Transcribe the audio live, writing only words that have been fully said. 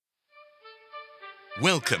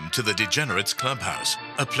Welcome to the Degenerates Clubhouse,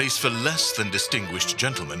 a place for less than distinguished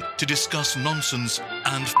gentlemen to discuss nonsense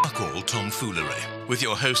and fuck-all tomfoolery, with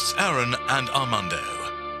your hosts Aaron and Armando.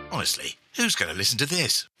 Honestly, who's going to listen to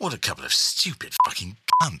this? What a couple of stupid fucking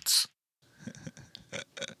cunts.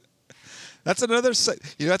 That's another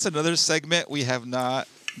segment we have not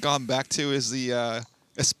gone back to is the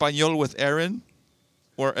Espanol with Aaron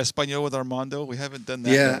or Espanol with Armando. We haven't done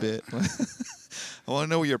that in a bit. I want to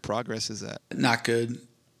know where your progress is at. Not good.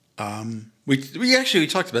 We actually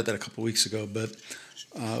talked about that a couple weeks ago, but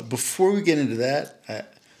before we get into that, I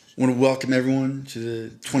want to welcome everyone to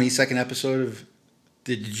the 22nd episode of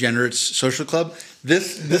the Degenerates Social Club.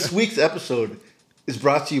 This week's episode is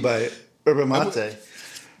brought to you by Yerba Mate.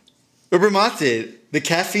 Yerba Mate, the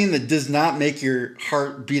caffeine that does not make your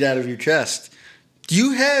heart beat out of your chest. Do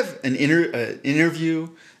you have an interview,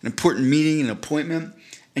 an important meeting, an appointment,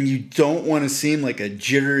 and you don't want to seem like a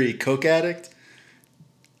jittery Coke addict?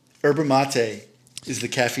 Yerba Mate is the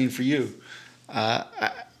caffeine for you. And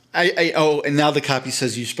now the copy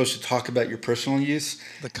says you're supposed to talk about your personal use.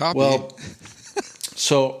 The copy? Well,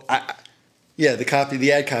 the copy,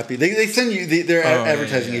 the ad copy. They send you, their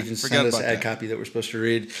advertising agents send us ad copy that we're supposed to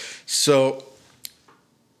read. So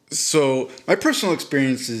my personal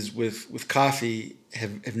experiences with coffee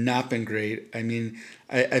have not been great. I mean,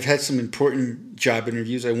 I've had some important job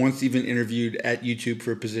interviews. I once even interviewed at YouTube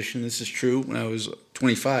for a position. This is true when I was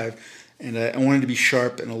 25. And I wanted to be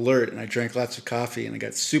sharp and alert. And I drank lots of coffee. And I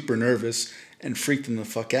got super nervous and freaked them the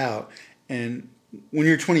fuck out. And when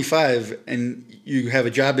you're 25 and you have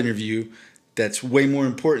a job interview that's way more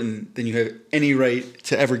important than you have any right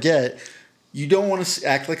to ever get, you don't want to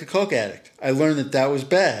act like a Coke addict. I learned that was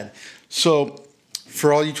bad. So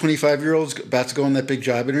for all you 25-year-olds about to go on that big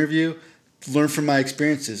job interview, learn from my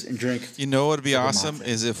experiences and drink. You know what would be awesome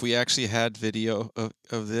is if we actually had video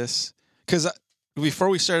of this. Because before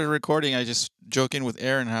we started recording, I just joking with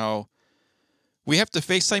Aaron how we have to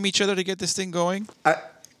FaceTime each other to get this thing going.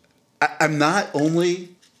 I'm not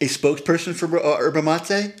only a spokesperson for Yerba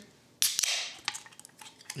Mate.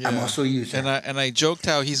 Yeah. I'm also a user. And I joked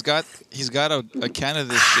how he's got a can of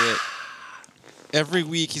this shit. Every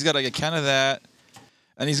week he's got like a can of that.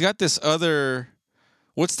 And he's got this other,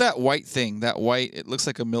 what's that white thing? That white, it looks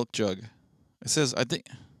like a milk jug. It says, I think.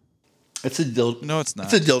 It's a dildo. No, it's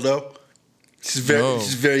not. It's a dildo. It's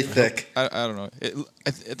very thick. I don't know.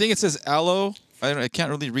 I think it says aloe. I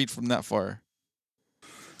can't really read from that far.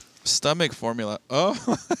 Stomach formula. Oh,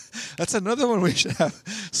 that's another one we should have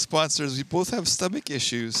sponsors. We both have stomach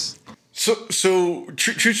issues. So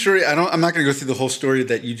true story. I'm not going to go through the whole story of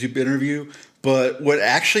that YouTube interview, but what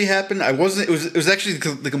actually happened, it was actually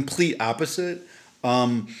the complete opposite.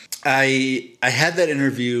 I had that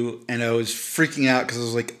interview and I was freaking out because I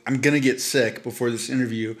was like, I'm going to get sick before this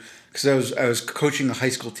interview because I was coaching a high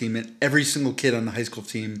school team and every single kid on the high school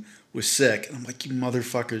team was sick. And I'm like, you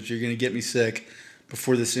motherfuckers, you're going to get me sick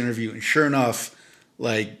before this interview. And sure enough,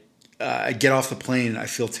 like I get off the plane and I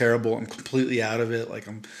feel terrible. I'm completely out of it. Like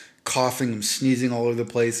I'm coughing, I'm sneezing all over the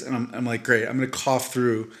place. And I'm like, great, I'm going to cough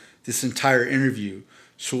through this entire interview.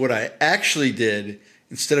 So what I actually did,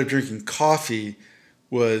 instead of drinking coffee,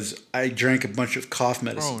 was I drank a bunch of cough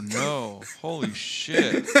medicine. Oh, no. Holy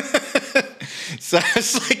shit. So I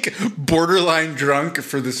was like borderline drunk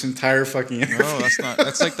for this entire fucking interview. No, that's not.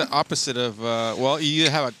 That's like the opposite of, you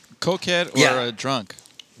either have a cokehead or a drunk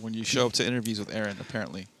when you show up to interviews with Aaron,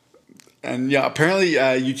 apparently. And apparently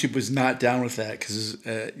YouTube was not down with that because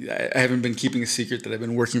I haven't been keeping a secret that I've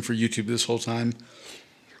been working for YouTube this whole time.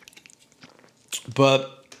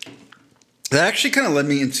 But that actually kind of led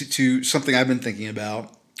me into something I've been thinking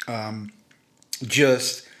about,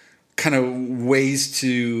 just kind of ways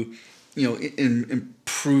to,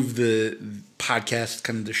 improve the podcast,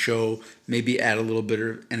 kind of the show, maybe add a little bit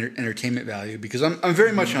of entertainment value because I'm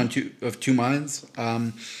very much of two minds.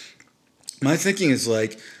 My thinking is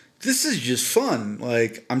like, this is just fun.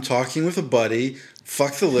 Like I'm talking with a buddy.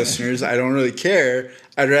 Fuck the listeners. I don't really care.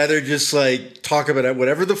 I'd rather just like talk about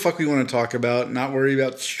whatever the fuck we want to talk about, not worry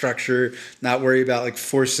about structure, not worry about like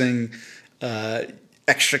forcing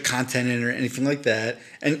extra content in or anything like that.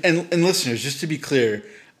 And listeners, just to be clear,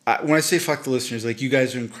 when I say fuck the listeners, like you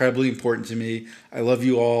guys are incredibly important to me. I love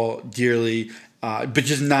you all dearly, but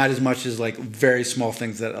just not as much as like very small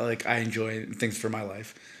things that like I enjoy and things for my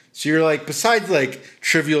life. So you're like, besides like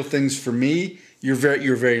trivial things for me, you're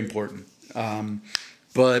very important.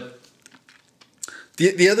 But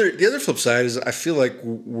the other flip side is I feel like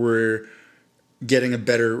we're getting a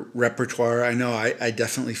better repertoire. I know I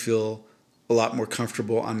definitely feel a lot more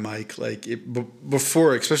comfortable on mic. Like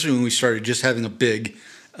before, especially when we started, just having a big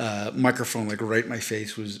microphone like right in my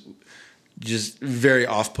face was just very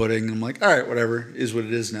off-putting. I'm like, all right, whatever, is what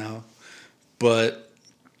it is now. But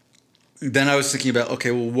then I was thinking about,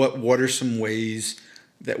 okay, well, what are some ways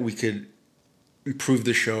that we could improve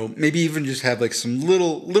the show? Maybe even just have like some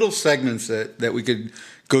little segments that we could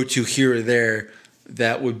go to here or there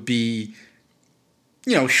that would be,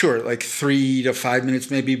 sure, like 3 to 5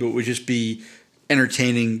 minutes maybe, but would just be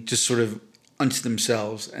entertaining, just sort of unto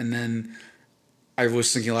themselves. And then I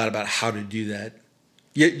was thinking a lot about how to do that.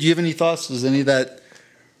 Do you have any thoughts? Does any of that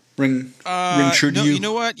ring true to you? You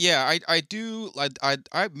know what? Yeah, I do.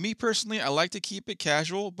 Me personally, I like to keep it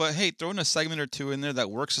casual. But hey, throw in a segment or two in there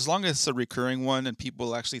that works as long as it's a recurring one and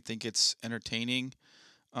people actually think it's entertaining.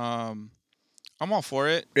 I'm all for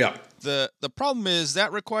it. Yeah. The problem is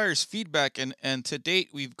that requires feedback, and to date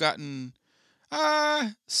we've gotten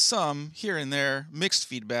some here and there mixed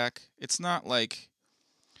feedback. It's not like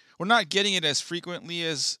we're not getting it as frequently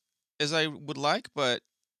as I would like, but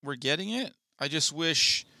we're getting it. I just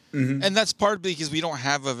wish, and that's partly because we don't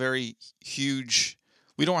have a very huge,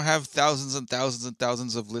 we don't have thousands and thousands and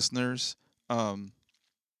thousands of listeners. I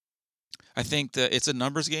think that it's a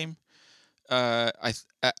numbers game.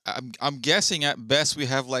 I'm guessing at best we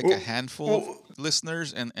have like a handful of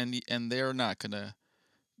listeners, and they're not gonna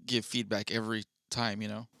give feedback every time,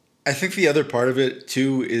 I think the other part of it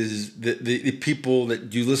too is the people that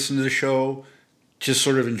do listen to the show just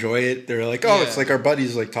sort of enjoy it. They're like, oh, it's like our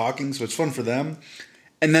buddies like talking, so it's fun for them.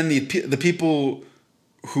 And then the people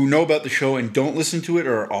who know about the show and don't listen to it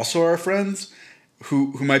are also our friends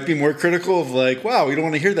who might be more critical of like, wow, we don't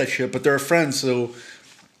want to hear that shit, but they're our friends, so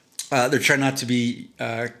they're trying not to be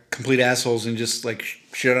complete assholes and just like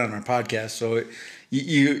shit on our podcast. So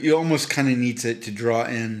you almost kind of need to draw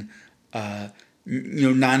in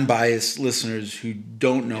non-biased listeners who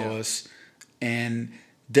don't know us, and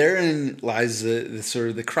therein lies the sort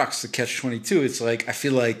of the crux, the catch-22. It's like, I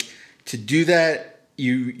feel like to do that,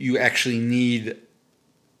 you actually need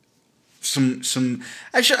some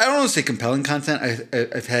actually, I don't want to say compelling content. I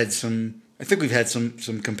think we've had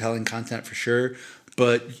some compelling content for sure,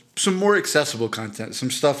 but some more accessible content, some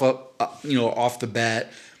stuff off the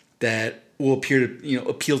bat that will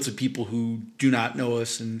appeal to people who do not know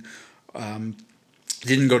us and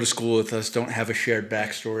didn't go to school with us, don't have a shared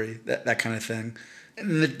backstory, that kind of thing.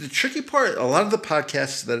 And the tricky part, a lot of the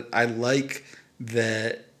podcasts that I like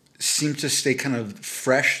that seem to stay kind of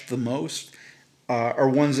fresh the most are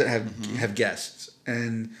ones that have guests.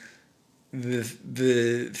 And the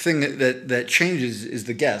thing that changes is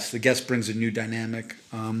the guest. The guest brings a new dynamic.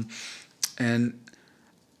 And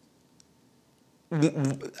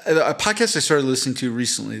a podcast I started listening to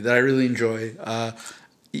recently that I really enjoy,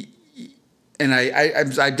 and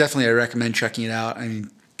I definitely recommend checking it out. I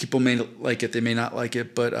mean, people may like it, they may not like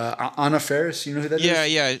it, but Anna Faris, you know who that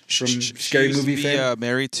is? Yeah. From Scary Movie fame?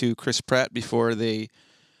 Married to Chris Pratt before they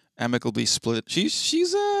amicably split.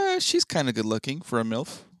 She's kind of good looking for a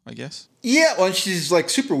MILF, I guess. Yeah, well, she's like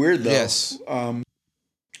super weird though. Yes.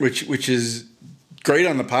 Which is great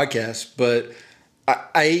on the podcast, but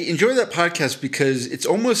I enjoy that podcast because it's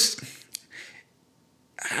almost,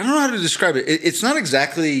 I don't know how to describe it. It's not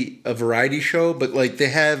exactly a variety show, but like they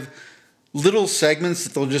have little segments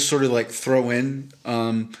that they'll just sort of like throw in,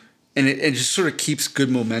 and it just sort of keeps good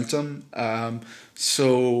momentum.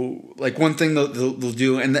 So like one thing they'll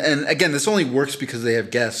do, and again, this only works because they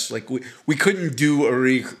have guests. Like we couldn't do a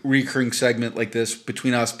recurring segment like this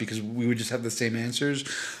between us because we would just have the same answers.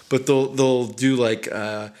 But they'll do like,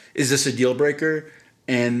 is this a deal breaker?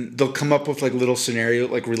 And they'll come up with like little scenario,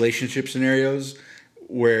 like relationship scenarios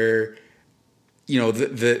where,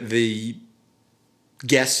 the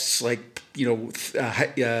guests like,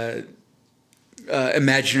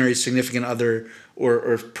 imaginary significant other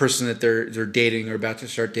or person that they're dating or about to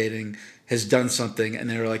start dating has done something, and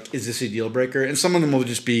they're like, is this a deal breaker? And some of them will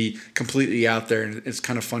just be completely out there, and it's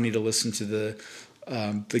kind of funny to listen to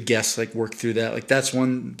the guests like work through that. Like that's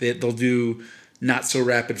one they'll do, not so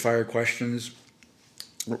rapid fire questions.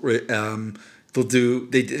 They'll do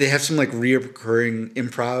they have some like reoccurring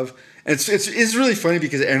improv, and it's really funny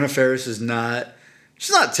because Anna Faris is not,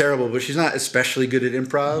 she's not terrible, but she's not especially good at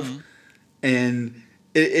improv, and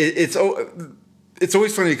it's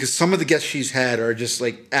always funny because some of the guests she's had are just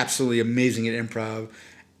like absolutely amazing at improv,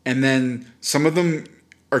 and then some of them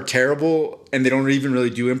are terrible and they don't even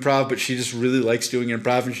really do improv, but she just really likes doing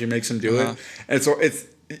improv and she makes them do it, and so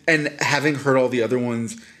and having heard all the other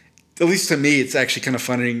ones, at least to me, it's actually kind of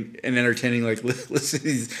funny and entertaining. Like listen to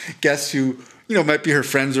these guests who might be her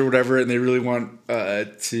friends or whatever, and they really want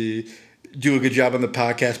to do a good job on the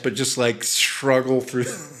podcast, but just like struggle through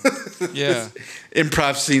this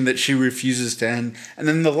improv scene that she refuses to end. And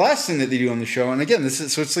then the last thing that they do on the show, and again,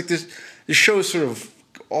 it's like this the show is sort of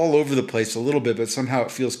all over the place a little bit, but somehow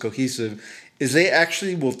it feels cohesive, is they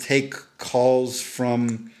actually will take calls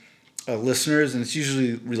from listeners, and it's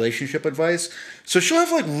usually relationship advice. So she'll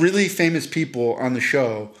have like really famous people on the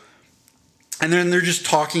show, and then they're just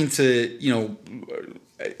talking to, you know,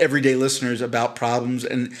 everyday listeners about problems.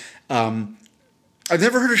 And I've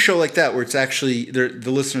never heard a show like that where it's actually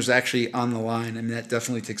the listener's actually on the line. I mean, that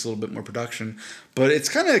definitely takes a little bit more production, but it's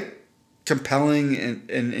kind of compelling and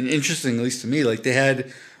interesting, at least to me. Like, they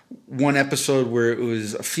had one episode where it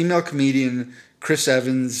was a female comedian, Chris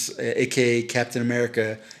Evans, aka Captain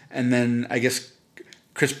America, and then I guess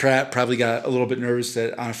Chris Pratt probably got a little bit nervous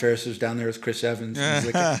that Anna Faris was down there with Chris Evans. And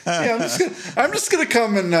he's like, yeah, I'm just gonna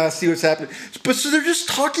come and see what's happening. But so they're just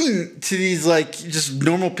talking to these like just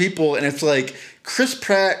normal people, and it's like Chris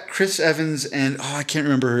Pratt, Chris Evans, and I can't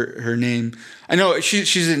remember her name. I know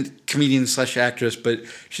she's a comedian / actress, but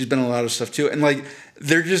she's been in a lot of stuff too. And like,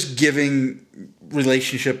 they're just giving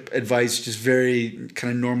relationship advice, just very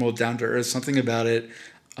kind of normal, down to earth. Something about it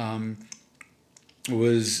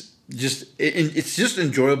was just it's just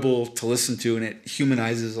enjoyable to listen to, and it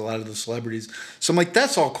humanizes a lot of the celebrities. So I'm like,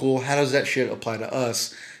 that's all cool. How does that shit apply to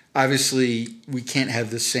us? Obviously, we can't have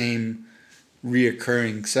the same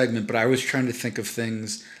reoccurring segment, but I was trying to think of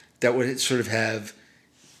things that would sort of have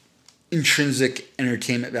intrinsic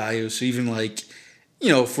entertainment value. So even like, you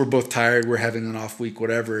know, if we're both tired, we're having an off week,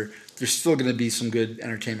 whatever, there's still going to be some good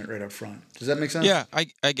entertainment right up front. Does that make sense? Yeah,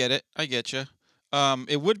 I get it. I get you.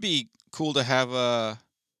 It would be cool to have a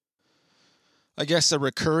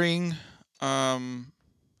recurring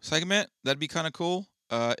segment. That'd be kind of cool.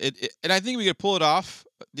 And I think we could pull it off.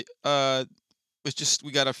 It's just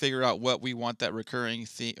we got to figure out what we want that recurring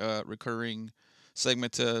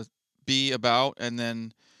segment to be about, and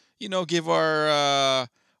then, you know, give our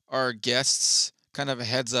guests kind of a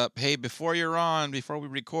heads up. Hey, before we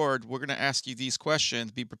record, we're gonna ask you these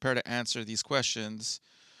questions. Be prepared to answer these questions.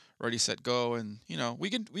 Ready, set, go. And, you know, we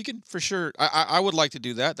can for sure. I would like to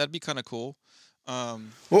do that. That'd be kind of cool.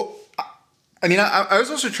 Well, I mean, I was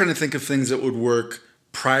also trying to think of things that would work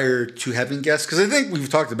prior to having guests, because I think we've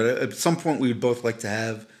talked about it. At some point, we would both like to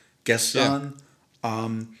have guests on.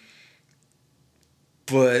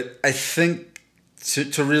 But I think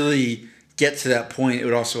to really get to that point, it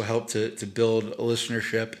would also help to build a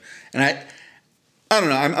listenership. And I don't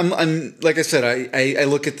know. I'm like I said, I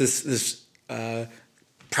look at this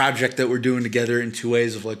project that we're doing together in two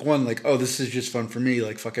ways. Of like, one, like, oh, this is just fun for me.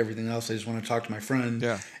 Like, fuck everything else. I just want to talk to my friend.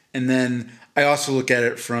 Yeah. And then I also look at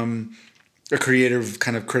it from a creative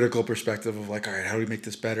kind of critical perspective of like, all right, how do we make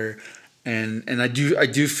this better? And I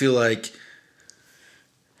do feel like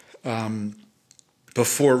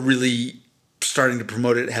before really starting to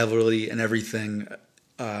promote it heavily and everything,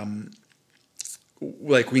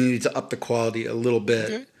 like, we needed to up the quality a little bit.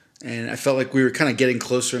 Okay. And I felt like we were kind of getting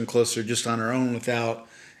closer and closer just on our own without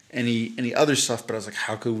any other stuff. But I was like,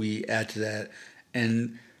 how could we add to that?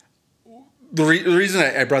 And the reason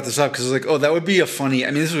I brought this up, because I was like, oh, that would be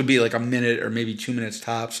this would be like a minute or maybe 2 minutes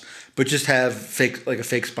tops, but just have a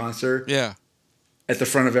fake sponsor. Yeah. At the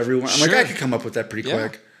front of everyone. I'm like, I could come up with that pretty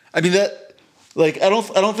quick. I mean, that, like, I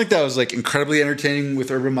don't think that was like incredibly entertaining with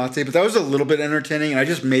Yerba Mate, but that was a little bit entertaining, and I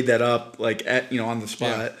just made that up like on the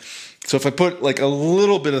spot. Yeah. So if I put like a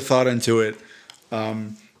little bit of thought into it,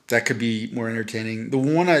 that could be more entertaining. The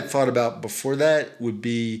one I thought about before that would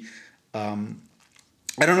be,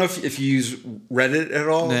 I don't know if you use Reddit at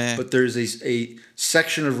all, but there's a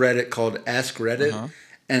section of Reddit called Ask Reddit. Uh-huh.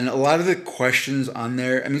 And a lot of the questions on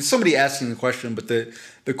there, I mean, somebody asking the question, but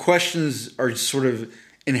the questions are sort of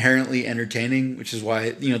inherently entertaining, which is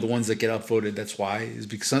why, the ones that get upvoted, that's why, is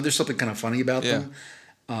because there's something kind of funny about them.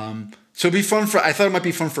 So it'd be fun I thought it might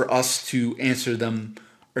be fun for us to answer them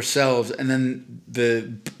ourselves. And then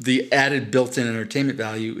the added built-in entertainment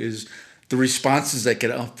value is the responses that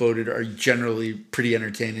get upvoted are generally pretty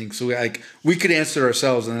entertaining. So we could answer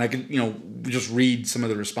ourselves, and then I could, just read some of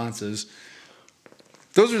the responses.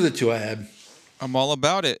 Those are the two I had. I'm all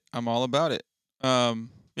about it.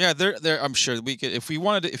 Yeah, there. I'm sure we could, if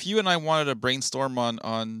you and I wanted to brainstorm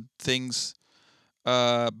on things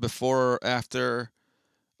before or after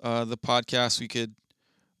the podcast, we could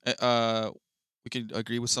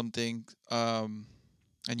agree with something. And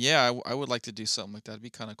yeah, I would like to do something like that. It'd be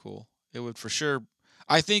kind of cool. It would for sure.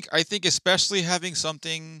 I think especially having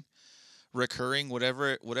something recurring, whatever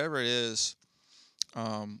it is,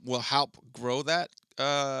 will help grow that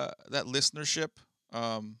listenership.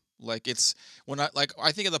 Like, it's when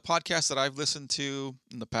I think of the podcasts that I've listened to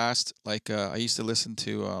in the past. Like, I used to listen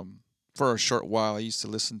to for a short while. I used to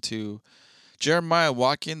listen to Jeremiah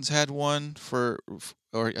Watkins had one or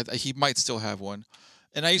he might still have one,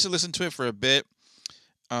 and I used to listen to it for a bit.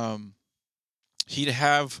 He'd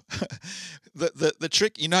have the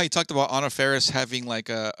trick. You know how you talked about Anna Faris having like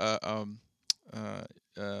you'd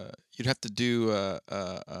have to do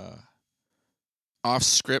off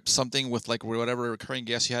script something with like whatever recurring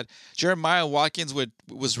guest you had. Jeremiah Watkins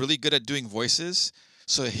was really good at doing voices.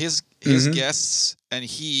 So his guests and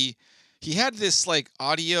he had this like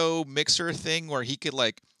audio mixer thing where he could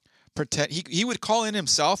like pretend he would call in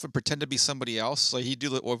himself and pretend to be somebody else. So he'd do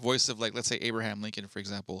the voice of like, let's say Abraham Lincoln, for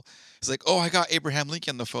example. It's like, oh, I got Abraham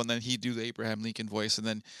Lincoln on the phone. Then he'd do the Abraham Lincoln voice,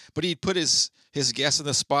 but he'd put his guests in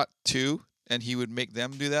the spot too, and he would make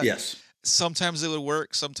them do that. Yes. Sometimes it would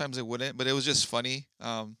work, sometimes it wouldn't, but it was just funny.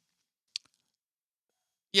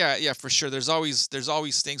 Yeah, for sure. There's always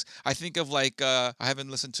things. I think of like I haven't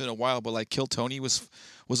listened to it in a while, but like Kill Tony was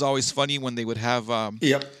always funny when they would have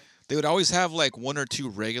Yep. They would always have like one or two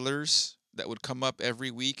regulars that would come up every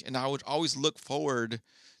week, and I would always look forward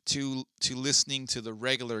to listening to the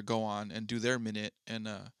regular go on and do their minute. And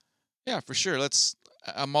yeah, for sure.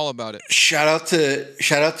 I'm all about it. Shout out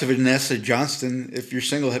to Vanessa Johnston. If you're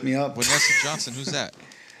single, hit me up. Vanessa Johnson, who's that?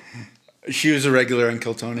 She was a regular on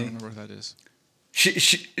Kill I Tony. don't remember who that is.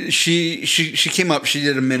 She came up. She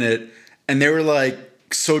did a minute, and they were like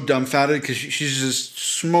so dumbfounded because she's just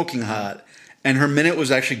smoking hot, and her minute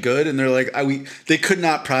was actually good. And they're like, they could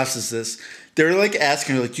not process this. They were like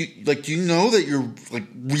asking her, do you know that you're like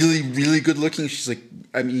really, really good looking? She's like,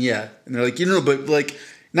 I mean, yeah. And they're like, but like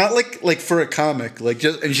not like for a comic, like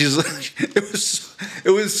just. And she's like,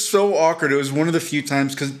 it was so awkward. It was one of the few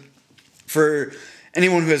times because for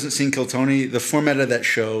anyone who hasn't seen Kill Tony, the format of that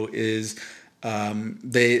show is. Well,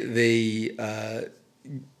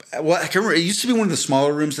 I can't remember. It used to be one of the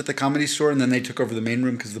smaller rooms at the Comedy Store, and then they took over the main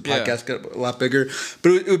room because the podcast got a lot bigger.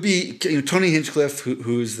 But it would be Tony Hinchcliffe,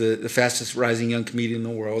 who's the fastest rising young comedian in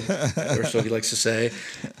the world, or so he likes to say,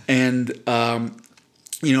 and and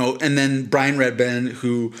then Brian Redban,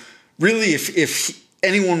 who really, if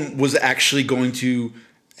anyone was actually going to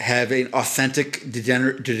have an authentic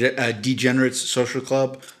Degenerates Social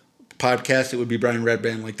Club podcast, it would be Brian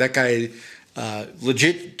Redban. Like that guy.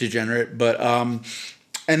 Legit degenerate, but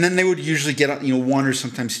and then they would usually get one or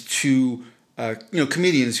sometimes two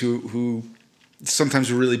comedians who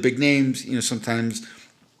sometimes were really big names, sometimes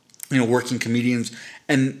working comedians,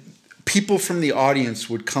 and people from the audience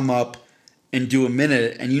would come up and do a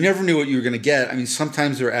minute, and you never knew what you were going to get. I mean,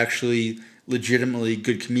 sometimes they were actually legitimately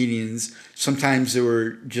good comedians, sometimes they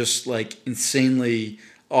were just like insanely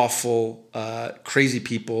awful, crazy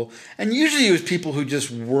people, and usually it was people who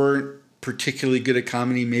just weren't particularly good at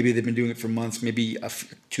comedy. Maybe they've been doing it for months, maybe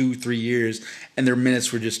 2-3 years, and their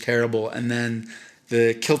minutes were just terrible. And then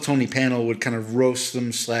the Kill Tony panel would kind of roast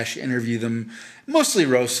them / interview them, mostly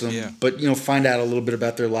roast them, but find out a little bit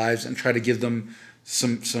about their lives and try to give them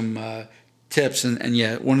some tips. And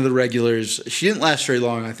yeah, one of the regulars, she didn't last very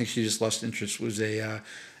long. I think she just lost interest. Was a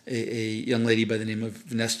young lady by the name of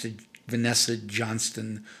Vanessa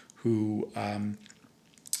Johnston, who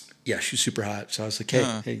she was super hot. So I was like,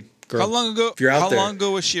 hey. Girl, how long ago? If you're out how there, long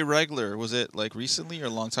ago was she a regular? Was it like recently or a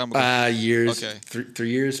long time ago? Years. Okay. 3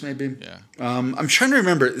 years maybe. Yeah. I'm trying to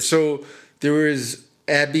remember. So there was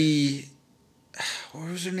Abby.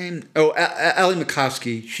 What was her name? Oh, Ali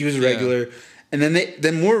Makovsky. She was a regular, and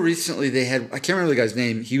then more recently they had. I can't remember the guy's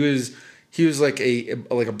name. He was like a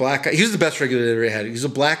black guy. He was the best regular they ever had. He was a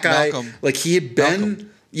black guy. Malcolm. Like he had been.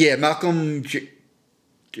 Malcolm. Yeah, Malcolm. I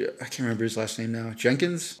can't remember his last name now.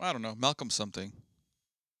 Jenkins. I don't know. Malcolm something.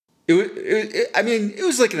 It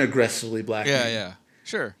was like an aggressively black man. Yeah,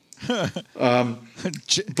 sure.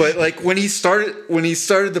 But like when he started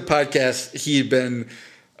the podcast, he had been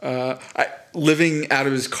living out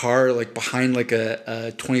of his car, like behind like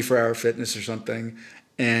a 24-hour fitness or something,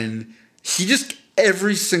 and he just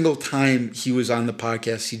every single time he was on the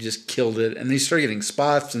podcast, he just killed it, and they started getting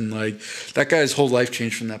spots, and like that guy's whole life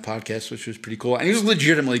changed from that podcast, which was pretty cool, and he was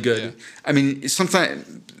legitimately good. Yeah. I mean,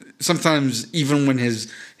 sometimes even when his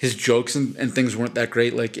jokes and things weren't that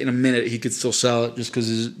great, like in a minute he could still sell it just because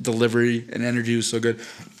his delivery and energy was so good.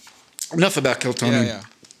 Enough about Kill Tony. Yeah.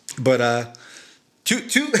 But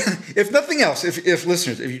if nothing else, if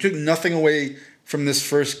listeners, if you took nothing away from this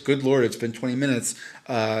first, good Lord, it's been 20 minutes,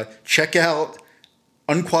 check out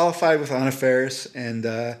Unqualified with Anna Faris and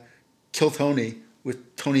Kill Tony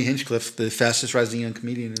with Tony Hinchcliffe, the fastest rising young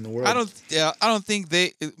comedian in the world. I don't think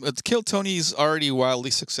Kill Tony's already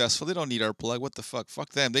wildly successful. They don't need our plug. What the fuck? Fuck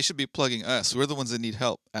them. They should be plugging us. We're the ones that need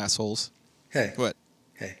help, assholes. Hey. What?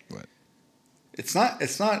 Hey. What? It's not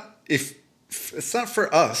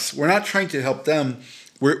for us. We're not trying to help them.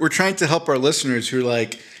 We're trying to help our listeners who are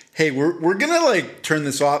like, hey, we're gonna like turn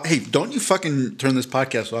this off. Hey, don't you fucking turn this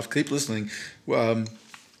podcast off. Keep listening.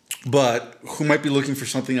 But who might be looking for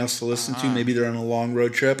something else to listen to? Maybe they're on a long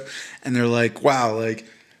road trip and they're like, wow, like,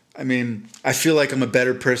 I mean, I feel like I'm a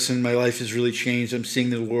better person. My life has really changed. I'm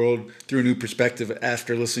seeing the world through a new perspective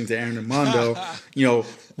after listening to Aaron and Mondo. You know,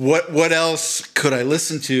 what else could I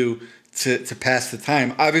listen to pass the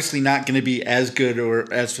time? Obviously not going to be as good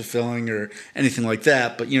or as fulfilling or anything like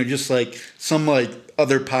that, but, you know, just like some like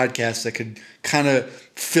other podcasts that could kind of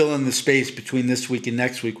fill in the space between this week and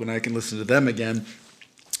next week when I can listen to them again.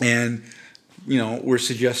 And, you know, we're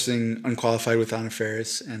suggesting Unqualified with Anna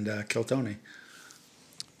Faris and Kill Tony.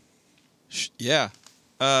 Yeah.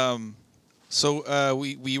 So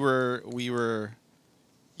we were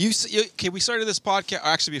okay. We started this podcast.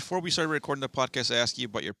 Actually, before we started recording the podcast, I asked you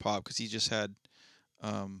about your pop because he just had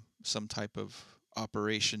some type of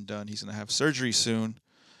operation done. He's gonna have surgery soon.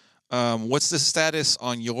 What's the status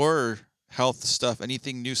on your health stuff?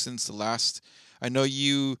 Anything new since the last? I know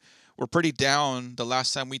you were pretty down the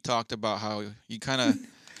last time we talked about how you kind of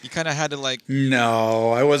had to like. No,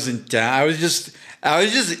 I wasn't down. I was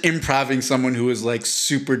just improving someone who was like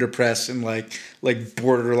super depressed and like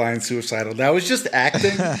borderline suicidal. That was just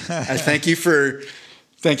acting. I thank you for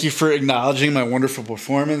acknowledging my wonderful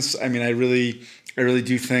performance. I mean, I really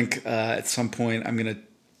do think at some point I'm gonna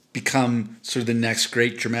become sort of the next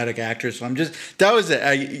great dramatic actor. So that was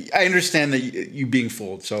it. I understand that you being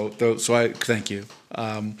fooled. So I thank you.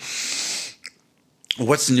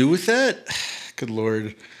 What's new with that? Good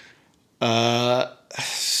Lord.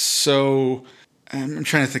 So I'm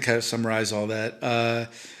trying to think how to summarize all that.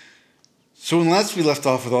 So when last we left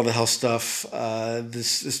off with all the health stuff,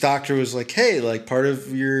 this doctor was like, hey, like part of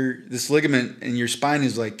this ligament in your spine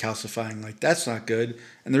is like calcifying. Like that's not good.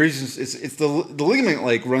 And the reason it's the ligament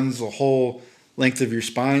like runs the whole length of your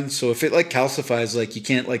spine. So if it like calcifies, like you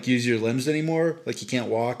can't like use your limbs anymore. Like you can't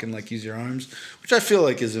walk and like use your arms, which I feel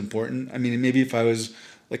like is important. I mean, maybe if I was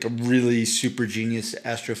like a really super genius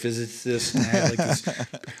astrophysicist, and I had like this,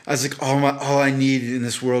 I was like, all I need in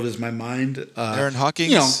this world is my mind. Aaron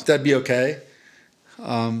Hawking, you know, that'd be okay.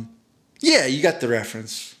 Yeah, you got the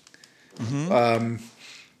reference. Mm-hmm.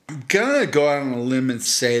 I'm gonna go out on a limb and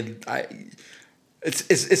say that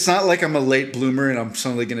it's not like I'm a late bloomer and I'm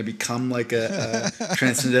suddenly gonna become like a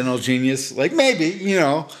transcendental genius. Like maybe, you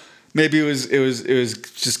know, maybe it was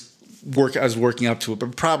just I was working up to it,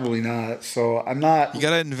 but probably not. So I'm not. You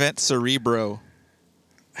gotta invent Cerebro.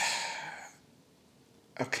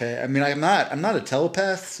 Okay, I mean I'm not a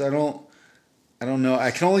telepath, so I don't know.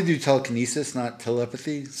 I can only do telekinesis, not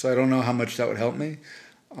telepathy, so I don't know how much that would help me.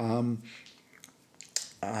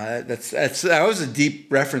 That was a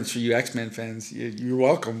deep reference for you X-Men fans. You're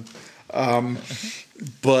welcome.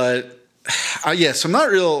 But yeah, so I'm not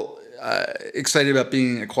real excited about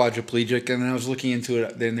being a quadriplegic, and I was looking into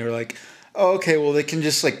it. Then they were like, "Oh, okay. Well, they can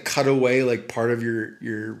just like cut away like part of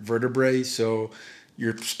your vertebrae, so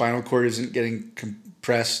your spinal cord isn't getting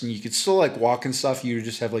compressed, and you could still like walk and stuff. You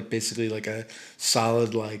just have like basically like a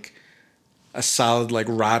solid like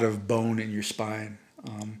rod of bone in your spine.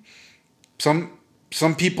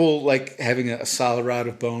 Some people like having a solid rod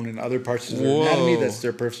of bone in other parts of their anatomy. That's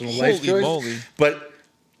their personal life choice. Moly.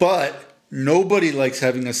 But nobody likes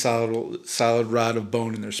having a solid rod of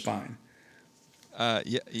bone in their spine.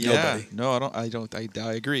 Yeah. Nobody. No, I don't.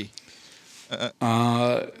 I agree.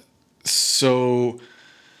 So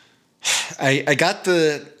I got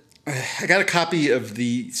a copy of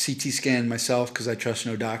the CT scan myself because I trust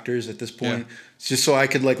no doctors at this point. Yeah. Just so I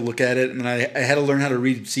could like look at it, and I had to learn how to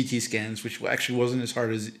read CT scans, which actually wasn't as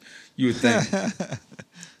hard as you would think.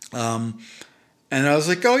 And I was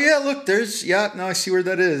like, oh yeah, look, I see where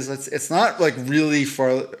that is. It's not like really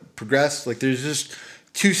far progressed. Like there's just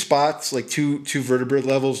two spots, like two vertebrae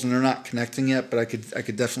levels, and they're not connecting yet. But I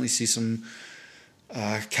could definitely see some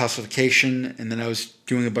calcification. And then I was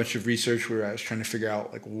doing a bunch of research where I was trying to figure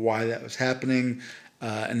out like why that was happening.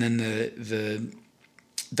 And then the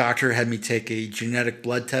doctor had me take a genetic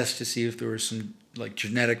blood test to see if there were some like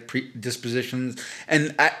genetic predispositions.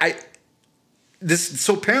 And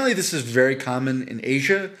so apparently this is very common in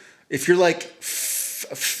Asia. If you're like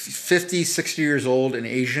 50, 60 years old and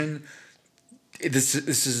Asian, this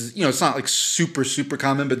is, you know, it's not like super, super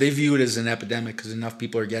common, but they view it as an epidemic because enough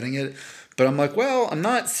people are getting it. But I'm like, well, I'm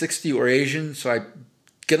not 60 or Asian, so I'm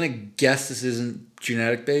going to guess this isn't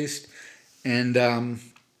genetic based. And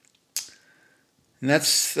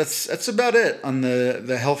that's about it on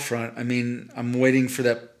the health front. I mean, I'm waiting for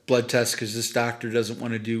that blood test because this doctor doesn't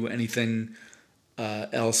want to do anything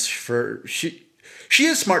else. She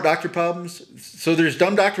has smart doctor problems. So there's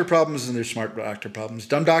dumb doctor problems and there's smart doctor problems.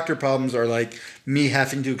 Dumb doctor problems are like me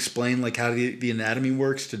having to explain like how the anatomy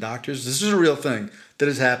works to doctors. This is a real thing that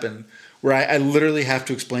has happened where I literally have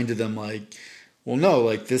to explain to them like, well, no,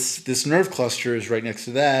 like this nerve cluster is right next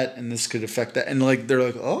to that and this could affect that. And like they're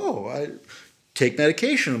like, oh, I take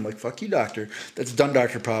medication. I'm like, fuck you, doctor. That's a dumb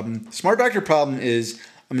doctor problem. Smart doctor problem is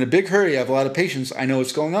I'm in a big hurry. I have a lot of patients. I know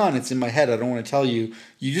what's going on. It's in my head. I don't want to tell you.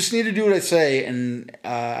 You just need to do what I say, and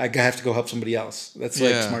I have to go help somebody else. That's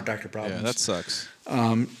like smart doctor problems. Yeah, that sucks.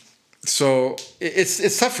 So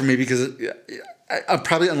it's tough for me because I'm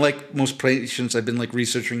probably, unlike most patients, I've been like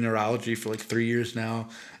researching neurology for like 3 years now,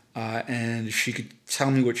 and if she could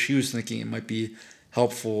tell me what she was thinking, it might be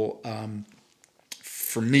helpful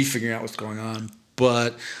for me figuring out what's going on.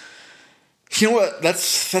 But you know what?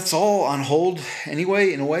 That's all on hold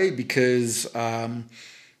anyway, in a way, because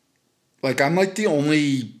like I'm like the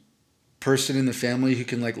only person in the family who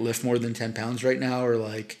can like lift more than 10 pounds right now, or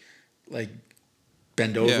like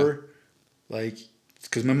bend over, like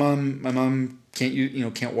because my mom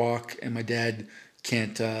can't walk, and my dad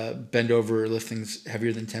can't bend over or lift things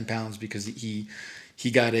heavier than 10 pounds because he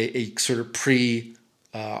got a sort of pre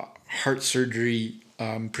heart surgery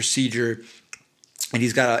procedure, and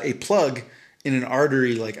he's got a plug in an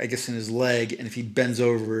artery, like I guess in his leg, and if he bends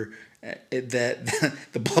over, that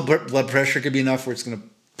the blood pressure could be enough where it's gonna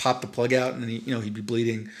pop the plug out, and then he'd be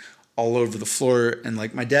bleeding all over the floor. And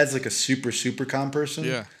like my dad's like a super calm person.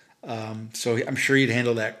 Yeah. So I'm sure he'd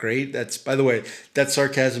handle that great. That's, by the way, that's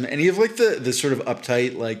sarcasm. Any of like the sort of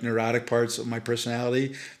uptight, like neurotic parts of my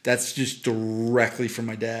personality, that's just directly from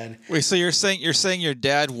my dad. Wait, so you're saying your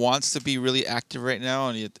dad wants to be really active right now,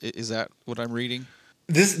 and is that what I'm reading?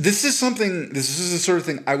 This is the sort of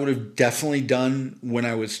thing I would have definitely done when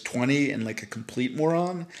I was 20 and like a complete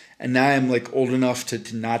moron. And now I'm like old enough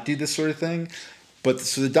to not do this sort of thing. But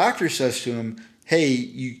so the doctor says to him, hey,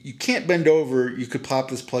 you can't bend over. You could pop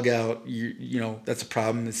this plug out. You know, that's a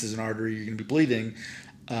problem. This is an artery. You're going to be bleeding.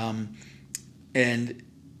 And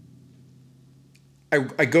I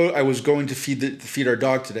was going to feed our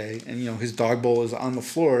dog today, and his dog bowl is on the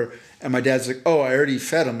floor, and my dad's like, oh, I already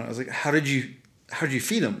fed him. And I was like, how did you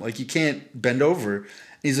feed him? Like, you can't bend over. And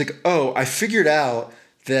he's like, oh, I figured out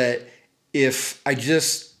that if I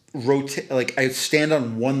just rotate, like I stand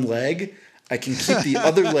on one leg, I can keep the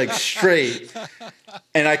other leg straight,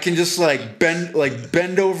 and I can just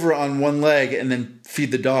bend over on one leg and then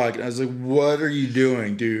feed the dog. And I was like, what are you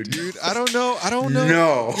doing, dude? Dude, I don't know.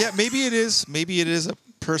 No. Yeah, maybe it is a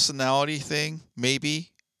personality thing, maybe,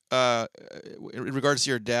 in regards to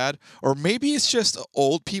your dad. Or maybe it's just an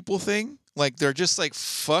old people thing. Like, they're just like,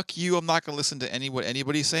 fuck you, I'm not going to listen to what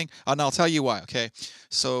anybody's saying. And I'll tell you why, okay?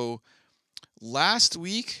 So, last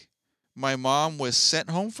week, my mom was sent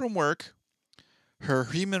home from work. Her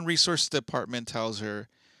human resource department tells her,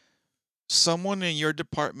 someone in your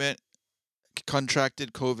department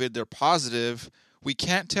contracted COVID. They're positive. We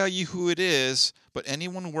can't tell you who it is, but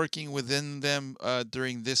anyone working within them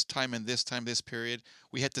during this time and this period,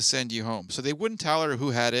 we had to send you home. So they wouldn't tell her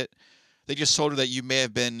who had it. They just told her that you may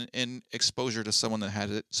have been in exposure to someone that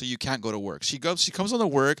had it, so you can't go to work. She comes on to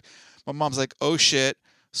work. My mom's like, oh shit,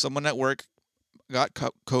 someone at work got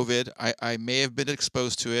COVID. I may have been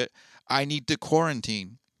exposed to it. I need to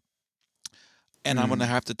quarantine. And I'm going to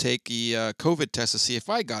have to take the COVID test to see if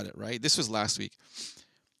I got it, right? This was last week.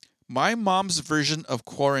 My mom's version of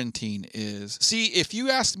quarantine is, see, if you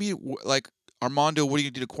asked me, like, Armando, what do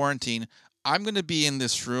you do to quarantine? I'm going to be in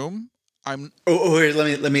this room. Wait,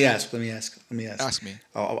 let me ask. Ask me.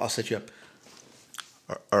 I'll set you up.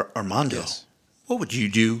 Armando, Yes. What would you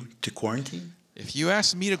do to quarantine? If you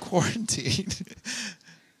asked me to quarantine,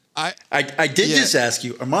 I did just ask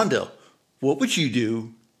you, Armando, what would you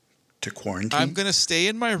do to quarantine? I'm going to stay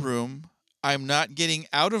in my room. I'm not getting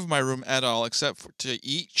out of my room at all except to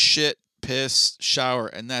eat, shit, piss, shower,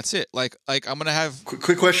 and that's it. Like I'm going to have...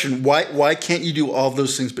 Quick question. Why can't you do all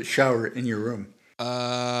those things but shower in your room?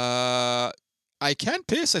 I can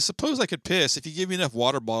piss. I suppose I could piss. If you give me enough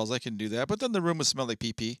water bottles, I can do that. But then the room would smell like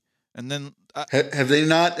pee-pee. And then... have they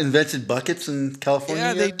not invented buckets in California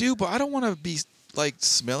Yeah, yet? they do, but I don't want to be, like,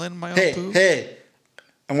 smelling my own poop. Hey,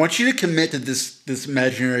 I want you to commit to this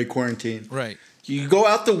imaginary quarantine. Right. You go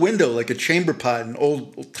out the window like a chamber pot in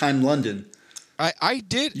old-time London. I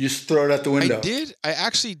did. You just throw it out the window. I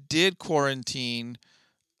actually did quarantine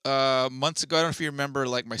months ago. I don't know if you remember,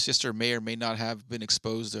 like, my sister may or may not have been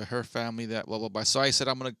exposed to her family, that blah, blah, blah. So I said,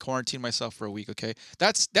 I'm going to quarantine myself for a week, okay?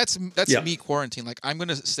 That's me quarantine. Like, I'm going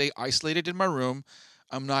to stay isolated in my room.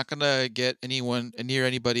 I'm not going to get anyone near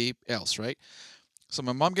anybody else, right? So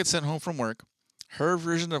my mom gets sent home from work. her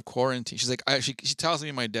version of quarantine. She's like, she tells me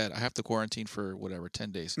and my dad, I have to quarantine for whatever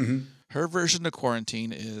 10 days. Her version of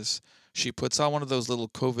quarantine is she puts on one of those little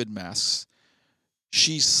COVID masks.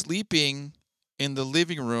 She's sleeping in the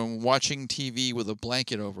living room watching TV with a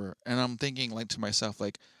blanket over her. And I'm thinking like to myself,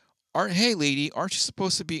 like, hey lady, aren't you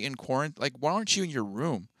supposed to be in quarantine? Like, why aren't you in your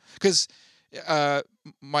room? Because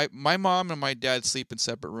my mom and my dad sleep in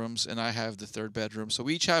separate rooms, and I have the third bedroom. So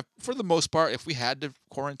we each have, for the most part, if we had to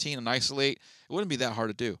quarantine and isolate, it wouldn't be that hard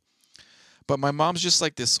to do. But my mom's just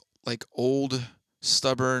like this, like old,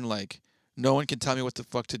 stubborn, like no one can tell me what the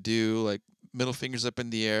fuck to do, like middle fingers up in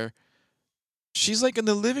the air. She's like in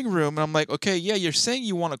the living room, and I'm like, okay, yeah, you're saying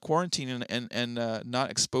you want to quarantine and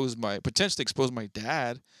not potentially expose my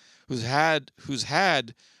dad, who's had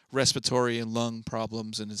respiratory and lung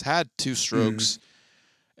problems and has had 2 strokes,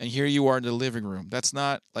 and here you are in the living room. That's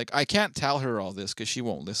not like, I can't tell her all this because she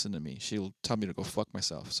won't listen to me. She'll tell me to go fuck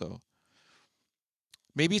myself. So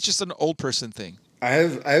maybe it's just an old person thing. I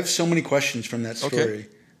have so many questions from that story.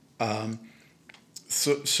 Okay.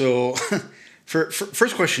 So for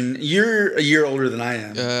first question, you're a year older than I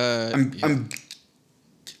am.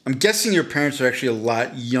 I'm guessing your parents are actually a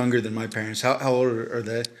lot younger than my parents. How old are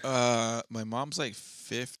they? My mom's like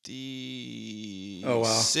 50. Oh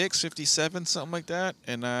wow. 57, something like that,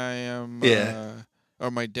 and I am. Or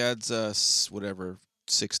my dad's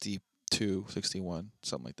 62, 61,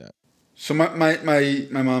 something like that. So my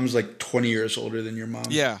mom's like 20 years older than your mom.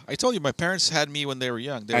 Yeah, I told you my parents had me when they were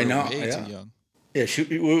young. They were way too young. Yeah,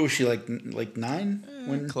 what was she like 9?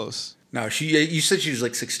 When close. No, you said she was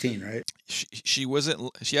like 16, right? She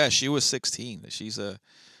wasn't. Yeah, she was 16. She's a.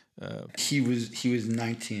 He was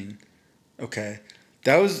 19. Okay,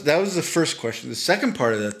 that was the first question. The second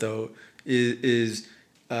part of that though is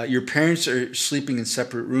your parents are sleeping in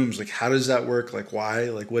separate rooms. Like, how does that work? Like, why?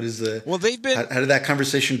 Like, what is the? Well, they've been. How did that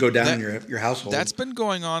conversation go down in your household? That's been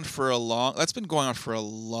going on for a long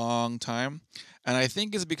time. And I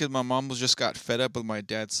think it's because my mom just got fed up with my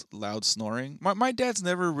dad's loud snoring. My dad's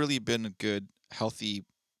never really been a good, healthy,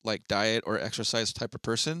 like diet or exercise type of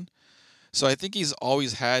person. So I think he's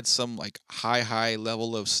always had some like high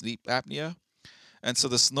level of sleep apnea. And so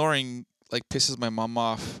the snoring like pisses my mom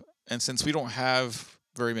off. And since we don't have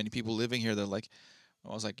very many people living here, I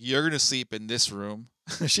was like, you're going to sleep in this room.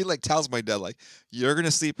 She like tells my dad, like, you're going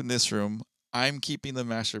to sleep in this room. I'm keeping the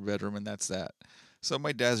master bedroom, and that's that. So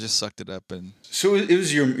my dad just sucked it up, and so it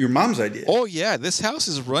was your mom's idea. Oh yeah, this house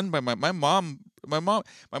is run by my mom. My mom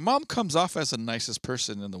comes off as the nicest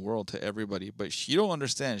person in the world to everybody, but you don't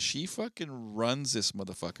understand. She fucking runs this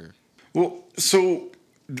motherfucker. Well, so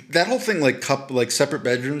that whole thing, like separate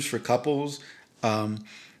bedrooms for couples,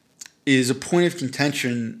 is a point of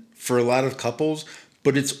contention for a lot of couples.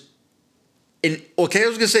 But I was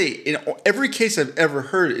gonna say, in every case I've ever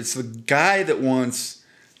heard, it's the guy that wants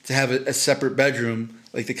to have a separate bedroom,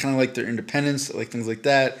 like they kind of like their independence, like things like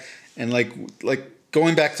that, and like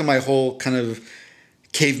going back to my whole kind of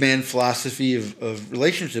caveman philosophy of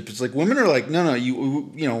relationships. It's like women are like, no,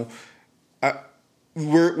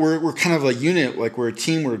 we're kind of a unit, like we're a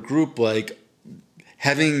team, we're a group. Like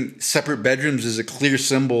having separate bedrooms is a clear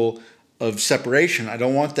symbol of separation. I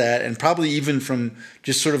don't want that, and probably even from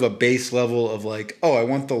just sort of a base level of like, oh, I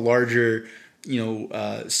want the larger,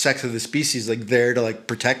 sex of the species, like there to like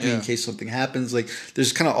protect me in case something happens. Like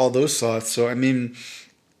there's kind of all those thoughts. So I mean,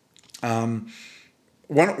 one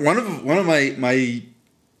of my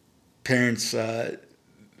parents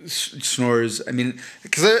snores. I mean,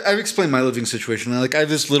 because I've explained my living situation. Like I have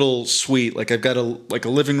this little suite. Like I've got a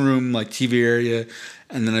living room, like TV area,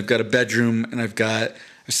 and then I've got a bedroom, and I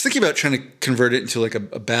was thinking about trying to convert it into like a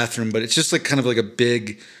bathroom, but it's just like kind of like a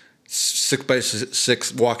big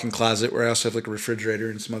 6x6 walk-in closet where I also have like a refrigerator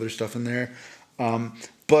and some other stuff in there.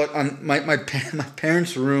 But on my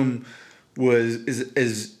parents' room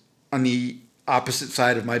is on the opposite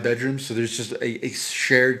side of my bedroom, so there's just a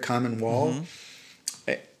shared common wall.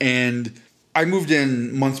 Mm-hmm. And I moved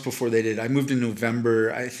in months before they did. I moved in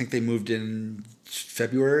November. I think they moved in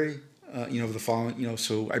February. The following.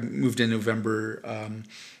 So I moved in November.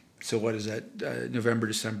 So what is that? November,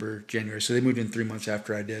 December, January. So they moved in 3 months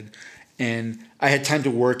after I did. And I had time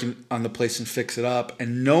to work on the place and fix it up.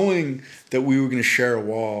 And knowing that we were going to share a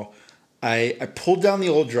wall, I pulled down the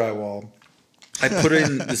old drywall. I put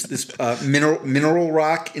in this mineral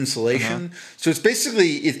rock insulation. Uh-huh. So it's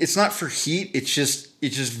basically, it's not for heat. It's just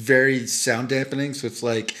very sound dampening. So it's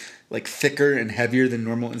like thicker and heavier than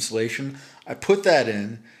normal insulation. I put that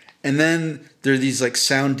in. And then there are these like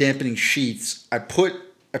sound dampening sheets. I put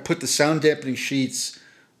the sound dampening sheets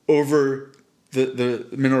over the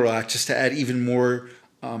mineral rock just to add even more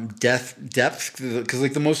depth, because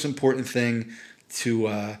like the most important thing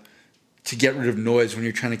to get rid of noise when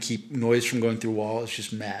you're trying to keep noise from going through a wall. It's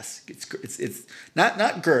just mass. It's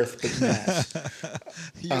not girth, but mass.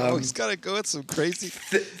 You always gotta go with some crazy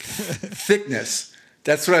Thickness.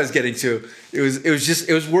 That's what I was getting to. It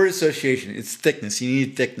was word association. It's thickness. You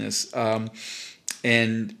need thickness.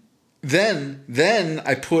 And then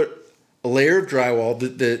I put a layer of drywall,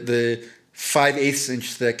 the 5/8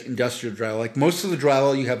 inch thick industrial drywall. Like most of the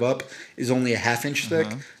drywall you have up is only a 1/2 inch thick.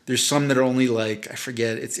 There's some that are only like, I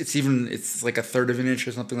forget. It's like a 1/3 of an inch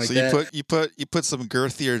or something like that. So you put some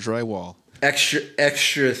girthier drywall.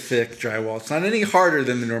 Extra thick drywall. It's not any harder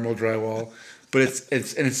than the normal drywall, but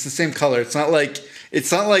it's the same color. It's not like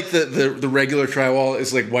the regular drywall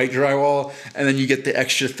is like white drywall, and then you get the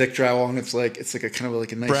extra thick drywall, and it's like a kind of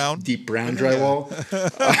like a nice deep brown drywall.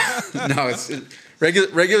 No, it's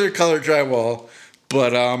regular color drywall, but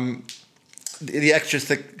the extra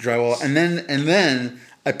thick drywall, and then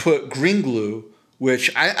I put green glue,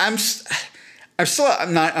 which I'm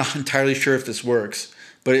not entirely sure if this works,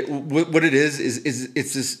 but what it is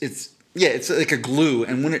it's like a glue,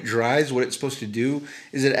 and when it dries, what it's supposed to do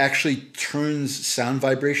is it actually turns sound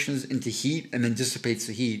vibrations into heat and then dissipates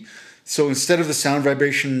the heat. So instead of the sound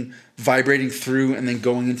vibration vibrating through and then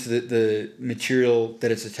going into the material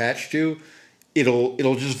that it's attached to,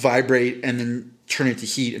 it'll just vibrate and then turn into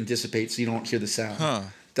heat and dissipate, so you don't hear the sound.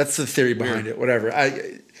 That's the theory behind it. Whatever.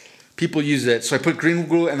 People use it. So I put green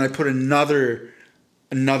glue and I put another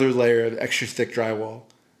layer of extra thick drywall.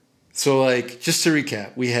 So like, just to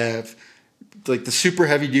recap, we have like the super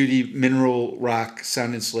heavy duty mineral rock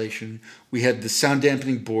sound insulation. We have the sound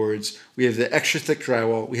dampening boards. We have the extra thick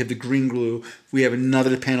drywall. We have the green glue. We have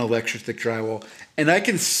another panel of extra thick drywall. And I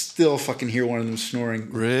can still fucking hear one of them snoring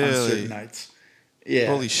on certain nights. Yeah.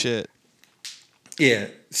 Holy shit. Yeah.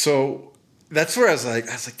 So that's where I was like,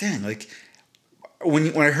 dang, like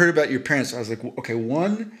when I heard about your parents, I was like, okay,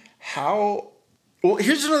 well,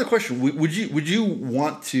 here's another question. Would you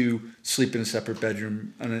want to sleep in a separate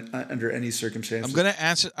bedroom under any circumstances?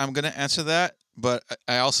 I'm gonna answer that, but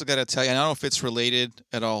I also gotta tell you, I don't know if it's related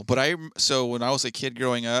at all. But so when I was a kid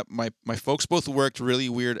growing up, my folks both worked really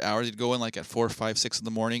weird hours. They'd go in like at 4, 5, 6 in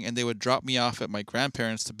the morning, and they would drop me off at my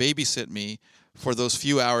grandparents to babysit me for those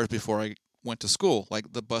few hours before I went to school.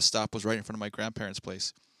 Like the bus stop was right in front of my grandparents'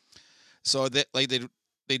 place. So they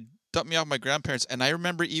dumped me off my grandparents, and I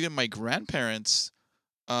remember even my grandparents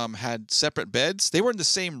had separate beds. They were in the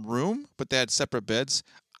same room, but they had separate beds.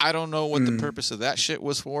 I don't know what the purpose of that shit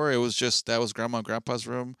was for. It was just that was grandma and grandpa's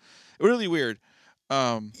room. Really weird.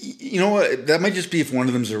 You know what? That might just be if one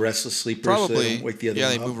of them's a restless sleeper. Probably. So they don't wake the other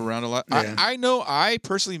they up. move around a lot. Yeah. I know. I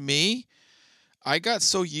personally, I got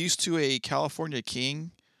so used to a California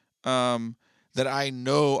King that I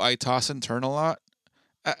know I toss and turn a lot.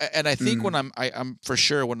 And I think when I'm for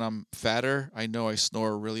sure when I'm fatter, I know I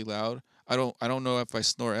snore really loud. I don't know if I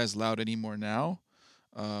snore as loud anymore now.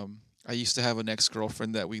 I used to have an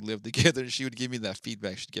ex-girlfriend that we lived together, and she would give me that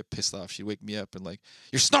feedback. She'd get pissed off. She'd wake me up and like,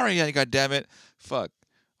 "You're snoring again, God damn it!" Fuck.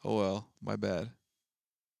 Oh well, my bad.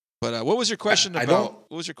 But what was your question about?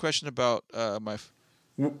 What was your question about my?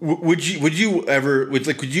 Would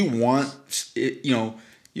you want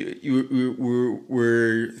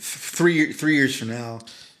we're 3 years from now.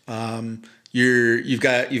 You've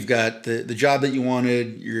got the job that you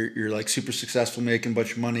wanted. You're like super successful, making a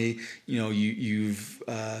bunch of money. You're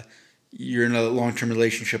in a long-term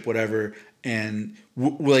relationship, whatever. And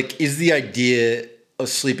is the idea of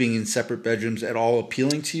sleeping in separate bedrooms at all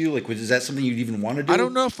appealing to you? Like, is that something you'd even want to do? I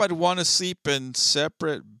don't know if I'd want to sleep in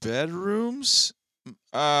separate bedrooms.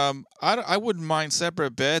 I wouldn't mind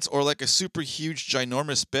separate beds or like a super huge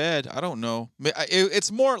ginormous bed. I don't know.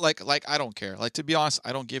 It's more like I don't care. Like, to be honest,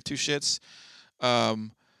 I don't give two shits. I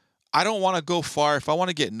don't want to go far. If I want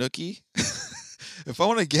to get nookie, if I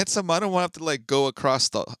want to get some, I don't want to have to like go across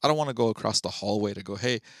the. I don't want to go across the hallway to go.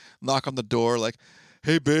 Hey, knock on the door. Like,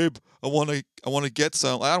 hey babe, I want to get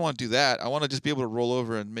some. I don't want to do that. I want to just be able to roll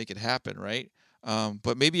over and make it happen, right?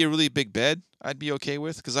 But maybe a really big bed I'd be okay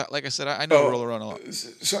with, because like I said, I know I roll around a lot.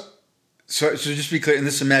 So just to be clear, in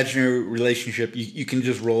this imaginary relationship, you can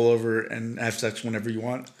just roll over and have sex whenever you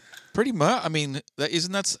want. Pretty much. I mean,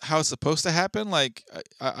 isn't that how it's supposed to happen? Like,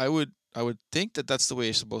 I would think that's the way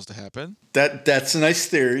it's supposed to happen. That's a nice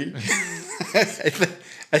theory. I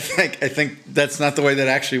think that's not the way that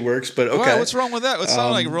actually works. But okay, well, what's wrong with that? It's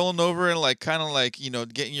not like rolling over and like kind of like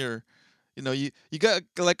getting your. You got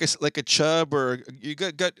like a chub, or you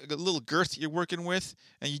got a little girth you're working with,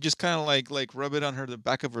 and you just kind of like rub it on the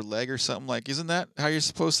back of her leg or something. Like, isn't that how you're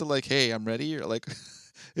supposed to, like, hey, I'm ready? Or like,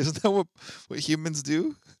 isn't that what humans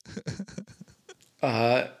do?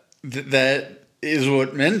 That is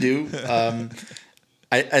what men do.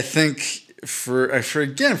 I think for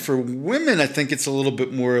women, I think it's a little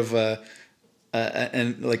bit more of like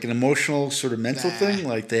an emotional sort of mental thing.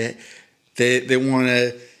 Like they want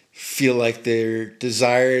to feel like they're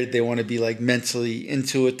desired. They want to be like mentally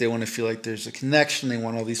into it. They want to feel like there's a connection. They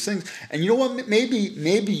want all these things. And you know what? Maybe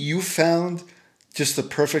you found just the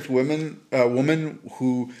perfect woman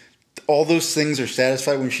who all those things are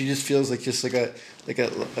satisfied when she just feels like a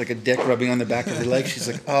dick rubbing on the back of her leg. She's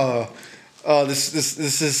like,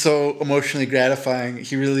 this is so emotionally gratifying.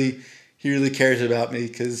 He really cares about me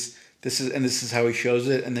because this is how he shows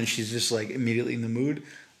it. And then she's just like immediately in the mood.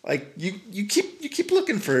 Like you keep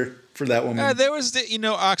looking for that woman. There was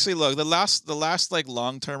actually look, the last like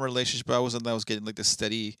long-term relationship I was in, that was getting like the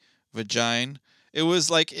steady vagina. It was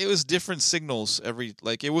different signals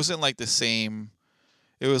it wasn't like the same.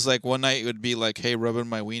 It was like one night it would be like, hey, rubbing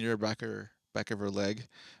my wiener back of her leg,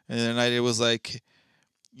 and the night it was like,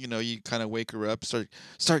 you kind of wake her up, start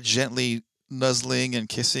gently nuzzling and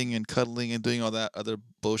kissing and cuddling and doing all that other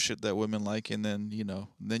bullshit that women like, and then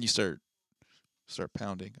then you start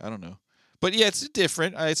pounding. I don't know, but yeah, it's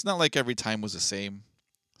different. It's not like every time was the same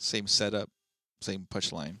setup, same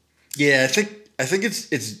punchline. Yeah, I think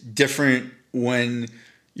it's different when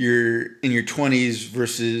you're in your 20s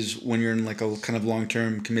versus when you're in like a kind of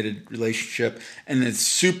long-term committed relationship, and it's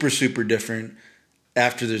super super different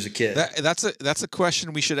after there's a kid. That's a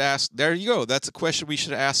question we should ask. There you go. That's a question we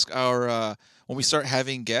should ask our when we start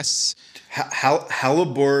having guests.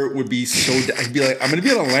 Halibor would be so. I'd be like, I'm going to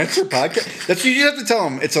be on a Lancer podcast. That's what you have to tell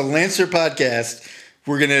him. It's a Lancer podcast.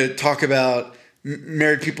 We're going to talk about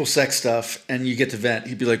married people sex stuff, and you get to vent.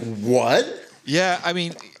 He'd be like, what? Yeah, I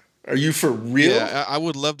mean, are you for real? Yeah, I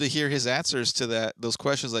would love to hear his answers to those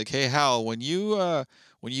questions. Like, hey, Hal, when you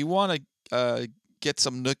want to get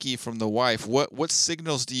some nookie from the wife, what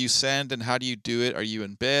signals do you send, and how do you do it? Are you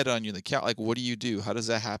in bed, on the couch? Like, what do you do? How does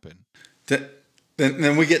that happen?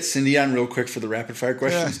 Then we get Cindy on real quick for the rapid fire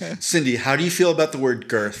questions. Cindy, how do you feel about the word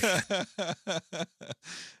girth?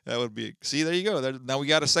 That would be. See, there you go. Now we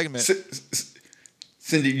got a segment.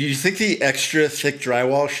 Cindy, do you think the extra thick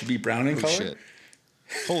drywall should be brown in color? Shit.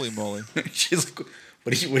 Holy moly! She's like,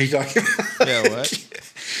 what are you talking about? Yeah,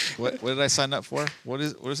 what did I sign up for? What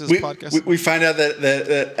is this podcast? We find out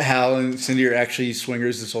that Hal and Cindy are actually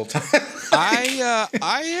swingers this whole time. I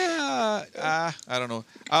don't know.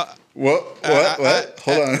 What?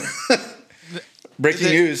 Hold on. Breaking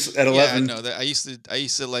news at 11. Yeah, no, I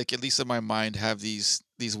used to like, at least in my mind, have these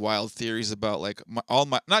wild theories about like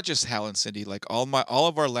not just Hal and Cindy, like all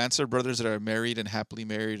of our Lancer brothers that are married and happily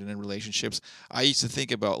married and in relationships. I used to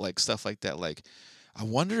think about like stuff like that. Like, I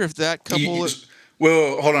wonder if that couple.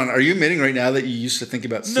 Well, hold on. Are you admitting right now that you used to think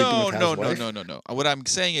about sleeping with Hal's wife? No. What I'm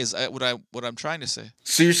saying is what I'm trying to say.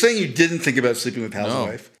 So you're saying you didn't think about sleeping with Hal's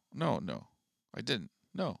wife? No, I didn't.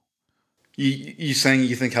 No. You saying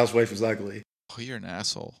you think Hal's wife was ugly? Oh, you're an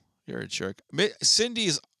asshole. You're a jerk.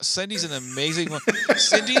 Cindy's an amazing one.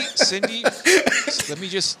 Cindy. Let me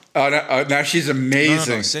just. Now she's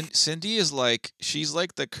amazing. No. Cindy is like, she's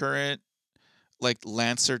like the current like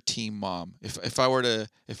Lancer team mom. If I were to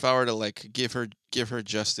like give her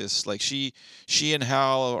justice, like she and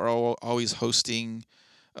Hal are always hosting.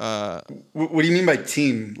 What do you mean by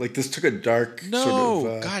team? Like, this took a dark sort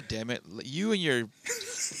of. God damn it! You and your.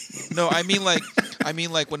 No, I mean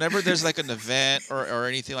like whenever there's like an event or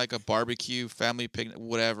anything like a barbecue, family picnic,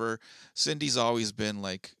 whatever. Cindy's always been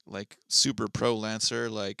like super pro Lancer.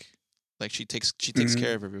 Like she takes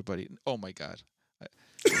care of everybody. Oh my God.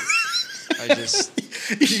 I just.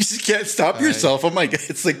 You just can't stop yourself. Oh my God,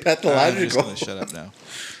 it's like pathological. I'm just gonna shut up now.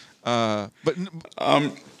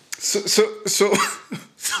 So,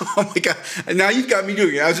 oh my God! And now you've got me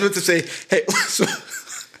doing it. I was about to say, hey,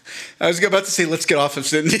 let's get off of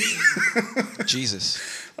Cindy.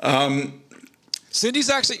 Jesus. Cindy's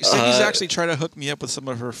actually trying to hook me up with some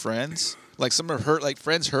of her friends, like some of her like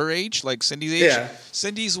friends her age, like Cindy's age. Yeah.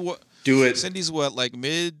 Cindy's what? Do it. Cindy's what, like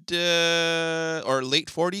mid or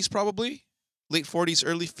late 40s probably, late 40s,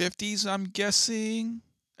 early 50s. I'm guessing.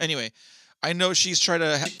 Anyway. I know she's trying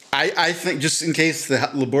to. I think, just in case the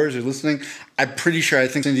Labors are listening, I'm pretty sure I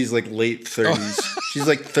think Cindy's like late 30s. Oh. She's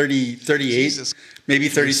like 30, 38, Jesus. Maybe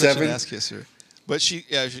 37. Such an ass kisser. But she.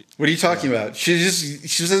 What are you talking about? She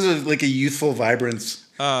has like a youthful vibrance.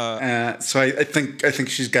 So I think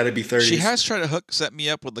she's got to be 30s. She has tried to set me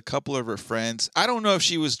up with a couple of her friends. I don't know if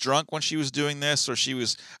she was drunk when she was doing this, or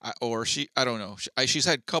I don't know. She's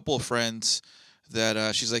had a couple of friends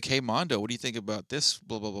that she's like, hey Mondo, what do you think about this?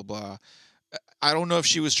 Blah blah blah blah. I don't know if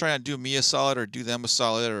she was trying to do me a solid or do them a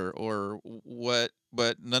solid or what,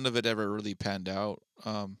 but none of it ever really panned out.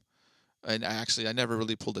 and I never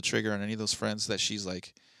really pulled the trigger on any of those friends that she's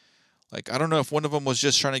like I don't know if one of them was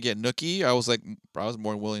just trying to get nookie. I was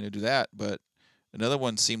more willing to do that, but another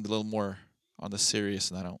one seemed a little more on the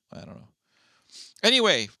serious, and I don't know.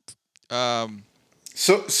 Anyway,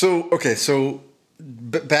 So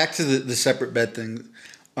back to the separate bed thing.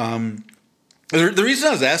 The reason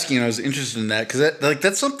I was asking, I was interested in that because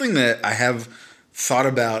that's something that I have thought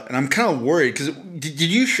about, and I'm kind of worried because did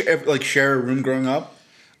you share a room growing up?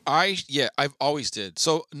 I've always did.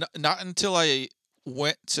 So not until I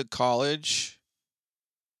went to college.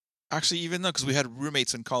 Actually, even though because we had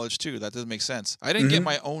roommates in college too, that doesn't make sense. I didn't get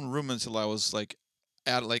my own room until I was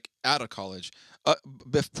out of college.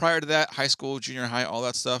 Prior to that, high school, junior high, all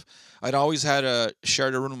that stuff, I'd always had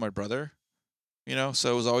shared a room with my brother.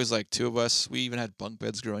 So it was always like two of us. We even had bunk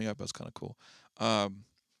beds growing up. That was kind of cool.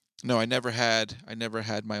 No, I never had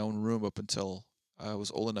my own room up until I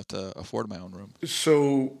was old enough to afford my own room.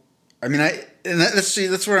 So, I mean,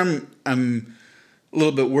 that's where I'm a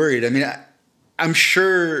little bit worried. I mean, I'm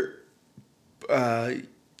sure,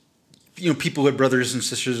 people with brothers and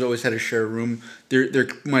sisters always had to share a room. There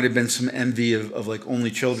might have been some envy of like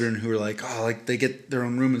only children who were like, oh, like they get their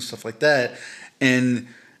own room and stuff like that. And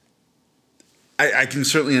I can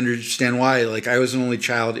certainly understand why. Like I was an only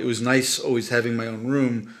child. It was nice always having my own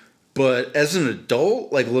room. But as an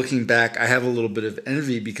adult, like looking back, I have a little bit of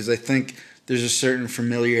envy because I think there's a certain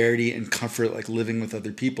familiarity and comfort like living with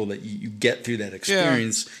other people that you get through that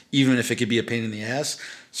experience, even if it could be a pain in the ass.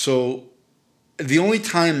 So the only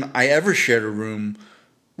time I ever shared a room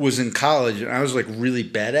was in college, and I was like really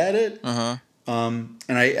bad at it. And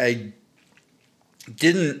I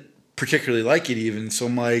didn't particularly like it even. So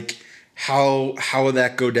I'm like, how would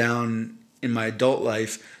that go down in my adult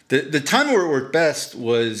life? The time where it worked best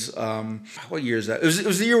was what year is that? It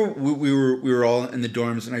was the year we were all in the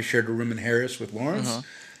dorms, and I shared a room in Harris with Lawrence.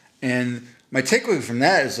 And my takeaway from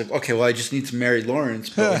that is like, okay, well, I just need to marry Lawrence,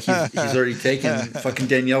 but like he's already taken. Fucking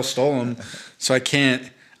Danielle stole him, so I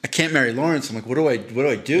can't marry Lawrence. I'm like, what do I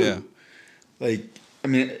do? Yeah. Like, I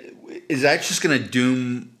mean, is that just gonna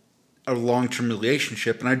doom a long-term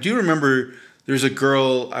relationship? And I do remember there's a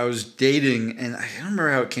girl I was dating, and I don't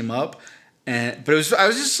remember how it came up. But I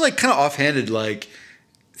was just like kind of offhanded, like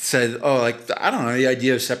said, oh, like I don't know, the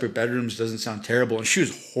idea of separate bedrooms doesn't sound terrible, and she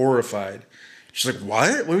was horrified. She's like,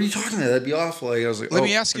 what? What are you talking about? That'd be awful. Like I was like, Let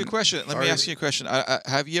me ask you a question.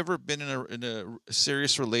 Have you ever been in a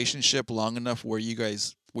serious relationship long enough where you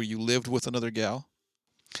lived with another gal?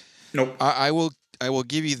 Nope. I will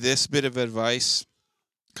give you this bit of advice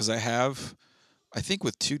because I think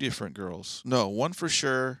with two different girls. No, one for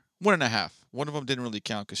sure. 1.5. One of them didn't really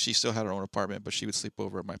count because she still had her own apartment, but she would sleep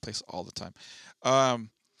over at my place all the time.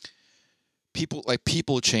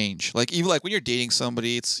 People change. Like even like when you're dating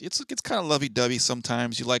somebody, it's kind of lovey-dovey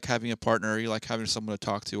sometimes. You like having a partner, you like having someone to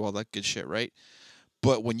talk to, all that good shit, right?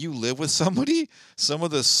 But when you live with somebody, some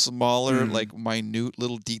of the smaller, like minute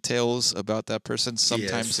little details about that person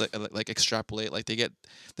sometimes like extrapolate. Like they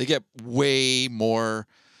get way more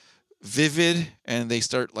vivid, and they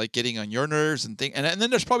start like getting on your nerves and then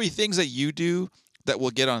there's probably things that you do that will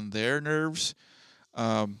get on their nerves.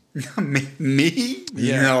 Me?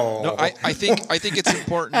 Yeah. No, I think it's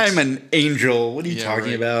important. I'm an angel. What are you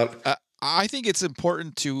talking about? I think it's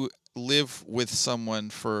important to live with someone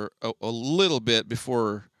for a little bit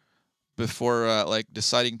before like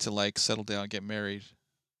deciding to like settle down and get married.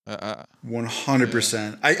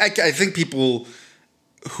 100%. I think people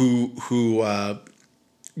who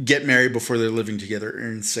get married before they're living together are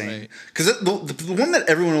insane. Because the one that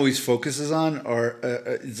everyone always focuses on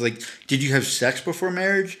is like, did you have sex before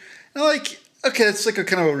marriage? And like, okay, it's like a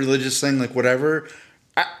kind of a religious thing, like whatever.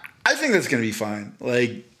 I think that's gonna be fine.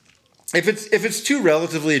 Like, if it's two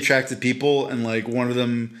relatively attractive people and like one of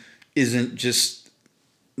them isn't just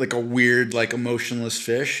like a weird like emotionless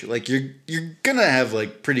fish, like you're gonna have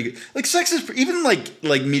like pretty good like sex is even like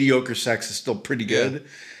mediocre sex is still pretty good.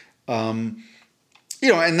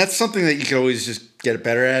 And that's something that you can always just get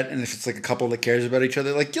better at. And if it's like a couple that cares about each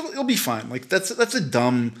other, like you'll be fine. Like that's a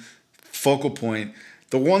dumb focal point.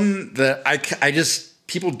 The one that I just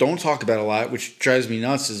people don't talk about a lot, which drives me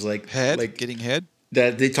nuts, is like getting head.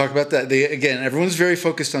 That they talk about that. Everyone's very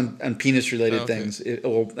focused on penis related things.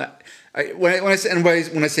 When I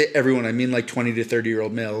say everyone, I mean like 20 to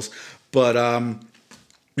 30-year-old males. But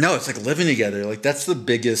no, it's like living together. Like that's the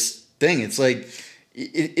biggest thing. It's like.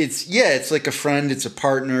 It's like a friend, it's a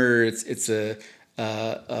partner, it's a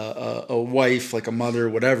wife, like a mother,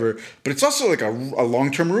 whatever. But it's also like a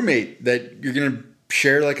long-term roommate that you're gonna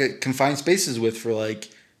share like a confined spaces with for like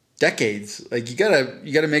decades. Like you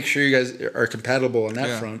gotta make sure you guys are compatible on that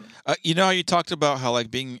Yeah. front. You know how you talked about how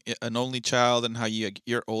like being an only child and how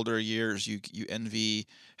your older years you envy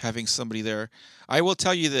having somebody there. I will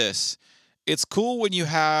tell you this: it's cool when you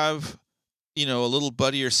have a little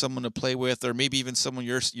buddy or someone to play with, or maybe even someone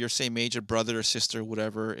your same age, a brother or sister,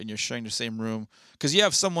 whatever, and you're sharing the same room because you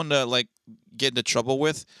have someone to like get into trouble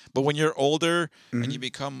with. But when you're older and you Mm-hmm.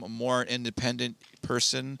 become a more independent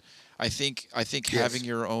person, I think having Yes.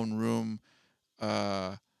 your own room,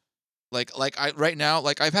 uh, like I right now,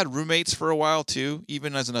 like I've had roommates for a while too,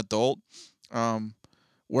 even as an adult, um,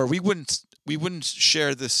 where we wouldn't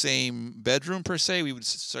share the same bedroom per se. We would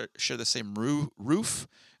share the same roof,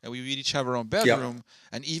 and we would each have our own Yep. bedroom.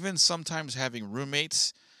 And even sometimes having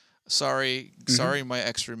roommates. Mm-hmm. Sorry, my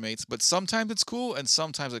ex roommates, but sometimes it's cool, and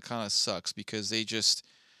sometimes it kind of sucks because they just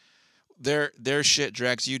their shit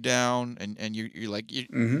drags you down, and you're like you.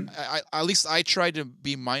 Mm-hmm. At least I try to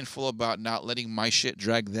be mindful about not letting my shit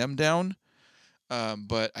drag them down.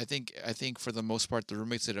 But I think for the most part, the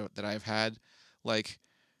roommates that I've had, like,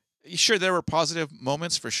 sure there were positive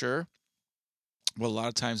moments for sure, but a lot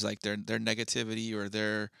of times like their negativity or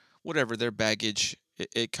their whatever their baggage,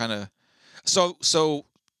 it kind of so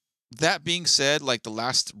that being said, like the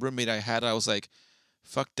last roommate I had, I was like,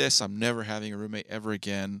 fuck this, I'm never having a roommate ever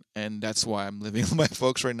again, and that's why I'm living with my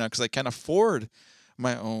folks right now because I can't afford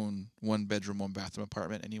my own one bedroom, one bathroom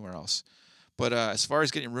apartment anywhere else. But as far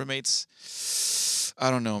as getting roommates, I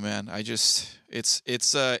don't know, man. I just it's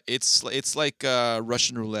like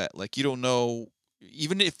Russian roulette. Like you don't know,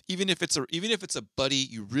 even if it's a buddy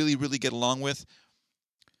you really get along with.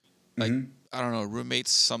 Like Mm-hmm. I don't know,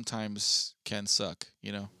 roommates sometimes can suck.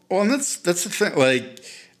 Well, and that's the thing. Like,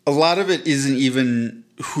 a lot of it isn't even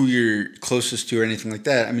who you're closest to or anything like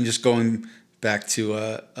that. I mean, just going back to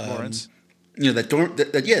Lawrence. that dorm,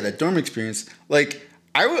 that dorm experience. Like,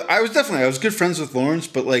 I was good friends with Lawrence,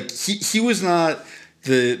 but like he was not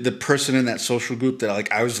the person in that social group that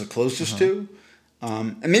like I was the closest to.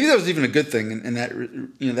 And maybe that was even a good thing in that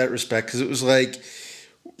that respect because it was like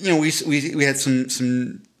we had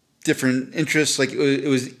some different interests. Like it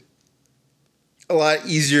was a lot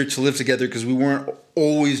easier to live together because we weren't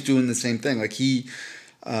always doing the same thing. Like he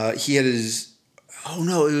had his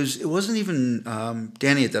it wasn't even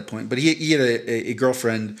Danny at that point, but he had a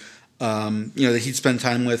girlfriend that he'd spend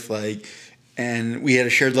time with, like, and we had a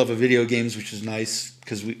shared love of video games, which is nice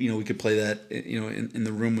because we could play that in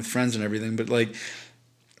the room with friends and everything. But like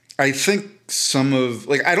I think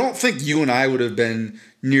I don't think you and I would have been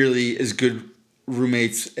nearly as good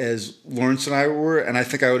roommates as Lawrence and I were, and I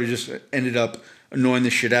think I would have just ended up annoying the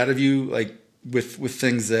shit out of you, like with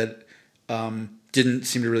things that didn't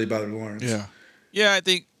seem to really bother Lawrence. Yeah, I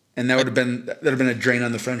think. And that'd have been a drain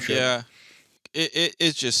on the friendship. Yeah,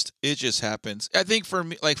 it just happens. I think for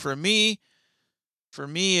me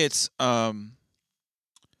it's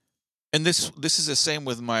and this is the same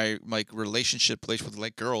with my like relationship place with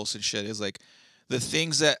like girls and shit, is like the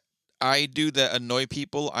things that I do that annoy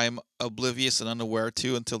people, I'm oblivious and unaware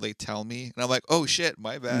to until they tell me, and I'm like, oh shit,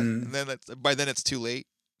 my bad, and Mm, then by then it's too late,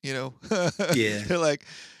 yeah. They're like,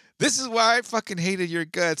 this is why I fucking hated your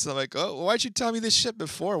guts. And I'm like, oh, why'd you tell me this shit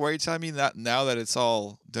before? Why are you telling me that now that it's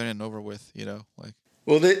all done and over with? Like.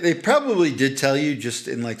 Well, they probably did tell you just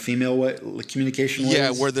in like female like, communication Yeah,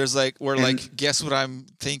 ways. where there's like And guess what I'm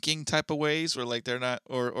thinking type of ways, where like they're not,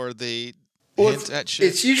 or they well, hint at shit.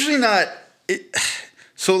 it's usually not.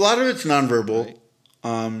 So a lot of it's nonverbal,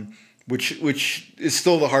 Right. which is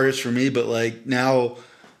still the hardest for me. But like now,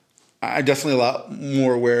 I'm definitely a lot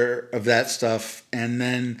more aware of that stuff. And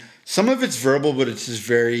then some of it's verbal, but it's just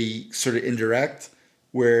very sort of indirect,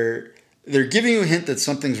 where they're giving you a hint that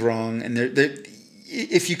something's wrong, and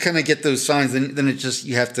if you kind of get those signs, then it just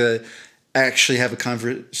you have to actually have a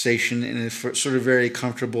conversation in a sort of very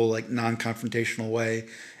comfortable, like non-confrontational way.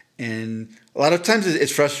 And a lot of times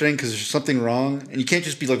it's frustrating because there's something wrong, and you can't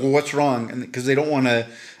just be like, "Well, what's wrong?" And because they don't want to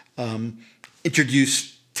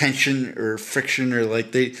introduce tension or friction or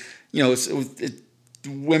like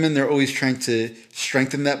women, they're always trying to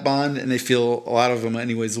strengthen that bond, and they feel, a lot of them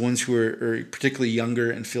anyways, the ones who are particularly younger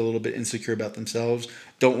and feel a little bit insecure about themselves,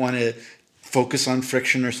 don't want to focus on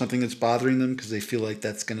friction or something that's bothering them because they feel like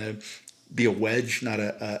that's going to be a wedge, not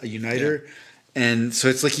a uniter. Yeah. And so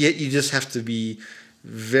it's like you just have to be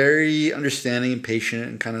very understanding and patient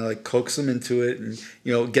and kind of like coax them into it, and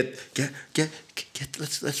get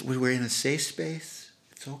let's we're in a safe space.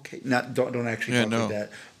 It's okay. Not don't actually Yeah, talk no. like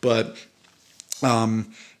that, but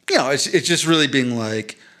it's just really being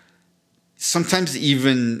like, sometimes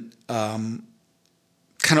even kind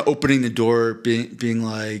of opening the door, being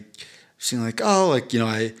like, seeing like, oh, like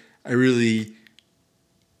I really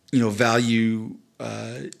value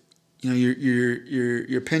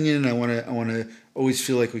your opinion. I want to always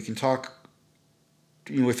feel like we can talk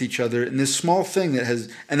with each other. And this small thing that has,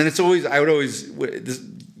 and then it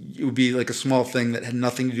would be like a small thing that had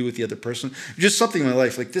nothing to do with the other person. Just something in my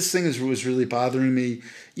life. Like this thing was really bothering me,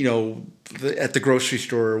 at the grocery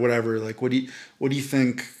store or whatever. Like, what do you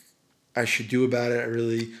think I should do about it? I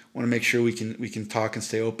really want to make sure we can talk and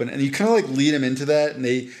stay open. And you kind of like lead them into that, and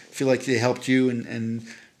they feel like they helped you, and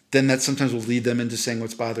then that sometimes will lead them into saying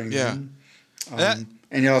what's bothering them.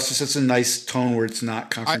 And it also sets a nice tone where it's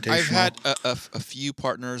not confrontational. I've had a few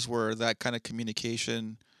partners where that kind of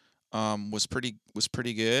communication was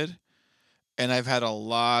pretty good, and I've had a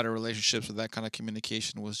lot of relationships where that kind of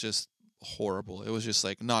communication was just horrible. It was just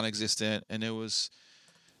like non-existent, and it was,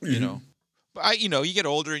 But you get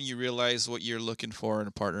older and you realize what you're looking for in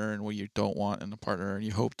a partner and what you don't want in a partner, and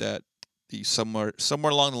you hope that you somewhere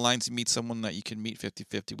along the lines you meet someone that you can meet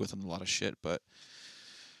 50-50 with on a lot of shit. But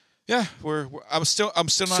yeah, I'm still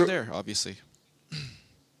not there, obviously.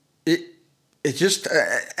 It just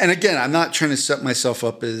and again, I'm not trying to set myself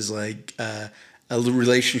up as like a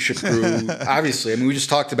relationship guru. Obviously, I mean, we just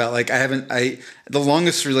talked about like the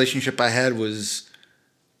longest relationship I had was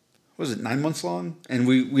it 9 months long, and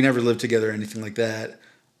we never lived together or anything like that.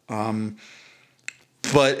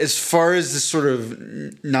 But as far as this sort of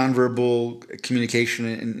nonverbal communication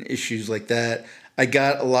and issues like that, I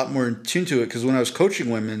got a lot more in tune to it because when I was coaching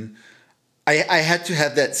women, I had to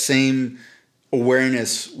have that same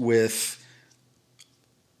awareness with,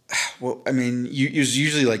 well, I mean, it was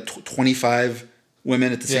usually like 25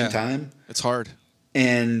 women at the same time. It's hard.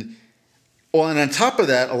 And on top of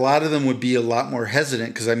that, a lot of them would be a lot more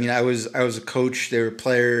hesitant because, I mean, I was a coach, they were a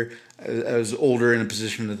player, I was older in a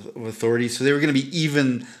position of authority, so they were going to be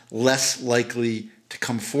even less likely to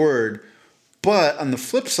come forward. But on the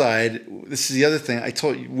flip side, this is the other thing. I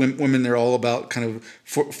told you, women, they're all about kind of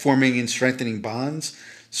forming and strengthening bonds.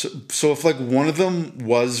 So if like one of them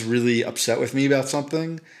was really upset with me about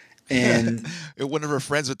something, and one of her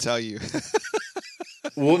friends would tell you.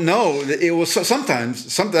 Well, no, it was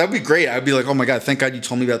sometimes that'd be great. I'd be like, oh my God, thank God you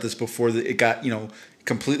told me about this before it got,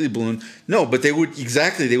 completely ballooned. No, but they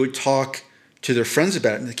would talk to their friends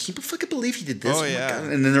about it. And like, can you fucking believe he did this? Oh yeah.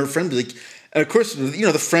 And then their friend would be like, and of course,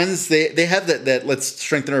 the friends, they have that let's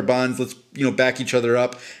strengthen our bonds. Let's, back each other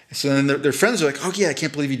up. So then their friends are like, oh yeah, I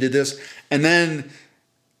can't believe you did this. And then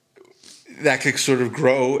that could sort of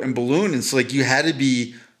grow and balloon. And so like, you had to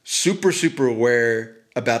be super, super aware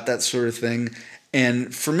about that sort of thing.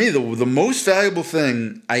 And for me, the most valuable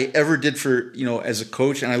thing I ever did for, as a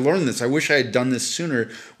coach, and I learned this, I wish I had done this sooner,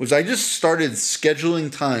 was I just started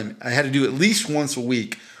scheduling time. I had to do at least once a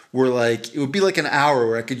week where like, it would be like an hour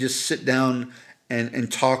where I could just sit down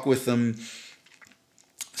and talk with them.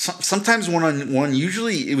 Sometimes one-on-one,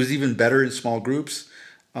 usually it was even better in small groups.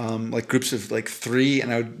 Like groups of like 3,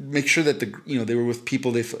 and I would make sure that they were with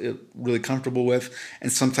people they felt really comfortable with,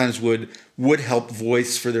 and sometimes would help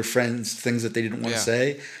voice for their friends things that they didn't want to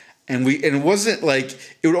say, and it wasn't like,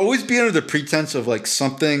 it would always be under the pretense of like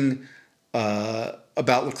something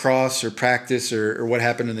about lacrosse or practice or what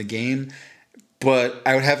happened in the game, but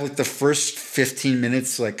I would have like the first 15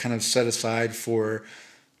 minutes like kind of set aside for,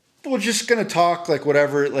 we're just gonna talk, like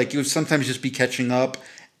whatever, like it would sometimes just be catching up.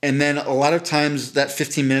 And then a lot of times that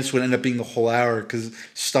 15 minutes would end up being the whole hour because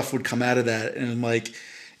stuff would come out of that. And I'm like,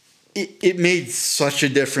 it made such a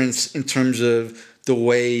difference in terms of the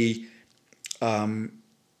way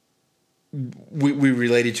we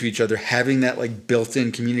related to each other, having that like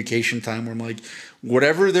built-in communication time where I'm like,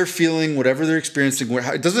 whatever they're feeling, whatever they're experiencing,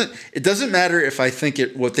 it doesn't matter if I think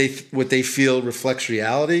what they feel reflects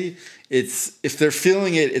reality. It's, if they're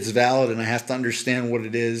feeling it, it's valid, and I have to understand what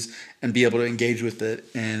it is and be able to engage with it.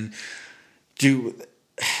 And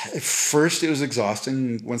at first it was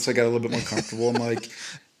exhausting. Once I got a little bit more comfortable, I'm like,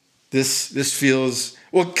 this feels,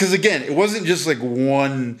 well, because again, it wasn't just like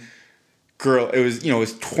one girl. It was, it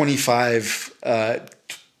was 25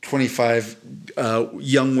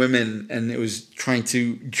 young women, and it was trying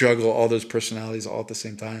to juggle all those personalities all at the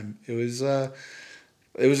same time. It was a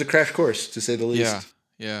crash course, to say the least.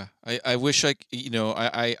 Yeah. I wish I've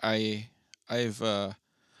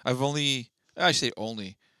only, I say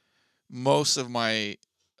only, most of my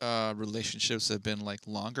relationships have been like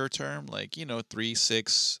longer term, like 3,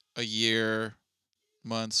 6, a year,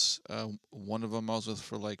 months. One of them I was with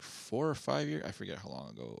for like 4 or 5 years. I forget how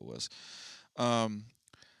long ago it was.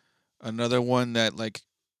 Another one that like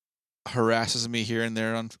harasses me here and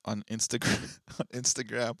there on Instagram. On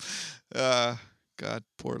Instagram. God,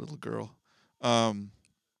 poor little girl.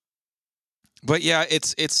 But yeah,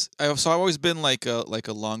 so I've always been like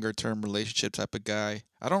a longer term relationship type of guy.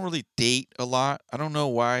 I don't really date a lot. I don't know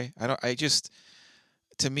why. I just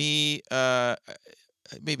to me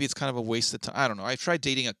maybe it's kind of a waste of time. I don't know. I tried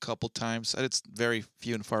dating a couple times. It's very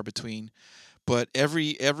few and far between. But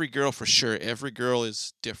every girl for sure, every girl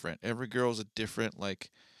is different. Every girl is a different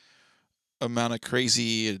like amount of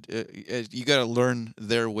crazy. You got to learn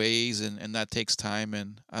their ways, and that takes time.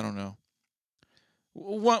 And I don't know.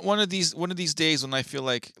 One of these days when I feel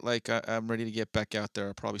like I'm ready to get back out there,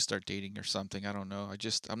 I'll probably start dating or something. I don't know.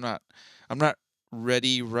 I'm not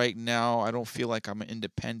ready right now. I don't feel like I'm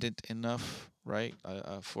independent enough, right?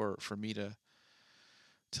 For me to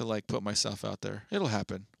like put myself out there. It'll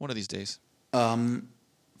happen one of these days.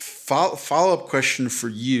 Follow up question for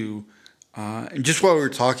you, and just while we were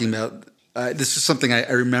talking about this is something I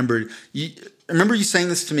remembered. I remember you saying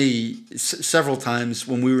this to me several times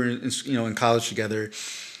when we were in college together.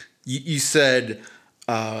 You said,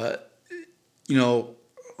 like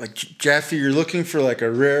Jaffe, you're looking for like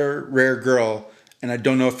a rare girl, and I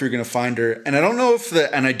don't know if you're gonna find her. And I don't know if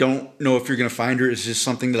you're gonna find her is just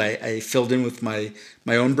something that I filled in with my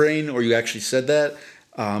own brain, or you actually said that.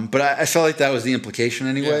 But I felt like that was the implication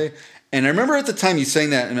anyway. Yeah. And I remember at the time you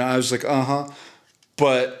saying that, and I was like,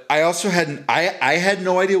 But I also I had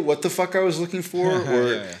no idea what the fuck I was looking for.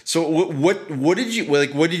 Yeah. So what did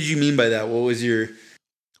you mean by that? What was your?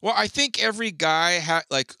 Well, I think every guy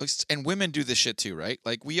and women do this shit too, right?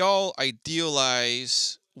 Like we all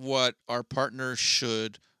idealize what our partner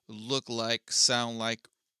should look like, sound like,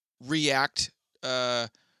 react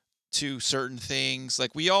to certain things.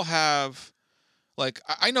 Like we all have. Like,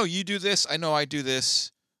 I know you do this. I know I do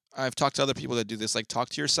this. I've talked to other people that do this. Like, talk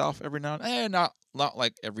to yourself every now and then. Not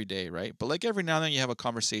like every day, right? But like every now and then you have a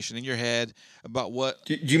conversation in your head about what.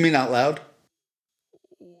 Do you mean out loud?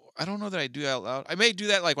 I don't know that I do out loud. I may do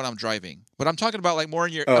that like when I'm driving, but I'm talking about like more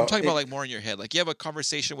in your. I'm talking about like more in your head. Like you have a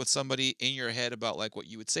conversation with somebody in your head about like what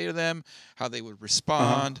you would say to them, how they would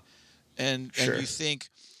respond, and you think.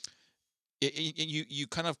 You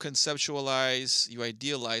kind of conceptualize, you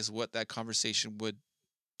idealize what that conversation would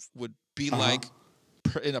be like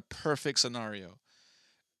in a perfect scenario,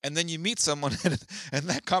 and then you meet someone and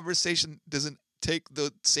that conversation doesn't take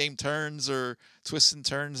the same turns or twists and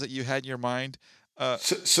turns that you had in your mind.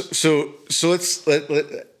 So let's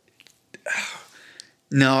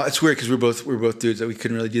No, it's weird because we're both dudes that we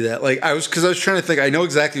couldn't really do that. Like I was trying to think. I know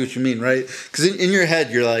exactly what you mean, right? Because in your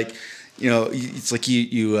head you're like, it's like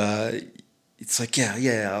it's like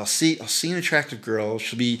yeah. I'll see an attractive girl.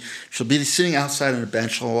 She'll be sitting outside on a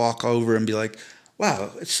bench. I'll walk over and be like,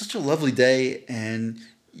 wow, it's such a lovely day, and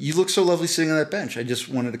you look so lovely sitting on that bench. I just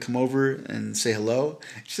wanted to come over and say hello.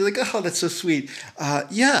 She's like, oh, that's so sweet.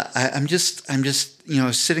 I'm just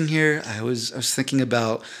sitting here. I was thinking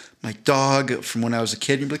about my dog from when I was a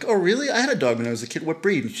kid. And you'd be like, oh, really? I had a dog when I was a kid. What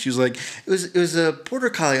breed? And she was like, it was a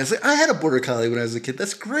Border Collie. I was like, I had a Border Collie when I was a kid.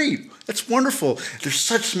 That's great. That's wonderful. They're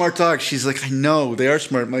such smart dogs. She's like, I know. They are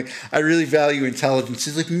smart. I'm like, I really value intelligence.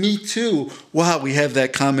 She's like, me too. Wow, we have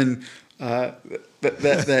that common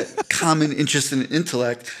that common interest in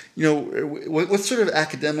intellect. What sort of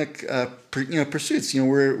academic pursuits?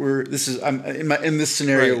 I'm in this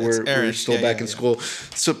scenario where we're still back in school.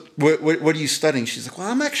 So what are you studying? She's like,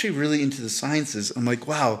 well, I'm actually really into the sciences. I'm like,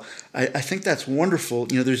 wow, I think that's wonderful.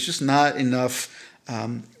 There's just not enough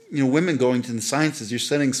women going to the sciences. You're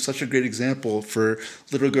setting such a great example for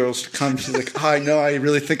little girls to come. She's like, oh, I know, I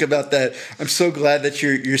really think about that. I'm so glad that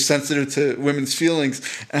you're sensitive to women's feelings.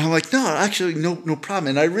 And I'm like, no, actually, no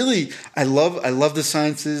problem. And I love the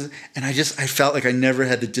sciences. And I felt like I never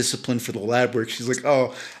had the discipline for the lab work. She's like,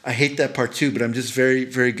 oh, I hate that part too, but I'm just very,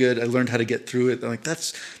 very good. I learned how to get through it. I'm like,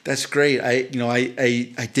 that's great. I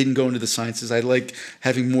didn't go into the sciences. I like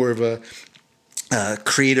having more of a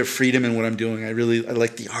creative freedom in what I'm doing. I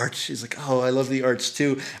like the arts. She's like, oh, I love the arts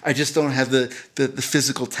too. I just don't have the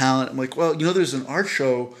physical talent. I'm like, well, there's an art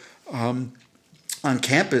show on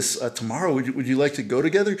campus tomorrow. Would you like to go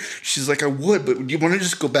together? She's like, I would, but would you want to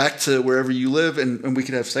just go back to wherever you live and we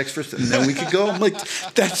could have sex first and then we could go? I'm like,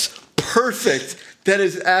 that's perfect. That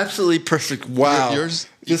is absolutely perfect. Wow. Yours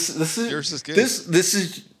is good.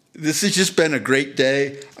 This has just been a great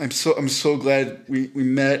day. I'm so glad we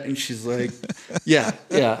met. And she's like, yeah.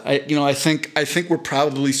 I think we're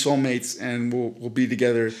probably soulmates, and we'll be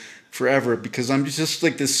together forever, because I'm just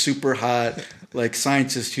like this super hot like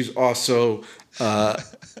scientist who's also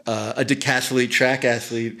a decathlete track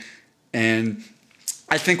athlete, and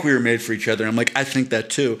I think we were made for each other. I'm like, I think that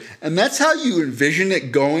too, and that's how you envision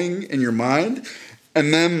it going in your mind,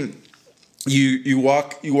 and then you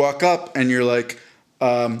walk up and you're like.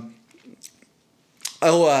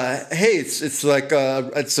 oh, hey, it's like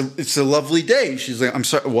it's a lovely day. And she's like, I'm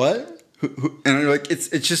sorry, what? And I'm like, it's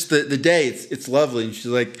just the day. It's lovely. And she's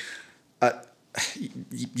like,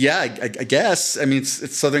 yeah, I guess. I mean,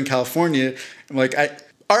 it's Southern California. I'm like,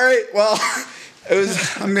 all right, well,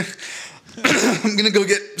 I'm gonna I'm gonna go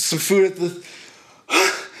get some food at the.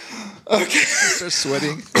 Okay. Start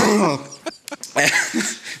sweating. I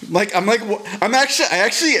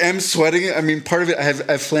actually am sweating. I mean, part of it, I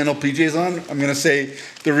have flannel PJs on. I'm gonna say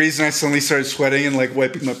the reason I suddenly started sweating and like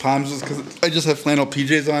wiping my palms was because I just have flannel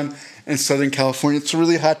PJs on in Southern California. It's a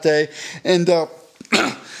really hot day, and don't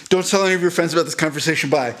tell any of your friends about this conversation.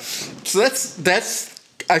 Bye. So that's.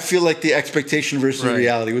 I feel like the expectation versus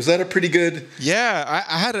reality. Was that a pretty good? Yeah,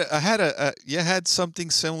 I had something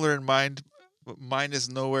similar in mind. Mine is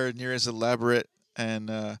nowhere near as elaborate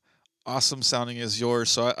and awesome sounding as yours,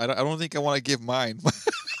 so I don't think I want to give mine.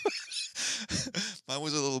 Mine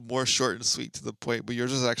was a little more short and sweet to the point, but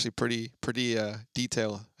yours is actually pretty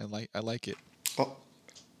detailed, and I like it.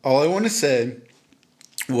 All I want to say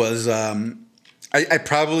was I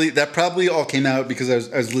probably all came out because I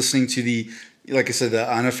was listening to the, like I said, the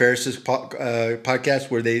Anna Faris's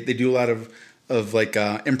podcast where they do a lot of like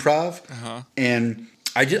improv, and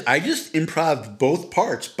I just improv both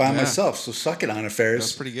parts by myself. So suck it, Anna Faris.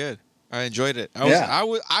 That's pretty good. I enjoyed it. I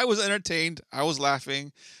was entertained. I was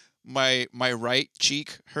laughing. My right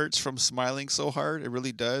cheek hurts from smiling so hard. It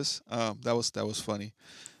really does. That was funny.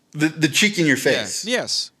 The cheek in your face. Yeah.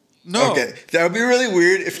 Yes. No. Okay, that would be really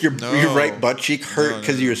weird if your right butt cheek hurt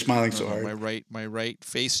because you were smiling so hard. My right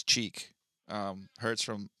face cheek hurts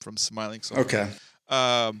from smiling so hard. Okay.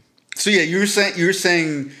 So yeah, you were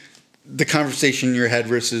saying the conversation in your head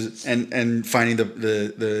versus and finding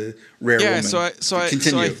the rare woman. Yeah. So I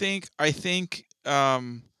think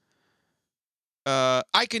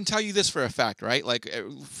I can tell you this for a fact, right? Like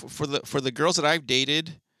for the girls that I've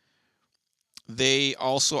dated, they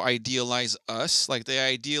also idealize us. Like they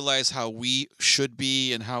idealize how we should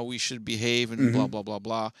be and how we should behave and blah blah blah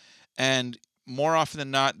blah. And more often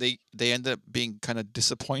than not, they end up being kind of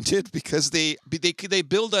disappointed because they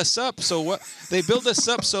build us up. So what they build us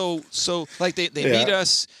up so like they meet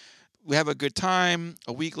us, we have a good time.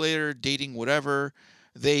 A week later, dating, whatever.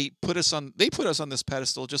 They put us on this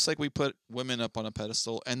pedestal, just like we put women up on a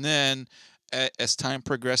pedestal, and then as time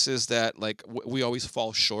progresses, that like we always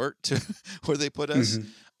fall short to where they put us.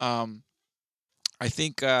 I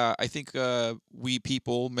think we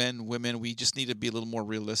people, men, women, we just need to be a little more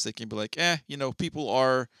realistic and be like, people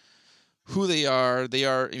are who they are. They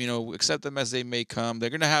are, accept them as they may come. They're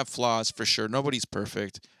gonna have flaws for sure. Nobody's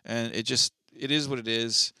perfect, and it is what it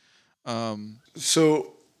is.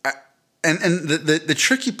 So, the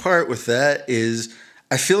tricky part with that is,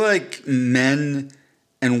 I feel like men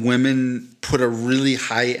and women put a really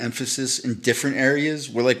high emphasis in different areas.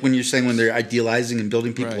 Where, like, when you're saying when they're idealizing and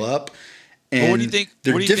building people up. And what do you think?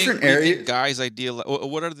 They're what do you different think, areas. Guys idealize.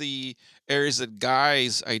 What are the areas that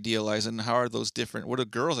guys idealize, and how are those different? What do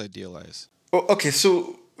girls idealize? Oh, okay,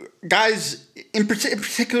 so guys, in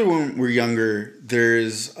particular, when we're younger,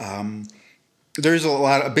 there's a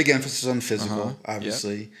big emphasis on physical,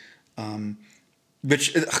 obviously. Yep.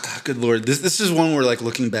 Which, good Lord, this is one where, like,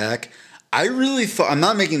 looking back, I really thought, I'm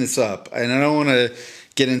not making this up, and I don't want to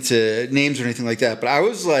get into names or anything like that, but I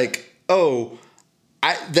was like, oh,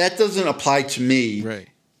 that doesn't apply to me. Right.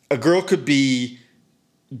 A girl could be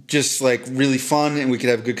just like really fun and we could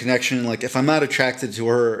have a good connection. Like if I'm not attracted to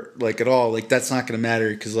her like at all, like that's not going to matter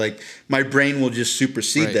because like my brain will just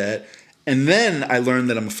supersede that. And then I learned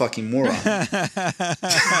that I'm a fucking moron.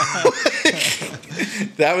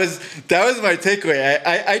 That was my takeaway.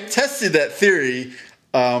 I tested that theory.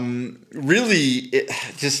 Really,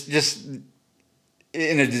 just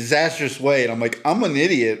in a disastrous way, and I'm like, I'm an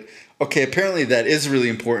idiot. Okay, apparently that is really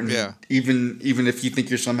important. Yeah. Even if you think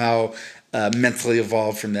you're somehow mentally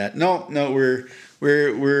evolved from that. No, we're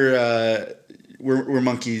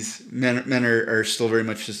monkeys. Men are still very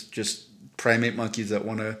much just primate monkeys that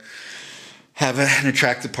want to have an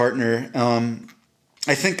attractive partner.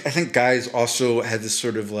 I think guys also have this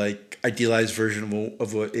sort of like idealized version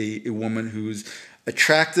of a woman who's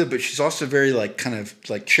attractive, but she's also very like kind of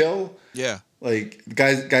like chill. Yeah. Like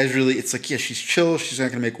guys really, it's like, yeah, she's chill. She's not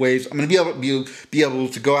gonna make waves. I'm gonna be able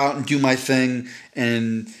to go out and do my thing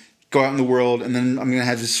and go out in the world, and then I'm gonna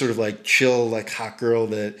have this sort of like chill, like hot girl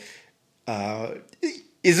that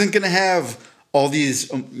isn't gonna have all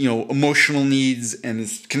these emotional needs and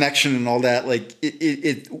this connection and all that. Like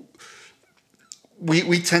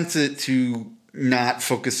we tend to not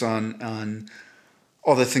focus on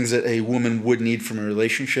all the things that a woman would need from a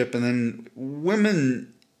relationship, and then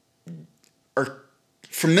women are,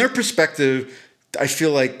 from their perspective, I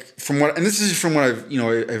feel like and this is from what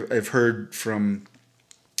I've heard from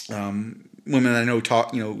women I know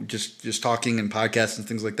talk, just talking and podcasts and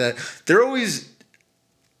things like that. They're always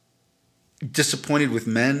disappointed with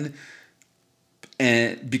men,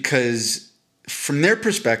 and because from their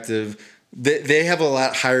perspective, they have a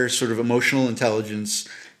lot higher sort of emotional intelligence.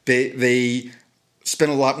 They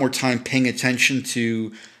spend a lot more time paying attention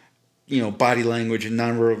to body language and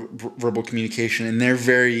nonverbal communication, and they're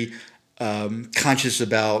very conscious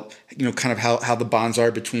about kind of how the bonds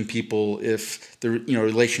are between people, if the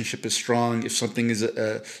relationship is strong, if something is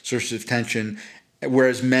a source of tension,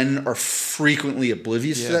 whereas men are frequently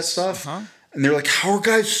oblivious to that stuff. And they're like, how are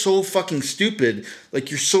guys so fucking stupid?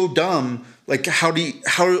 Like, you're so dumb. Like, how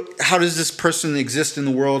does this person exist in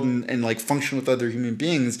the world and like function with other human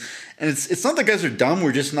beings? And it's not that guys are dumb.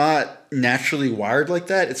 We're just not naturally wired like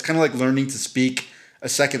that. It's kind of like learning to speak a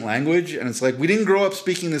second language. And it's like, we didn't grow up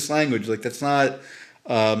speaking this language. Like, that's not,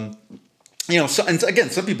 and again,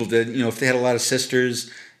 some people did, if they had a lot of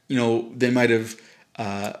sisters, they might have,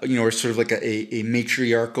 or sort of like a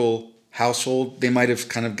matriarchal household, they might have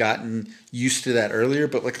kind of gotten used to that earlier,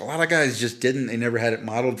 but like a lot of guys just didn't. They never had it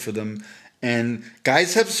modeled for them. And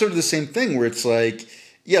guys have sort of the same thing where it's like,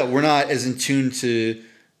 yeah, we're not as in tune to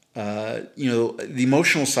the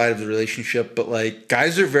emotional side of the relationship, but like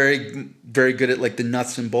guys are very, very good at like the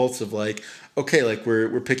nuts and bolts of like, okay, like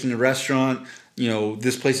we're picking a restaurant,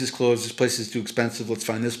 this place is closed, this place is too expensive, let's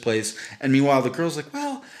find this place. And meanwhile, the girl's like,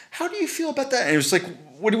 well, how do you feel about that? And it was like,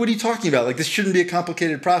 what are you talking about? Like, this shouldn't be a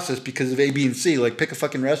complicated process because of A, B, and C. Like, pick a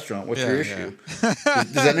fucking restaurant. What's your issue?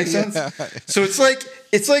 Does that make sense? So it's like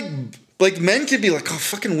men could be like, oh,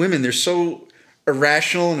 fucking women, they're so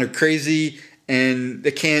irrational and they're crazy and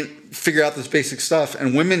they can't figure out this basic stuff.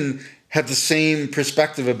 And women have the same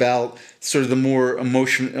perspective about sort of the more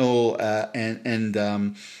emotional and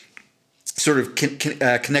sort of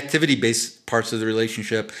connectivity based parts of the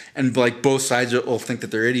relationship, and like both sides will think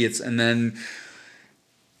that they're idiots. And then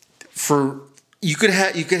you could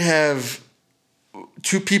have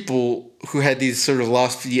two people who had these sort of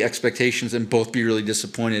lofty expectations and both be really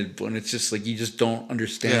disappointed, and it's just like you just don't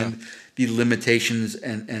understand the limitations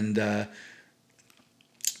and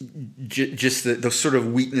just the sort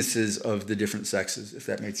of weaknesses of the different sexes, if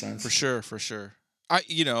that made sense. For sure.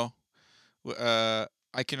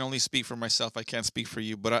 I can only speak for myself. I can't speak for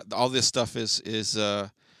you, but all this stuff is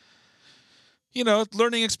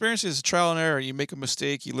learning experiences, trial and error. You make a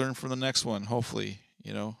mistake, you learn from the next one. Hopefully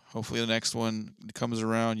the next one comes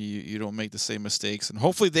around, you don't make the same mistakes, and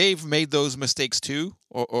hopefully they've made those mistakes too,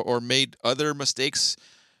 or made other mistakes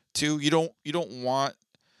too. You don't want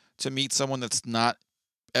to meet someone that's not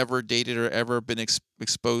ever dated or ever been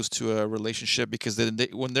exposed to a relationship, because then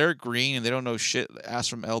when they're green and they don't know shit, ass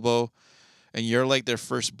from elbow, and you're like their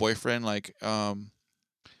first boyfriend, like,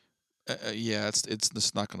 it's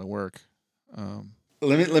just not gonna work.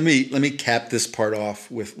 Let me cap this part off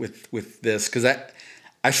with this, because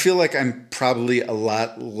I feel like I'm probably a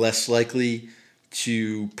lot less likely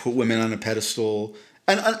to put women on a pedestal,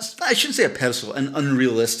 and I shouldn't say a pedestal, an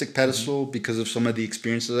unrealistic pedestal, because of some of the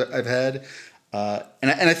experiences that I've had,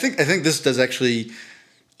 and I think this does actually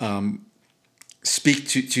speak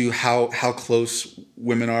to how close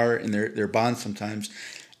women are in their bonds sometimes.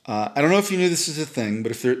 I don't know if you knew this is a thing,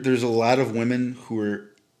 but if there's a lot of women who are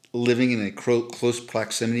living in a close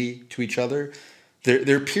proximity to each other,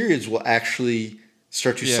 their periods will actually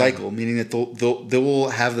start to cycle, meaning that they will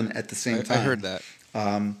have them at the same time. I heard that.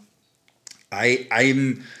 I'm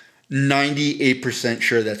 98%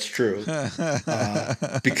 sure that's true,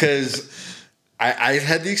 because I've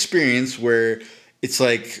had the experience where it's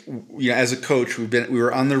like, as a coach, we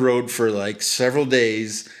were on the road for like several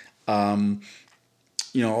days. It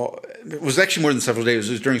was actually more than several days.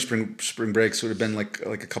 It was during spring break, so it would have been like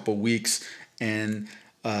a couple of weeks, and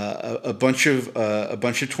a bunch of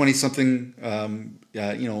 20-something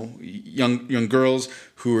young girls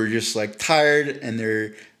who were just like tired, and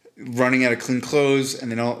they're running out of clean clothes,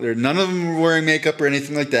 and none of them were wearing makeup or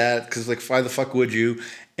anything like that, because like, why the fuck would you?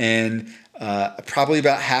 And probably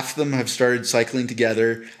about half of them have started cycling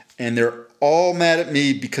together, and they're all mad at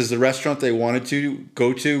me because the restaurant they wanted to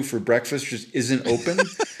go to for breakfast just isn't open.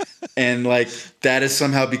 And like, that has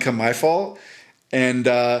somehow become my fault. And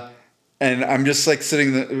I'm just like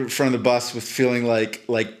sitting in front of the bus with feeling like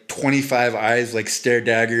 25 eyes like stare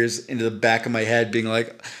daggers into the back of my head, being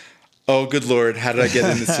like, oh, good Lord, how did I get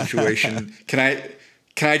in this situation? Can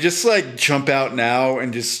I just like jump out now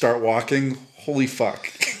and just start walking? Holy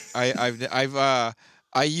fuck.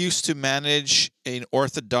 I used to manage an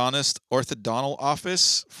orthodontal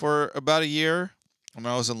office for about a year when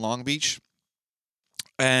I was in Long Beach.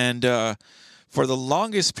 And for the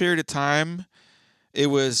longest period of time, it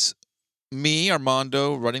was me,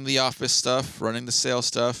 Armando, running the office stuff, running the sales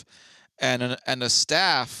stuff, and a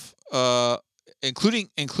staff, including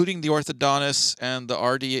the orthodontists and the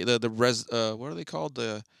RDA, what are they called,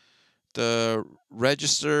 the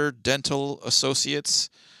registered dental associates,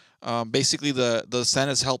 basically the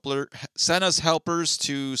Santa's helpers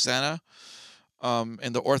to Santa,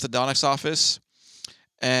 in the orthodontics office,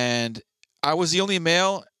 and I was the only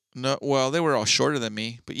male. No, well, they were all shorter than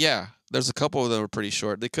me, but yeah, there's a couple that were pretty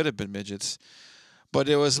short. They could have been midgets, but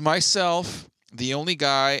it was myself, the only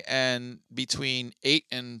guy, and between 8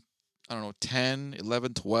 and, I don't know, 10,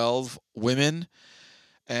 11, 12 women.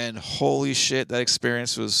 And holy shit, that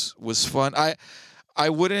experience was fun. I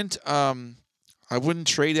wouldn't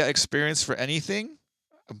trade that experience for anything,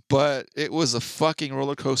 but it was a fucking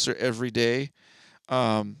roller coaster every day.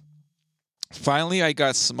 Finally, I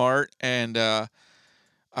got smart, and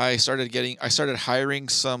I started hiring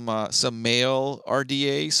some male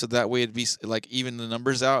RDA, so that way it'd be like even the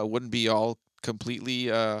numbers out. It wouldn't be all completely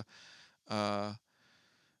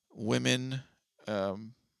women.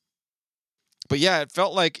 But yeah, it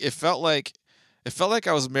felt like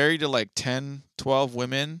I was married to like 10, 12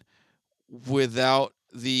 women without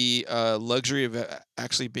the luxury of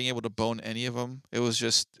actually being able to bone any of them. It was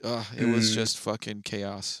just fucking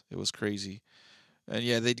chaos. It was crazy. And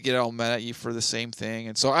yeah, they'd get all mad at you for the same thing.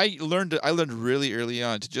 And so I learned really early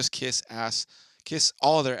on to just kiss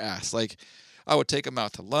all their ass. Like, I would take them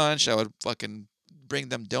out to lunch. I would fucking bring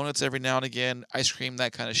them donuts every now and again, ice cream,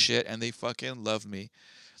 that kind of shit, and they fucking loved me.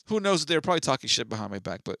 Who knows? They're probably talking shit behind my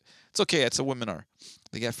back, but it's okay. It's a women are.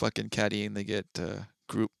 They get fucking catty and they get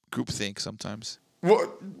group think sometimes.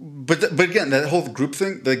 Well, but again, that whole group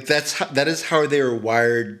thing, like that is how they are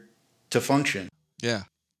wired to function. Yeah,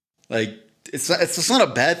 like it's not a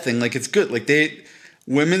bad thing. Like, it's good. Like,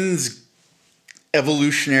 women's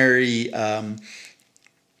evolutionary kind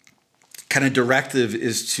of directive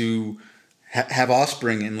is to have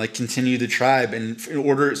offspring and like continue the tribe, and in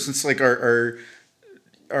order, since like our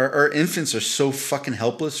infants are so fucking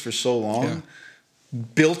helpless for so long,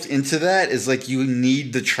 built into that is like you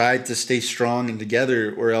need the tribe to stay strong and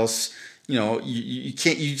together, or else you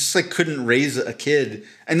can't. You just like couldn't raise a kid.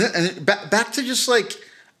 And back to just like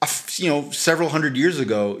several hundred years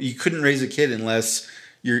ago, you couldn't raise a kid unless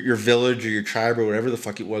your village or your tribe or whatever the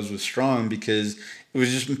fuck it was strong, because it was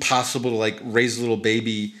just impossible to like raise a little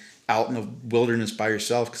baby out in the wilderness by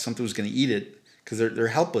yourself because something was going to eat it. Because they're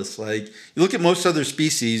helpless. Like, you look at most other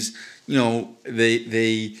species,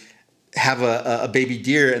 they have a baby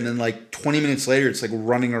deer, and then like 20 minutes later, it's like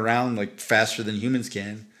running around like faster than humans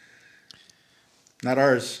can. Not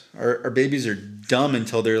ours. Our babies are dumb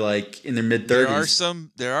until they're like in their mid-30s.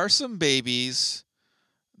 There are some babies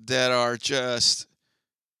that are just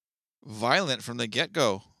violent from the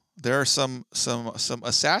get-go. There are some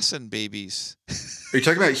assassin babies. Are you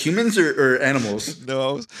talking about humans or animals?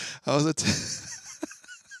 No,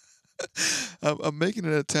 I'm making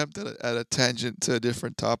an attempt at a tangent to a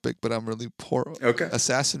different topic, but I'm really poor. Okay.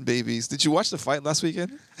 Assassin babies. Did you watch the fight last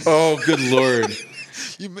weekend? Oh, good lord!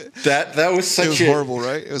 That was such. It was horrible,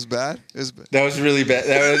 right? It was bad. That was really bad.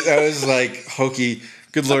 That was like hokey.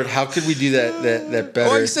 Good lord, how could we do that better?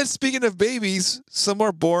 Oh, you said, speaking of babies, some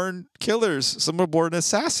are born killers, some are born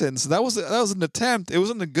assassins. That was an attempt. It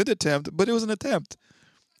wasn't a good attempt, but it was an attempt.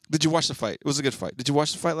 Did you watch the fight? It was a good fight. Did you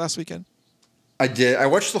watch the fight last weekend? I did. I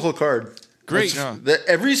watched the whole card. Great.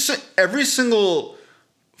 Every single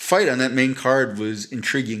fight on that main card was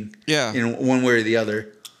intriguing. Yeah. In one way or the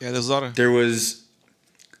other. Yeah, there's a lot of. There was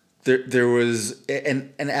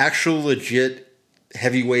an actual legit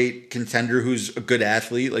heavyweight contender who's a good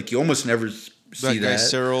athlete. Like, you almost never see that. Guy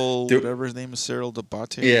Cyril, whatever his name is, Cyril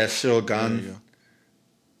Debate. Yeah, Cyril Gane.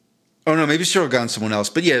 Oh no, maybe Cyril Gane's someone else.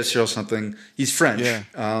 But yeah, Cyril something. He's French. Yeah.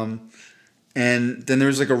 And then there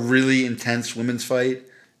was like a really intense women's fight.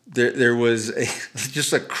 There was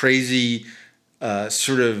just a crazy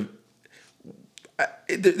sort of.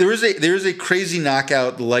 There was a crazy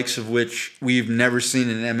knockout, the likes of which we've never seen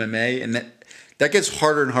in MMA, and that gets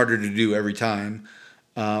harder and harder to do every time.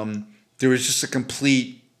 There was just a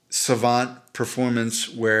complete savant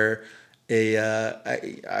performance where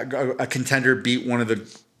a contender beat one of the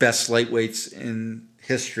best lightweights in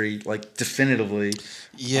history, like definitively.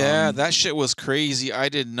 Yeah, that shit was crazy. I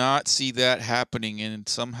did not see that happening, and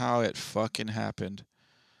somehow it fucking happened.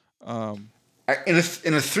 In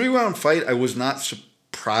a 3-round fight, I was not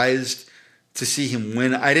surprised to see him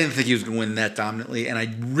win. I didn't think he was going to win that dominantly, and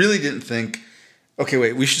I really didn't think. Okay,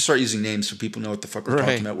 wait. We should start using names so people know what the fuck we're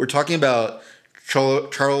talking about. We're talking about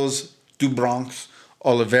Charles do Bronx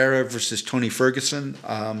Oliveira versus Tony Ferguson.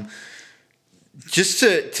 just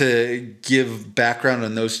to give background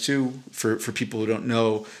on those two for people who don't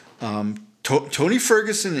know, Tony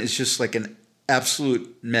Ferguson is just like an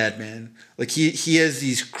absolute madman. Like he has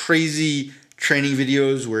these crazy training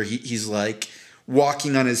videos where he's like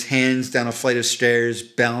walking on his hands down a flight of stairs,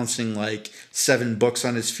 balancing like 7 books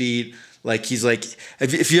on his feet. Like he's like,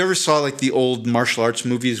 if you ever saw like the old martial arts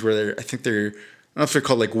movies where I don't know if they're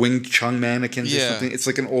called like Wing Chun mannequins or something. It's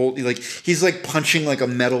like an old, like he's like punching like a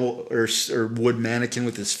metal or wood mannequin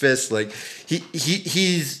with his fist. Like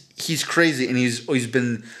he's crazy, and he's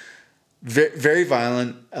been very, very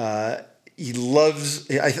violent. He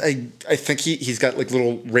loves. I think he's got like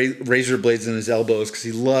little razor blades in his elbows because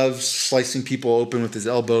he loves slicing people open with his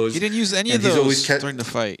elbows. He didn't use any of those during the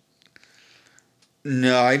fight.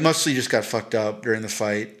 No, I mostly just got fucked up during the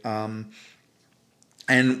fight. And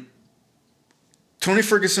Tony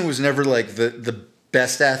Ferguson was never like the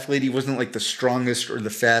best athlete. He wasn't like the strongest or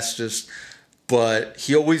the fastest, but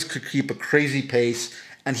he always could keep a crazy pace,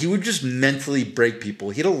 and he would just mentally break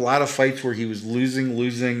people. He had a lot of fights where he was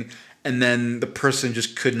losing, and then the person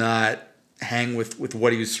just could not hang with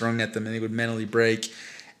what he was throwing at them, and they would mentally break.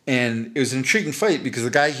 And it was an intriguing fight because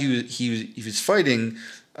the guy he was fighting,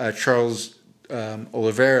 Charles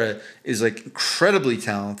Oliveira, is like incredibly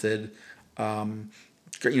talented.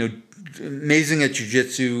 Amazing at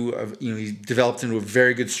jiu-jitsu. He developed into a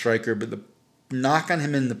very good striker, but the knock on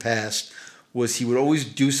him in the past was he would always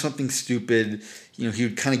do something stupid. He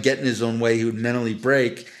would kind of get in his own way. He would mentally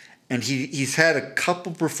break. And he's had a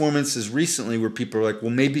couple performances recently where people are like,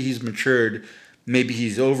 well, maybe he's matured. Maybe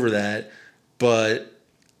he's over that. But,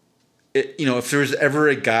 if there's ever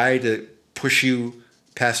a guy to push you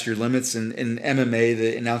past your limits, in MMA,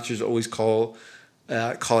 the announcers always call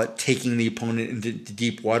it taking the opponent into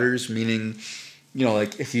deep waters, meaning,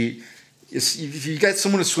 like if you got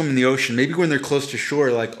someone to swim in the ocean, maybe when they're close to shore,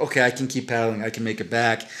 like, okay, I can keep paddling, I can make it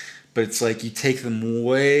back. But it's like you take them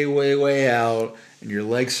way, way, way out, and your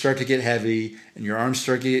legs start to get heavy, and your arms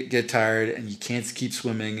start to get tired, and you can't keep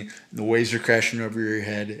swimming, and the waves are crashing over your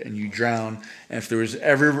head, and you drown. And if there was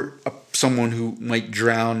ever someone who might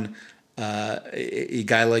drown a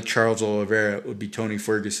guy like Charles Oliveira, it would be Tony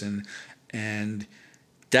Ferguson. And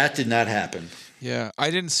that did not happen. Yeah,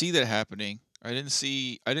 I didn't see that happening. I didn't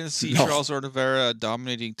see No. Charles Oliveira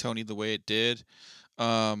dominating Tony the way it did.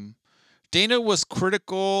 Dana was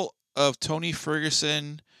critical of Tony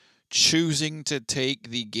Ferguson choosing to take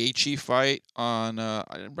the Gaethje fight on I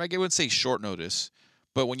wouldn't say short notice,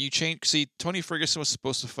 but when you Tony Ferguson was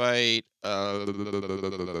supposed to fight Habib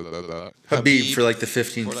for like the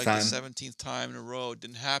 15th for like time. the 17th time in a row. It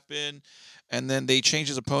didn't happen. And then they changed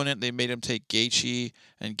his opponent. They made him take Gaethje,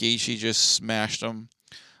 and Gaethje just smashed him.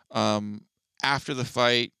 After the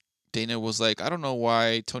fight, Dana was like, I don't know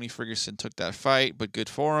why Tony Ferguson took that fight, but good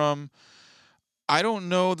for him. I don't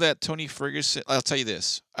know that Tony Ferguson... I'll tell you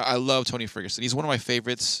this. I love Tony Ferguson. He's one of my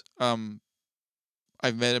favorites.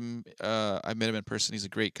 I've met him in person. He's a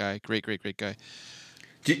great guy. Great guy.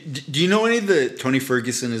 Do you know any of the Tony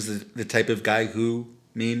Ferguson is the type of guy who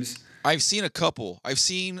memes? I've seen a couple. I've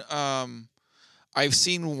seen one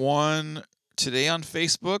today on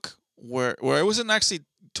Facebook where it wasn't actually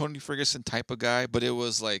Tony Ferguson type of guy, but it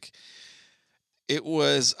was like, the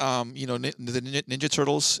Ninja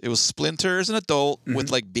Turtles. It was Splinter as an adult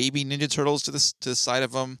with like baby Ninja Turtles to the side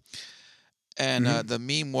of him, and the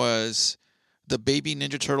meme was the baby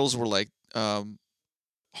Ninja Turtles were like hardcore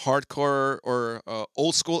or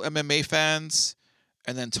old school MMA fans,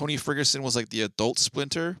 and then Tony Ferguson was like the adult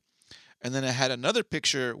Splinter. And then it had another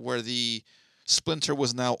picture where the Splinter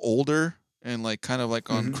was now older and like kind of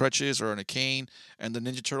like on crutches or on a cane, and the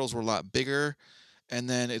Ninja Turtles were a lot bigger. And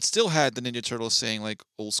then it still had the Ninja Turtles saying like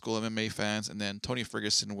old school MMA fans, and then Tony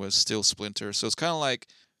Ferguson was still Splinter. So it's kind of like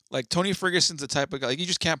Tony Ferguson's the type of guy, like, you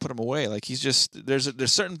just can't put him away. Like, he's just there's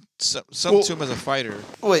something to him as a fighter.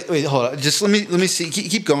 Wait, hold on. Just let me see.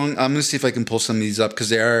 Keep going. I'm gonna see if I can pull some of these up because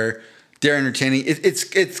they're entertaining.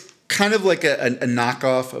 It's kind of like a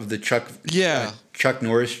knockoff of the Chuck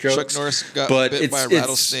Norris jokes. Chuck Norris got bit by a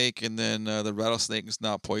rattlesnake, and then the rattlesnake is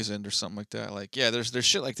not poisoned or something like that. Like, yeah, there's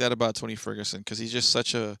shit like that about Tony Ferguson because he's just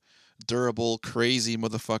such a durable, crazy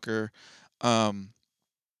motherfucker.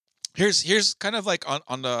 Here's kind of like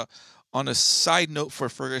on a side note for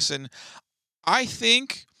Ferguson. I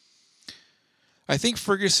think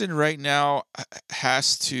Ferguson right now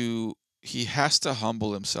has to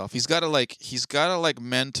humble himself. He's got to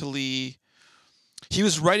mentally. He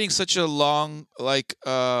was riding such a long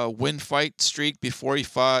win fight streak before he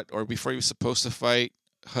fought or before he was supposed to fight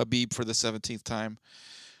Habib for the 17th time.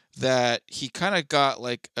 that he kind of got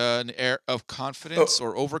like an air of confidence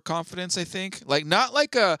or overconfidence. I think like not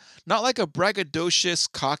like a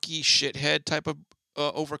braggadocious, cocky shithead type of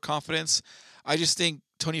overconfidence. I just think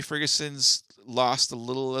Tony Ferguson's lost a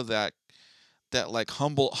little of that like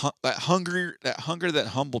hunger that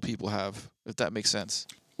humble people have, if that makes sense.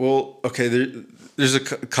 Well, okay, there's a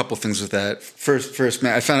couple things with that. First,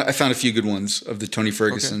 man, I found a few good ones of the Tony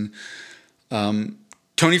Ferguson. Okay.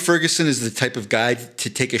 Tony Ferguson is the type of guy to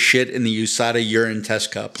take a shit in the USADA urine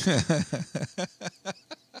test cup.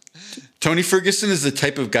 Tony Ferguson is the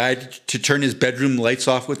type of guy to turn his bedroom lights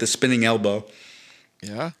off with a spinning elbow.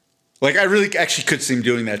 Yeah. Like, I really actually could see him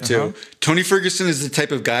doing that, too. Uh-huh. Tony Ferguson is the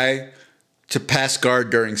type of guy to pass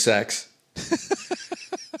guard during sex.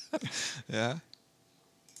 Yeah.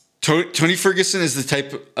 Tony Ferguson is the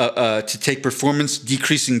type to take performance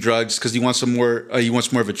decreasing drugs because he wants more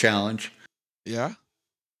of a challenge. Yeah.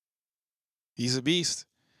 He's a beast.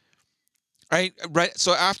 Right.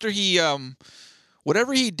 So after he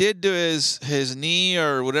whatever he did to his knee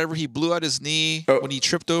or whatever, he blew out his knee when he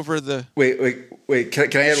tripped over the. Wait.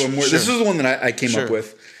 Can I add one more? Sure. This is the one that I came up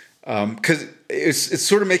with because it's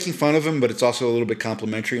sort of making fun of him, but it's also a little bit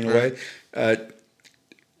complimentary in a way.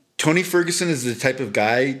 Tony Ferguson is the type of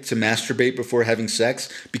guy to masturbate before having sex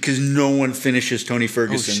because no one finishes Tony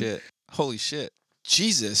Ferguson. Holy shit.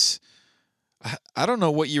 Jesus. I don't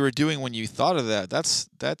know what you were doing when you thought of that.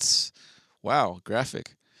 That's wow,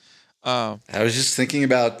 graphic. I was just thinking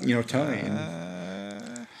about, Tony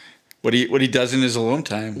and what he does in his alone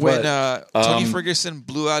time. When Tony Ferguson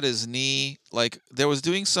blew out his knee, like there was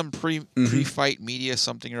doing some pre-fight media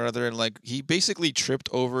something or other, and like he basically tripped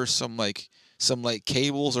over some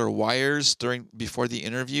cables or wires before the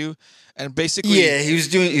interview, and basically he was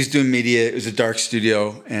doing media. It was a dark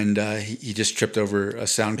studio, and he just tripped over a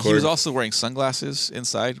sound cord. He was also wearing sunglasses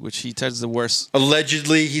inside, which he tends to wear.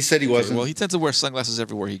 Allegedly, he said he wasn't. Well, he tends to wear sunglasses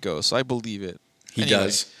everywhere he goes, so I believe it. He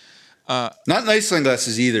does. Not nice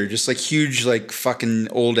sunglasses either, just like huge, like fucking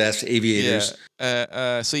old ass aviators.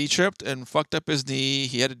 Yeah. So he tripped and fucked up his knee.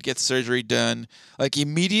 He had to get surgery done. Like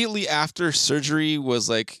immediately after surgery was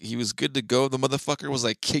like he was good to go. The motherfucker was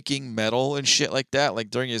like kicking metal and shit like that. Like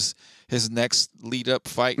during his next lead up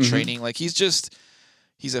fight training. Like he's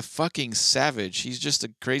a fucking savage. He's just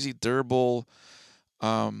a crazy durable.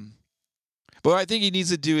 But what I think he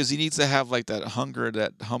needs to do is he needs to have like that hunger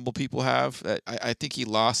that humble people have. I think he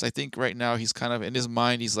lost. I think right now he's kind of in his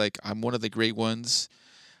mind. He's like, I'm one of the great ones.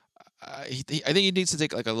 I think he needs to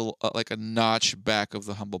take like a little like a notch back of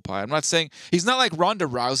the humble pie. I'm not saying he's not like Ronda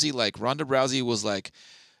Rousey. Like Ronda Rousey was like,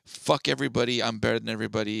 fuck everybody, I'm better than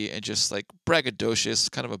everybody, and just like braggadocious,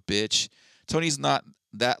 kind of a bitch. Tony's not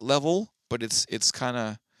that level, but it's kind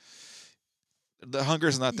of the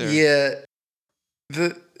hunger's not there. Yeah.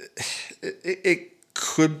 It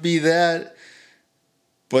could be that,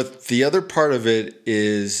 but the other part of it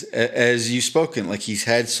is, as you've spoken, like he's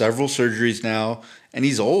had several surgeries now, and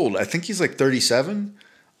he's old. I think he's like 37,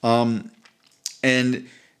 and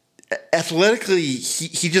athletically,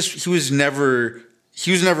 he was never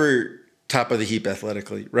top of the heap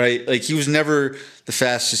athletically, right? Like he was never the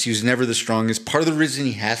fastest, he was never the strongest. Part of the reason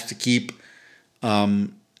he has to keep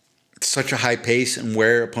such a high pace and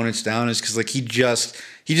wear opponents down is because like he just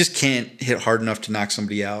can't hit hard enough to knock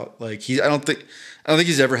somebody out. Like I don't think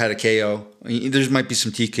he's ever had a KO. I mean, there might be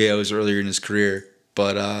some TKOs earlier in his career,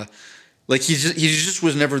 but like he just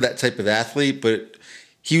was never that type of athlete. But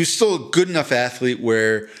he was still a good enough athlete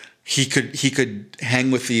where he could hang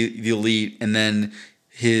with the elite, and then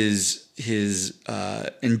his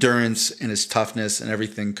endurance and his toughness and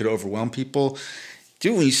everything could overwhelm people.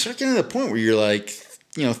 Dude, when you start getting to the point where you're like,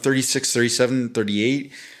 36, 37,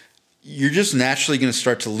 38, you're just naturally going to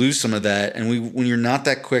start to lose some of that. And when you're not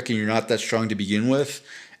that quick and you're not that strong to begin with,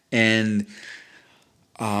 and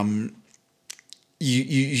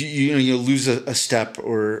you lose a step,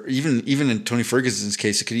 or even in Tony Ferguson's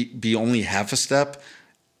case, it could be only half a step.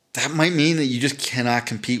 That might mean that you just cannot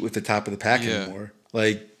compete with the top of the pack anymore.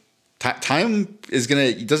 Like time is gonna.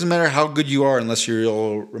 It doesn't matter how good you are unless you're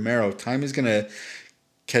Yoel Romero. Time is gonna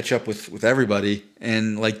catch up with everybody,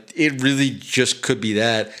 and like it really just could be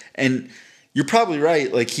that. And you're probably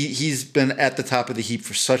right. Like he's been at the top of the heap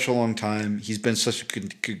for such a long time. He's been such a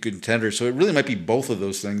good contender. So it really might be both of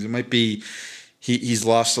those things. It might be he's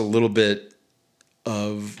lost a little bit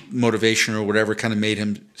of motivation or whatever kind of made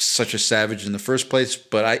him such a savage in the first place.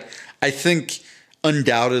 But I think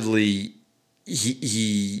undoubtedly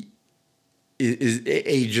he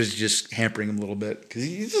age is just hampering him a little bit because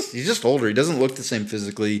he's just older. He doesn't look the same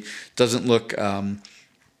physically. Doesn't look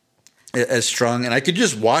as strong. And I could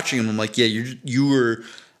just watching him. I'm like, yeah, you were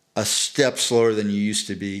a step slower than you used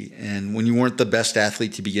to be. And when you weren't the best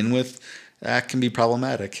athlete to begin with, that can be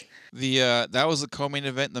problematic. That was the co-main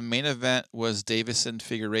event. The main event was Davison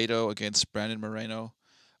Figueiredo against Brandon Moreno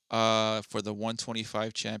for the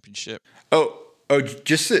 125 championship.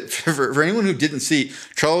 Just for anyone who didn't see,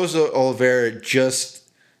 Charles Oliveira just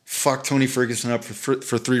fucked Tony Ferguson up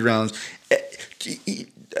for 3 rounds.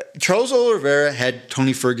 Charles Oliveira had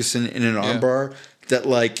Tony Ferguson in an armbar that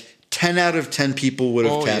like 10 out of 10 people would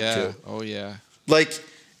have tapped to. Oh yeah. Like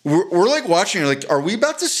we're like watching, like, are we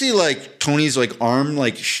about to see like Tony's like arm,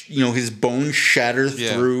 like his bone shatter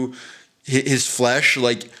through his flesh?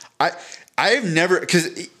 Like I've never,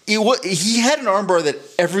 because he had an armbar that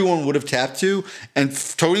everyone would have tapped to, and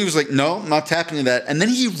Tony was like, no, I'm not tapping to that. And then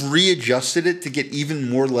he readjusted it to get even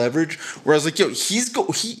more leverage. Where I was like, yo,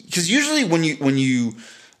 because usually when you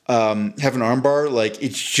have an armbar, like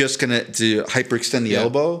it's just gonna to hyperextend the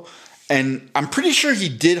elbow. And I'm pretty sure he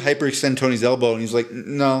did hyperextend Tony's elbow, and he's like,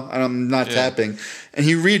 no, I'm not tapping. And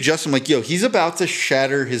he readjusts him like, yo, he's about to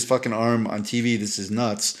shatter his fucking arm on TV. This is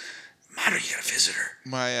nuts. Matter, you got a visitor.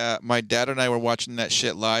 My dad and I were watching that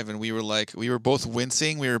shit live, and we were both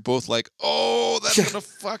wincing. We were both like, oh, that's gonna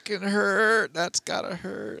fucking hurt. That's gotta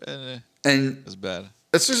hurt. And it was bad.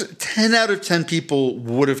 That's just 10 out of 10 people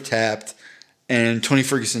would have tapped, and Tony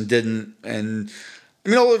Ferguson didn't. And I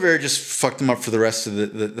mean, Oliveira just fucked him up for the rest of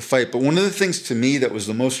the fight. But one of the things to me that was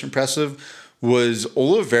the most impressive was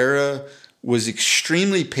Oliveira was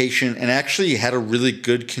extrememly patient and actually had a really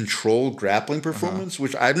good controlled grappling performance,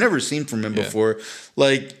 which I've never seen from him before.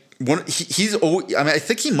 Like he's always, I mean, I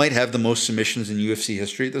think he might have the most submissions in UFC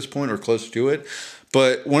history at this point, or close to it.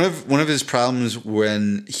 But one of his problems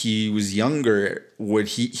when he was younger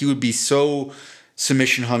he would be so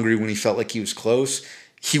submission hungry when he felt like he was close.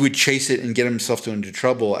 He would chase it and get himself into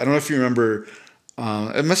trouble. I don't know if you remember,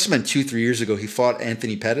 it must have been 2-3 years ago, he fought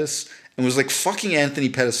Anthony Pettis and was like fucking Anthony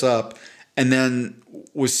Pettis up, and then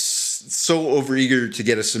was so overeager to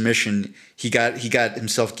get a submission, he got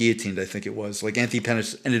himself guillotined, I think it was. Like Anthony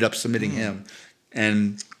Pettis ended up submitting him.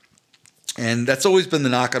 And that's always been the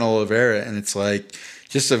knock on Oliveira, and it's like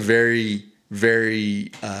just a very,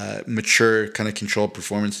 very mature kind of controlled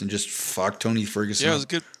performance, and just fuck Tony Ferguson. Yeah, it was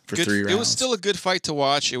good. For 3 rounds. It was still a good fight to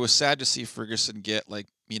watch. It was sad to see Ferguson get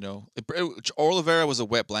Oliveira was a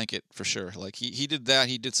wet blanket for sure. Like he did that.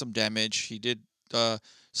 He did some damage. He did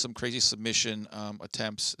some crazy submission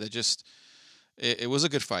attempts. It was a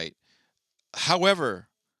good fight. However,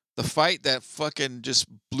 the fight that fucking just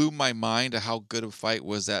blew my mind at how good a fight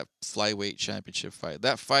was that flyweight championship fight.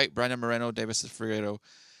 That fight, Brandon Moreno, Davison Figueiredo.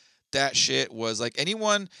 That shit was like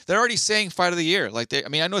anyone. They're already saying fight of the year. Like I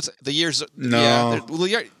mean, I know it's the years. No,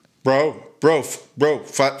 bro,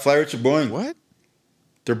 flyweights are boring. What?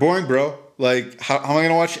 They're boring, bro. Like, how am I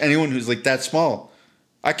gonna watch anyone who's like that small?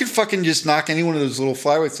 I could fucking just knock any one of those little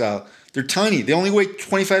flyweights out. They're tiny. They only weigh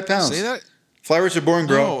 25 pounds. Say that. Flyweights are boring,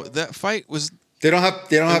 bro. No, that fight was. They don't have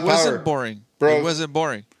power. It wasn't boring, bro. It wasn't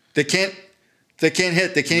boring. They can't hit. They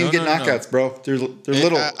can't even get knockouts, bro. They're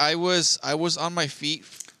little. I was on my feet.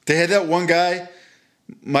 They had that one guy,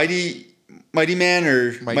 Mighty Man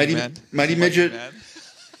or Mighty Midget. Man.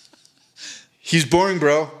 He's boring,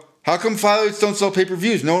 bro. How come flyweights don't sell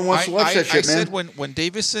pay-per-views? No one wants to watch that shit, man. I said when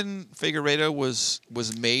Davison Figueiredo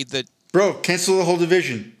was made that. Bro, cancel the whole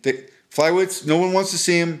division. Flyweights, no one wants to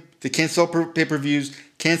see him. They can't sell pay-per-views.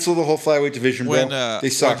 Cancel the whole flyweight division, bro. They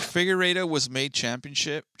suck. When Figueiredo was made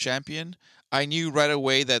champion, I knew right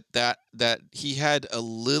away that he had a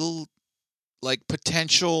little like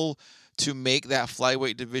potential to make that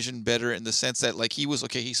flyweight division better, in the sense that like he was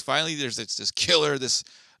okay. He's finally there's this killer, this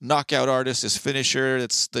knockout artist, this finisher.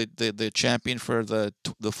 That's the champion for the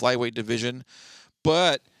flyweight division.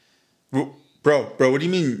 But bro, what do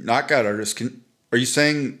you mean knockout artist? Are you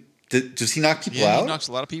saying does he knock people out? He knocks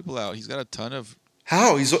a lot of people out. He's got a ton of.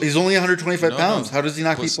 How? He's only 125 pounds. How does he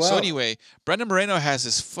knock people out? So anyway, Brandon Moreno has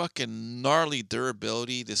this fucking gnarly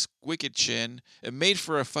durability, this wicked chin. It made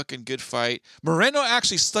for a fucking good fight. Moreno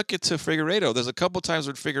actually stuck it to Figueiredo. There's a couple times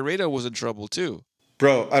when Figueiredo was in trouble too.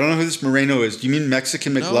 Bro, I don't know who this Moreno is. Do you mean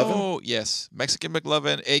Mexican McLovin? No, yes. Mexican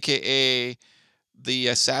McLovin, a.k.a. the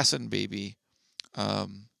Assassin Baby.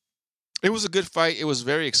 It was a good fight. It was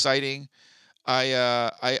very exciting.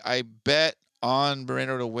 I bet on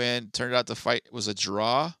Moreno to win. Turned out the fight was a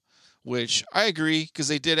draw, which I agree, because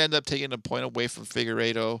they did end up taking a point away from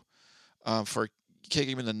Figueiredo for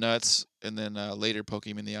kicking him in the nuts and then later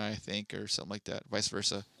poking him in the eye, I think, or something like that, vice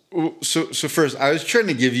versa. So first, I was trying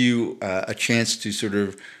to give you a chance to sort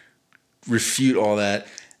of refute all that.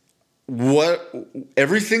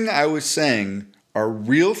 Everything I was saying are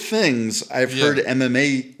real things I've heard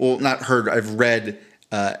MMA. Well, not heard. I've read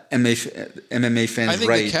MMA I fans think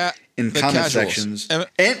write in the comment casuals. sections,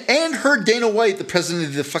 and heard Dana White, the president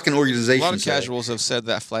of the fucking A organization, lot of say. casuals have said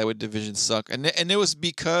that flyweight division sucked, and it was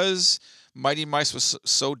because Mighty Mice was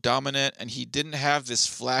so dominant, and he didn't have this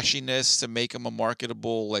flashiness to make him a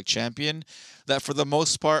marketable like champion. That for the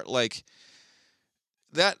most part, like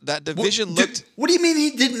that division looked. What do you mean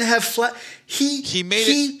he didn't have flat? He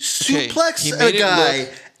suplexed he made a guy look,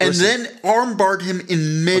 and listen, then armbarred him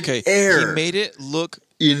in midair. Okay, he made it look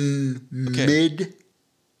in mid.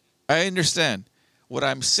 I understand. What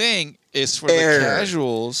I'm saying is for Air. the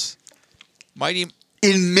casuals,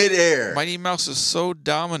 In midair. Mighty Mouse is so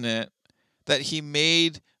dominant that he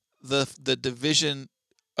made the division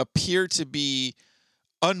appear to be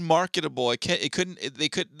unmarketable. The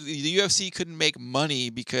UFC couldn't make money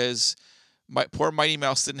because poor Mighty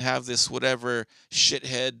Mouse didn't have this whatever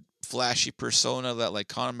shithead flashy persona that like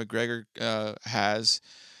Conor McGregor has.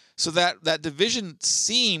 So that division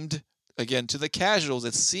seemed, again, to the casuals,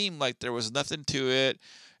 it seemed like there was nothing to it.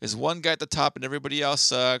 There's one guy at the top and everybody else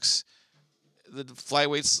sucks. The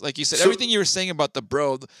flyweights, like you said, everything you were saying about the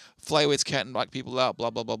flyweights can't knock people out, blah,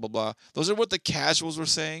 blah, blah, blah, blah. Those are what the casuals were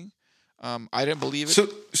saying. I didn't believe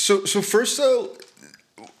it. So first though,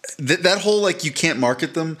 that whole like you can't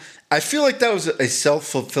market them, I feel like that was a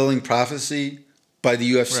self-fulfilling prophecy by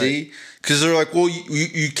the UFC because they're like, well,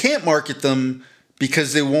 you can't market them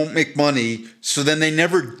because they won't make money. So then they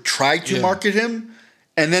never tried to market him.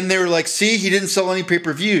 And then they were like, see, he didn't sell any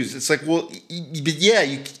pay-per-views. It's like, well,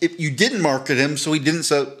 you didn't market him, so he didn't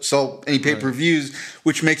sell any pay-per-views,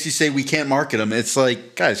 which makes you say we can't market him. It's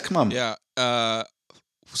like, guys, come on. Yeah.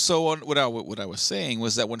 So what I was saying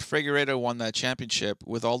was that when Figueiredo won that championship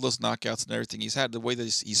with all those knockouts and everything he's had, the way that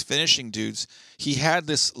he's finishing dudes, he had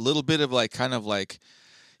this little bit of like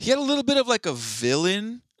he had a little bit of like a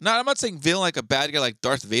villain. I'm not saying villain like a bad guy like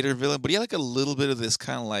Darth Vader villain, but he had like a little bit of this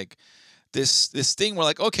kind of like this thing where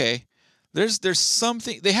like, okay, there's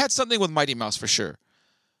something. They had something with Mighty Mouse for sure.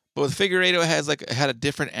 But with Figueiredo had a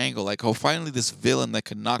different angle. Like, oh, finally this villain that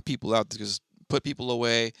could knock people out, just put people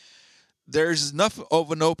away. There's enough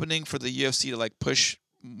of an opening for the UFC to like push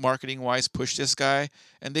marketing wise, push this guy,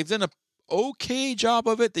 and they've done a okay job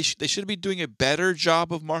of it. They should be doing a better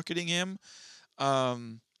job of marketing him.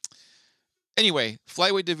 Anyway,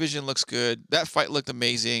 flyweight division looks good. That fight looked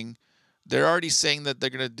amazing. They're already saying that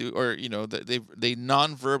they're gonna do, or they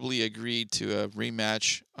non-verbally agreed to a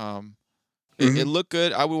rematch. It looked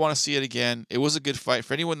good. I would want to see it again. It was a good fight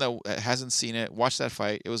for anyone that hasn't seen it. Watch that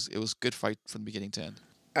fight. It was a good fight from beginning to end.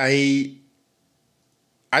 I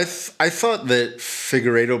thought that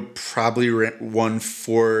Figueiredo probably won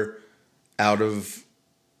 4 out of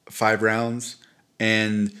 5 rounds,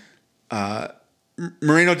 and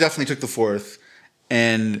Moreno definitely took the 4th,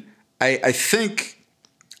 and I think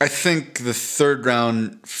the 3rd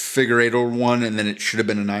round Figueiredo won, and then it should have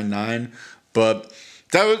been a 9-9, but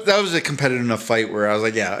that was a competitive enough fight where I was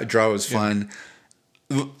like, yeah, a draw was fine.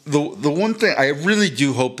 The one thing I really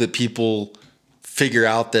do hope that people figure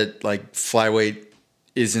out that like flyweight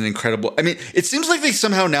is an incredible. I mean, it seems like they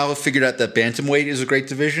somehow now have figured out that bantamweight is a great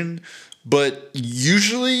division, but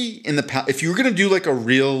usually if you were gonna do like a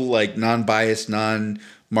real like non-biased,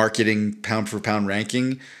 non-marketing pound for pound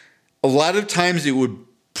ranking, a lot of times it would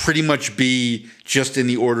pretty much be just in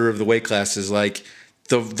the order of the weight classes. Like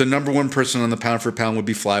the number 1 person on the pound for pound would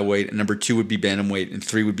be flyweight, and number 2 would be bantamweight, and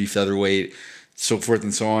 3 would be featherweight, so forth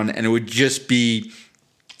and so on. And it would just be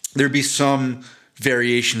there'd be some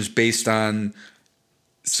variations based on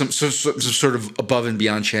some sort of above and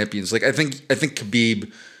beyond champions. Like I think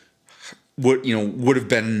Khabib would have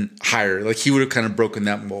been higher. Like he would have kind of broken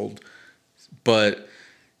that mold. But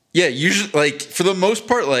yeah, usually like for the most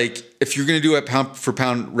part, like if you're gonna do a pound for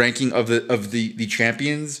pound ranking of the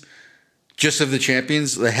champions, just of the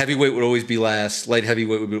champions, the heavyweight would always be last, light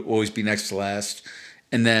heavyweight would always be next to last,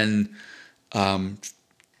 and then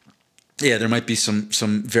yeah, there might be some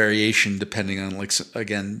variation depending on like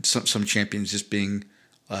again some champions just being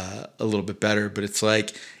a little bit better, but it's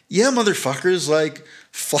like, yeah, motherfuckers, like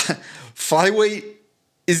flyweight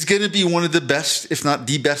is going to be one of the best, if not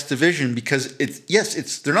the best division, because they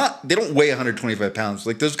don't weigh 125 pounds.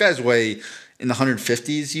 Like those guys weigh in the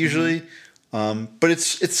 150s usually, but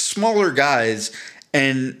it's smaller guys,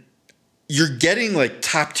 and you're getting like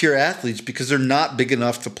top tier athletes because they're not big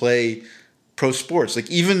enough to play pro sports. Like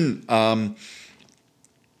even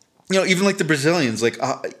even like the Brazilians, like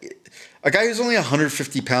a guy who's only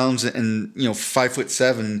 150 pounds and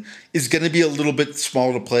 5'7" is going to be a little bit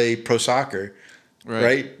small to play pro soccer,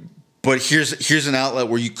 right? But here's an outlet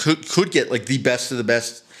where you could get like the best of the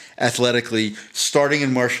best athletically, starting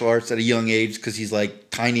in martial arts at a young age because he's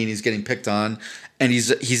like tiny and he's getting picked on, and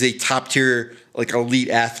he's a top tier, like, elite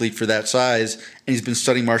athlete for that size, and he's been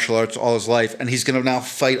studying martial arts all his life, and he's going to now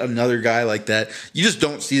fight another guy like that. You just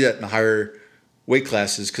don't see that in the higher weight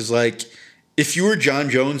classes, because, like, if you were John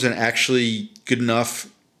Jones and actually good enough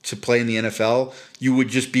to play in the NFL, you would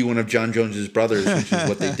just be one of John Jones's brothers, which is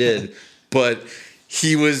what they did. But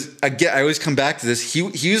he was, again, I always come back to this. He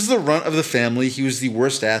was the runt of the family. He was the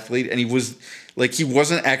worst athlete, and he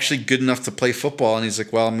wasn't actually good enough to play football. And he's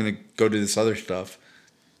like, well, I'm going to go do this other stuff.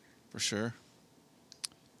 For sure.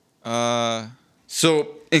 So,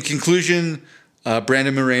 in conclusion,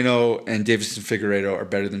 Brandon Moreno and Davison Figueiredo are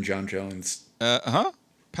better than John Jones. Pound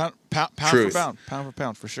for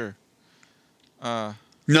pound, for sure.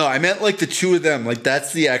 No, I meant like the two of them. Like,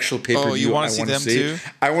 that's the actual pay-per-view. Oh, you want to see them too?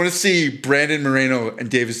 I want to see Brandon Moreno and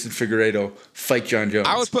Davison Figueiredo fight John Jones.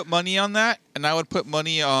 I would put money on that, and I would put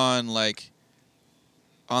money on the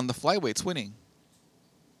flyweights winning.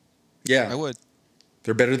 Yeah. I would.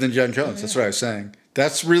 They're better than John Jones. Yeah. That's what I was saying.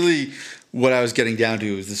 That's really what I was getting down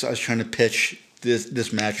to. Is this? I was trying to pitch this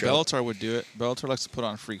matchup. Bellator would do it. Bellator likes to put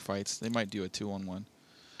on freak fights. They might do a 2-on-1.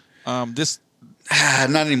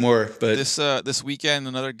 Not anymore. But this weekend,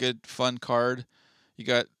 another good fun card. You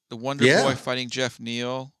got the Wonder Boy fighting Jeff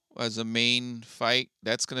Neal as a main fight.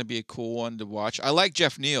 That's going to be a cool one to watch. I like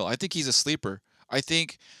Jeff Neal. I think he's a sleeper. I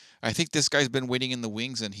think this guy's been waiting in the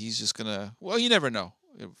wings, and he's just gonna. Well, you never know.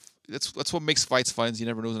 That's what makes fights fun. Is you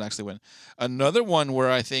never know who's gonna actually win. Another one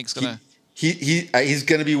where I think is gonna. He's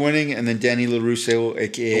gonna be winning, and then Danny LaRusso,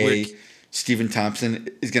 aka Stephen Thompson,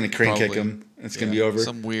 is gonna crane kick him. It's gonna be over.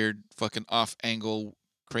 Some weird fucking off angle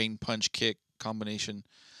crane punch kick combination.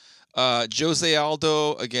 Jose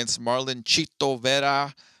Aldo against Marlon Chito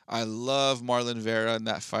Vera. I love Marlon Vera in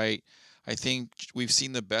that fight. I think we've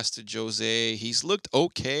seen the best of Jose. He's looked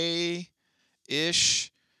okay-ish.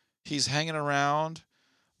 He's hanging around.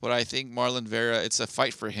 But I think Marlon Vera, it's a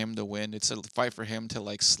fight for him to win. It's a fight for him to,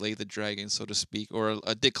 like, slay the dragon, so to speak, or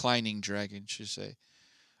a declining dragon, should say.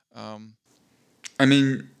 I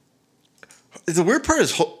mean, the weird part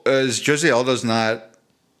is Jose Aldo's not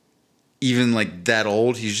even, like, that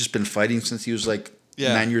old. He's just been fighting since he was, like,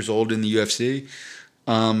 9 years old in the UFC.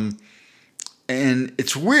 And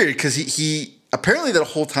it's weird because he apparently that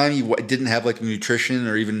whole time he didn't have, like, nutrition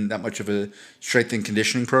or even that much of a strength and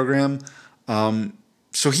conditioning program.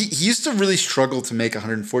 So he used to really struggle to make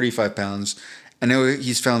 145 pounds. I know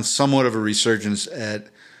he's found somewhat of a resurgence at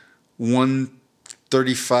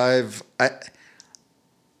 135. I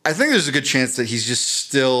think there's a good chance that he's just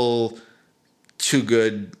still too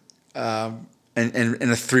good, and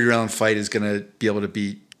a 3-round fight is going to be able to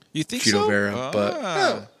beat Chito Vera.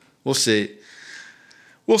 But we'll see.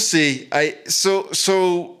 We'll see.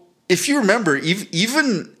 So if you remember,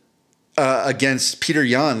 even against Peter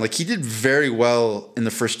Yan, like, he did very well in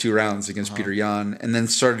the first 2 rounds against Peter Yan, and then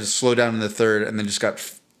started to slow down in the third, and then just got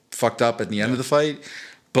fucked up at the end of the fight.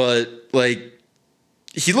 But, like,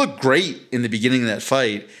 he looked great in the beginning of that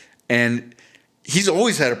fight, and he's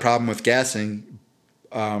always had a problem with gassing.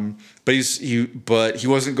 But he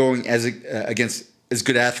wasn't going against as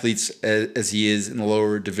good athletes as he is in the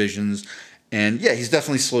lower divisions. And yeah, he's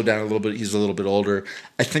definitely slowed down a little bit. He's a little bit older.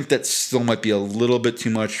 I think that still might be a little bit too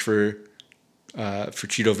much for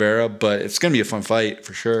Chito Vera, but it's gonna be a fun fight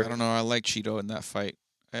for sure. I don't know. I like Chito in that fight.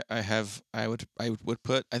 I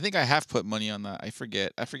think I have put money on that. I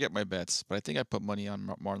forget my bets, but I think I put money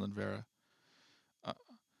on Marlon Vera.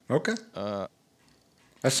 Okay.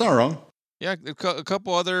 That's not wrong. Yeah, a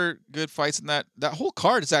couple other good fights in that whole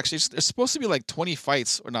card is actually, there's supposed to be like 20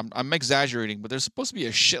 fights, and I'm exaggerating, but there's supposed to be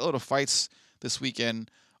a shitload of fights this weekend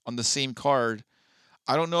on the same card.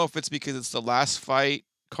 I don't know if it's because it's the last fight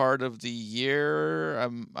card of the year.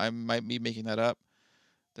 I might be making that up.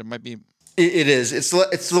 There might be. It is. It's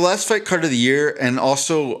the last fight card of the year, and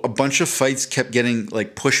also a bunch of fights kept getting,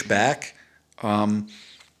 like, pushed back.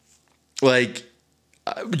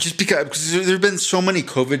 Just because there have been so many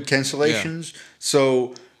COVID cancellations,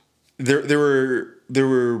 so there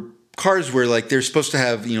were cards where, like, they're supposed to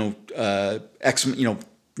have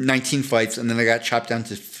 19 fights, and then they got chopped down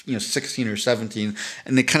to 16 or 17,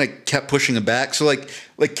 and they kind of kept pushing it back. So like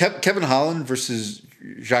Kevin Holland versus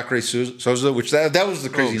Jacare Souza, which that was the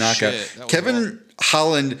crazy knockout. Kevin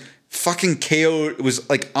Holland fucking KO'd, was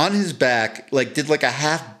like on his back, like did like a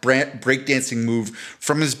half breakdancing move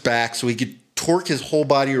from his back so he could torque his whole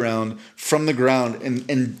body around from the ground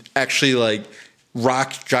and actually like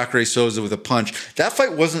rocked Jacare Souza with a punch. That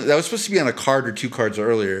fight was supposed to be on a card or 2 cards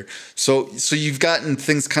earlier. So you've gotten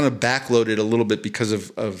things kind of backloaded a little bit because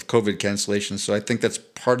of COVID cancellations. So I think that's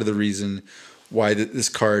part of the reason why this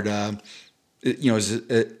card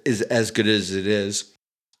is as good as it is.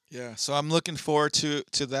 Yeah, so I'm looking forward to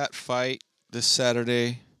that fight this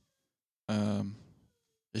Saturday.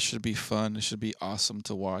 It should be fun. It should be awesome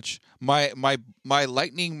to watch. My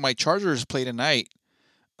Chargers play tonight.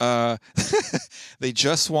 Uh, they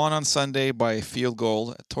just won on Sunday by a field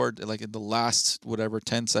goal toward like in the last whatever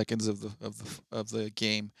 10 seconds of the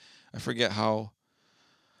game. I forget how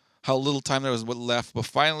little time there was left, but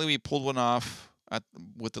finally we pulled one off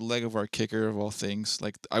with the leg of our kicker of all things.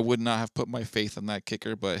 Like I would not have put my faith in that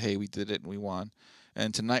kicker, but hey, we did it and we won.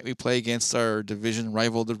 And tonight we play against our division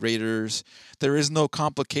rival, the Raiders. There is no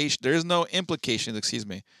complication. There is no implication. Excuse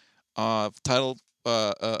me. Title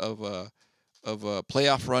of a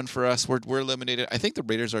playoff run for us. We're eliminated. I think the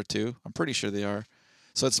Raiders are too. I'm pretty sure they are.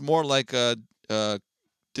 So it's more like a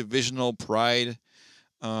divisional pride.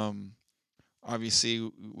 Obviously,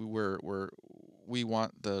 we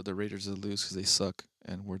want the Raiders to lose because they suck,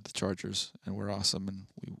 and we're the Chargers, and we're awesome, and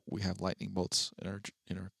we have lightning bolts in our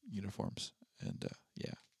uniforms, and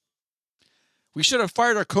yeah. We should have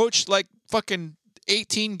fired our coach like fucking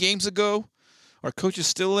 18 games ago. Our coach is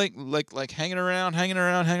still like hanging around.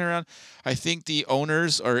 I think the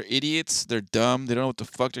owners are idiots. They're dumb. They don't know what the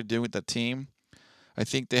fuck they're doing with that team. I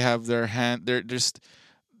think they have their hands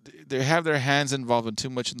involved in too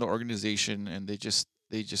much in the organization, and they just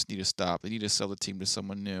need to stop. They need to sell the team to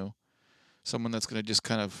someone new, someone that's gonna just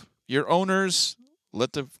kind of your owners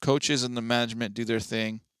let the coaches and the management do their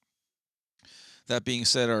thing. That being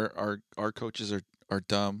said, our coaches are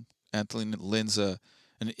dumb. Anthony Lynn's an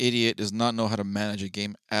idiot, does not know how to manage a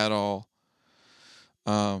game at all.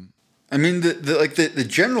 I mean, the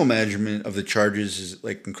general management of the Chargers is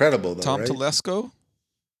like incredible, though. Tom right? Telesco.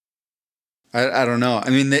 I don't know. I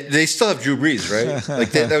mean, they still have Drew Brees, right?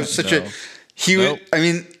 Like that was such No. he Nope. was. I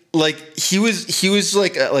mean, like he was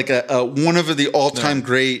like a one of the all time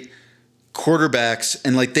great quarterbacks,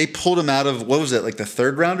 and like they pulled him out of what was it, like the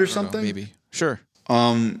third round or something? Maybe. Sure. So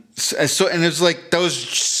and it was like that was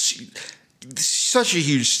such a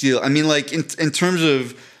huge steal. I mean, like in terms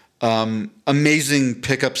of amazing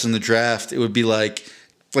pickups in the draft, it would be like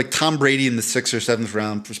Tom Brady in the 6th or 7th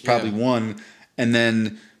round was probably one, and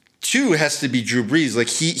then 2 has to be Drew Brees. Like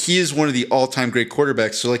he is one of the all time great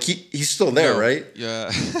quarterbacks. So like he's still there, right?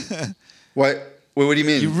 Yeah. What? What do you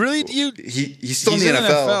mean? He's still in the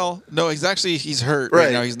NFL. No, he's hurt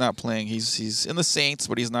right now. He's not playing. He's in the Saints,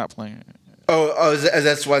 but he's not playing. Oh,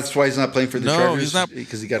 that's why he's not playing for the Chargers? No, he's not,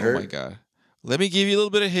 because he got hurt. Oh my god! Let me give you a little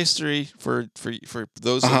bit of history for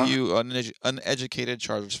those of you uneducated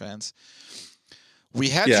Chargers fans. We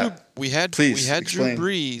had Drew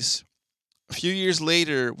Brees. A few years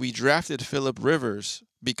later, we drafted Phillip Rivers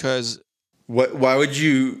because why would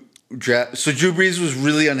you draft? So Drew Brees was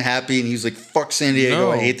really unhappy, and he's like, "Fuck San Diego!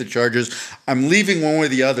 No. I hate the Chargers. I'm leaving one way or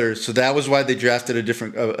the other." So that was why they drafted another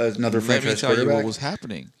franchise quarterback. Let me tell you what was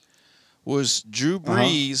happening. Was Drew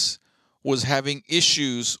Brees was having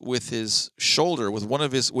issues with his shoulder, with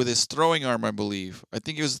his throwing arm, I believe. I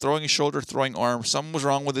think he was throwing his shoulder, throwing arm. Something was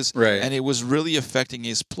wrong with his, and it was really affecting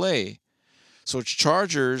his play. So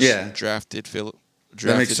Chargers drafted Phillip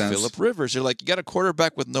Rivers. They're like, you got a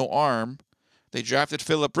quarterback with no arm. They drafted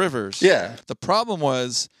Phillip Rivers. Yeah. The problem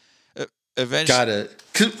was, eventually. Got it.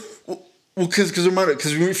 Because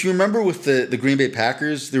if you remember with the Green Bay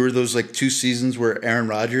Packers, there were those like 2 seasons where Aaron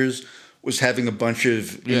Rodgers was having a bunch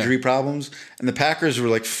of injury problems, and the Packers were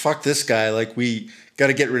like, "Fuck this guy! Like we got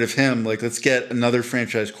to get rid of him. Like let's get another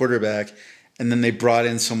franchise quarterback." And then they brought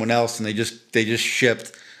in someone else, and they just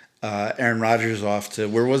shipped Aaron Rodgers off to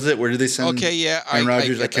where was it? Where did they send? Okay, yeah, Aaron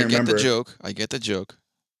Rodgers. I can't remember. I get the joke.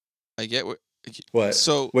 I get what.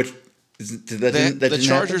 So the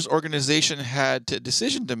Chargers organization had a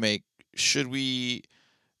decision to make. Should we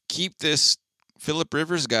keep this Phillip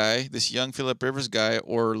Rivers guy, this young Phillip Rivers guy,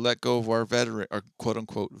 or let go of our veteran, or quote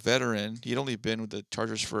unquote veteran? He'd only been with the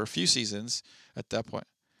Chargers for a few seasons at that point.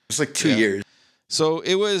 It's like 2 years. So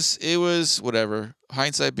it was whatever.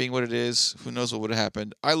 Hindsight being what it is, who knows what would have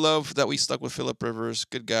happened. I love that we stuck with Phillip Rivers.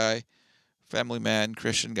 Good guy, family man,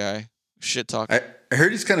 Christian guy. Shit talk. I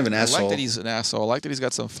heard he's kind of an asshole. I like that he's an asshole. I like that he's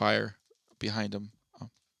got some fire behind him.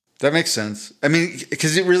 That makes sense. I mean,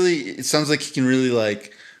 because it sounds like he can really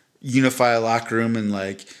like unify a locker room and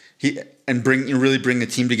like really bring the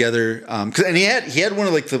team together. And he had one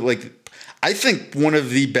of I think one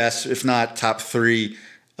of the best, if not top 3,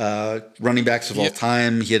 running backs of all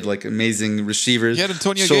time. He had like amazing receivers. He had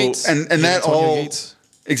Antonio Gates. And that all Gates.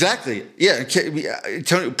 Exactly. Yeah,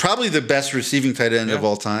 probably the best receiving tight end of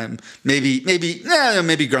all time. Maybe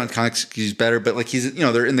Gronkowski's better, but like he's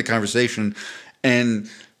they're in the conversation. And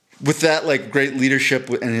with that, like great leadership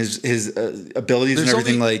and his abilities and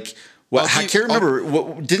everything, I can't remember.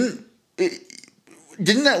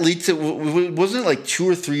 didn't that lead to? Wasn't it like 2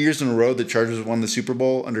 or 3 years in a row the Chargers won the Super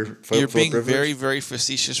Bowl under You're Philip being Rivers? very, very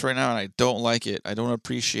facetious right now, and I don't like it. I don't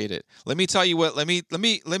appreciate it. Let me tell you what. Let me.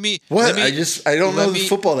 What? I don't know the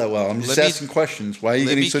football that well. I'm just asking questions. Why are you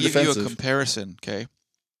getting so defensive? Let me give you a comparison, okay?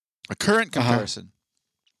 A current comparison.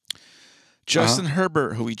 Justin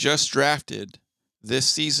Herbert, who we just drafted this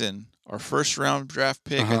season, our first round draft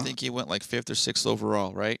pick. I think he went like 5th or 6th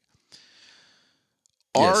overall, right?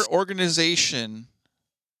 Our organization,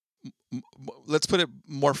 let's put it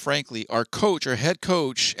more frankly, our head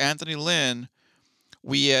coach, Anthony Lynn,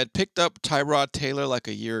 we had picked up Tyrod Taylor like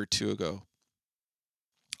a year or 2 ago.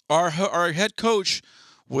 Our head coach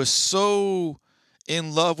was so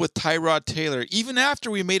in love with Tyrod Taylor, even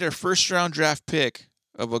after we made our first round draft pick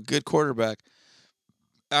of a good quarterback.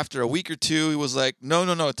 After a week or 2, he was like, no,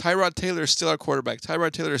 Tyrod Taylor is still our quarterback.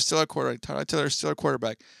 Tyrod Taylor is still our quarterback. Tyrod Taylor is still our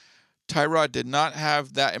quarterback. Tyrod did not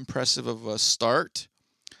have that impressive of a start.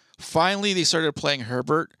 Finally, they started playing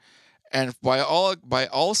Herbert, and by all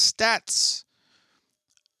stats,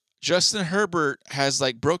 Justin Herbert has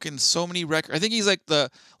like broken so many records. I think he's like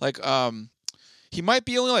he might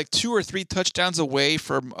be only like 2 or 3 touchdowns away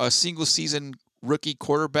from a single season rookie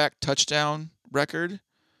quarterback touchdown record.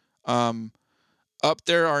 Up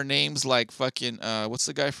there are names like fucking what's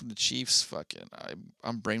the guy from the Chiefs? Fucking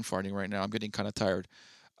I'm brain farting right now. I'm getting kind of tired.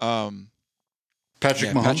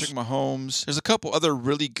 Patrick Mahomes. There's a couple other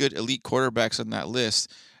really good elite quarterbacks on that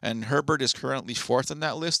list, and Herbert is currently 4th on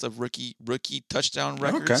that list of rookie touchdown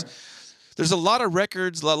records. Okay. There's a lot of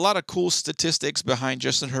records, a lot of cool statistics behind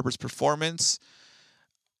Justin Herbert's performance.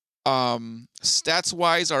 Stats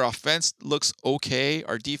wise, our offense looks okay.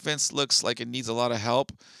 Our defense looks like it needs a lot of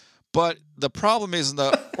help. But the problem is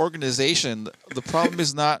the organization. The problem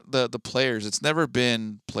is not the players. It's never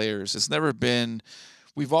been players. It's never been.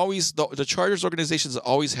 The Chargers organization has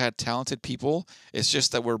always had talented people. It's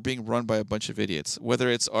just that we're being run by a bunch of idiots. Whether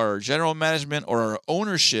it's our general management or our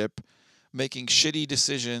ownership making shitty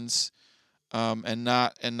decisions, and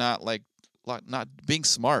not being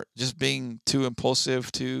smart, just being too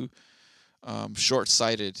impulsive, too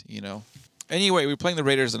short-sighted. Anyway, we're playing the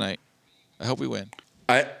Raiders tonight. I hope we win.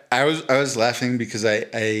 I was laughing because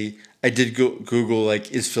I did Google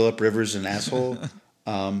like, is Philip Rivers an asshole?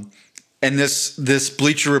 And this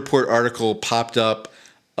Bleacher Report article popped up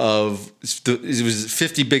of it was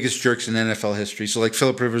 50 biggest jerks in NFL history. So like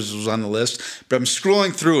Philip Rivers was on the list, but I'm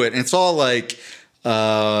scrolling through it and it's all like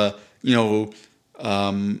 20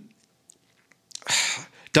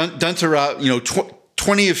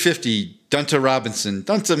 of 50. Dunta Robinson.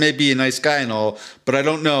 Dunta may be a nice guy and all, but I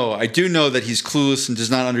don't know. I do know that he's clueless and does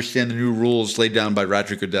not understand the new rules laid down by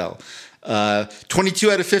Roger Goodell. 22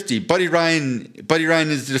 out of 50. Buddy Ryan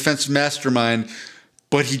is the defensive mastermind,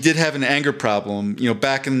 but he did have an anger problem.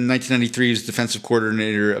 Back in 1993, he was defensive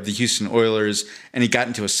coordinator of the Houston Oilers, and he got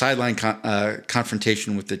into a sideline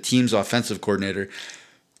confrontation with the team's offensive coordinator.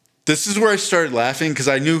 This is where I started laughing because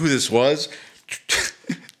I knew who this was.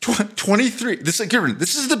 23. This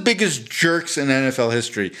is the biggest jerks in NFL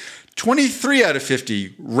history. 23 out of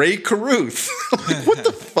 50. Ray Caruth. Like, what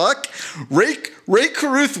the fuck? Ray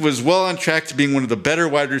Caruth was well on track to being one of the better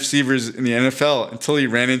wide receivers in the NFL until he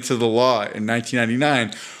ran into the law in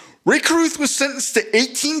 1999. Ray Caruth was sentenced to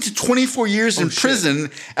 18 to 24 years in prison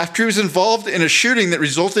after he was involved in a shooting that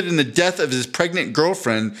resulted in the death of his pregnant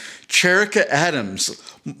girlfriend, Cherika Adams.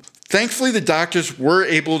 Thankfully, the doctors were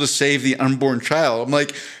able to save the unborn child. I'm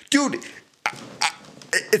like, dude, maybe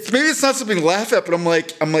it's not something to laugh at, but I'm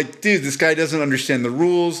like, dude, this guy doesn't understand the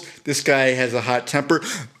rules. This guy has a hot temper.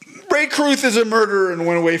 Ray Caruth is a murderer and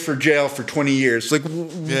went away for jail for 20 years. Like,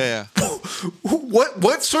 yeah.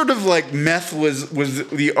 What sort of like meth was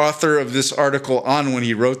the author of this article on when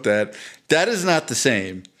he wrote that? That is not the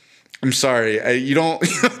same. I'm sorry. You don't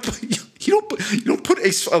put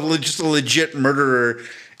just a legit murderer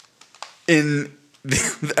in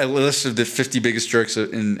a list of the 50 biggest jerks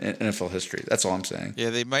in NFL history. That's all I'm saying.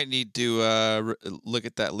 Yeah, they might need to look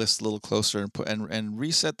at that list a little closer and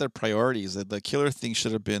reset their priorities. The killer thing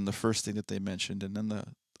should have been the first thing that they mentioned, and then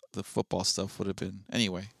the football stuff would have been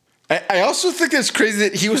anyway. I also think it's crazy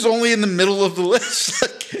that he was only in the middle of the list.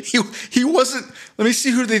 Like, he wasn't. Let me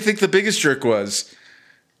see who they think the biggest jerk was.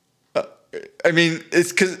 I mean,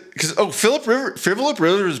 it's because Philip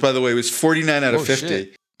Rivers, by the way, was 49 out of 50.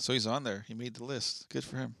 Shit. So he's on there. He made the list. Good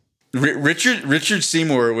for him. Richard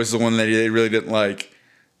Seymour was the one that they really didn't like.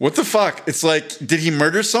 What the fuck? It's like, did he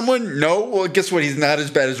murder someone? No. Well, guess what? He's not as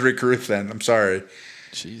bad as Ray Caruth then. I'm sorry.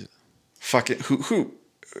 Jesus. Fuck it. Who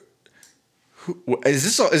is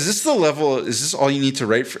this? Is this the level? Is this all you need to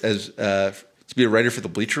write to be a writer for the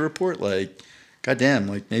Bleacher Report? Like, goddamn.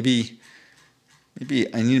 Like maybe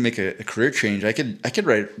Maybe I need to make a career change. I could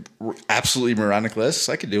write absolutely moronic lists.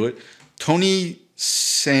 I could do it. Tony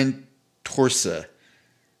Santorsa.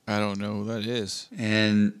 I don't know who that is.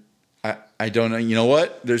 And I don't know. You know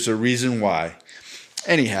what? There's a reason why.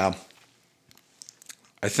 Anyhow,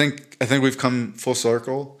 I think we've come full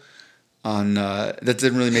circle on that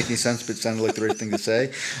didn't really make any sense, but it sounded like the right thing to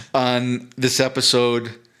say on this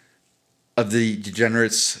episode of the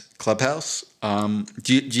Degenerates Clubhouse.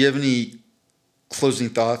 Do you have any closing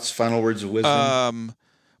thoughts, final words of wisdom?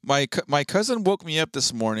 My cousin woke me up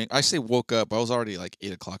this morning. I say woke up. I was already like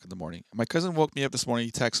 8 o'clock in the morning. My cousin woke me up this morning.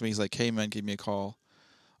 He texted me. He's like, "Hey man, give me a call."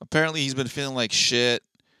 Apparently, he's been feeling like shit.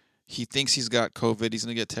 He thinks he's got COVID. He's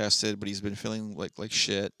gonna get tested, but he's been feeling like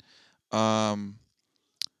shit.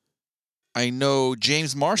 I know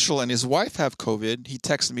James Marshall and his wife have COVID. He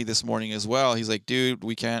texted me this morning as well. He's like, "Dude,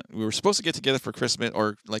 we can't. We were supposed to get together for Christmas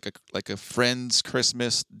or like a friend's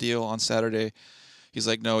Christmas deal on Saturday." He's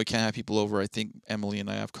like, "No, we can't have people over. I think Emily and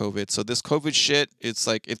I have COVID." So this COVID shit, it's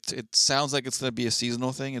like it sounds like it's gonna be a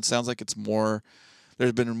seasonal thing. It sounds like it's more.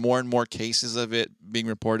 There's been more and more cases of it being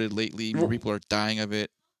reported lately. More people are dying of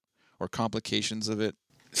it or complications of it.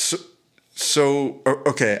 So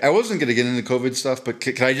okay, I wasn't gonna get into COVID stuff, but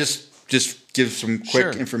can I just give some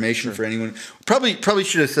quick information for anyone? Probably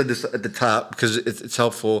should have said this at the top because it's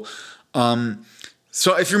helpful.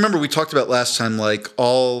 So if you remember, we talked about last time, like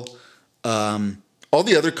all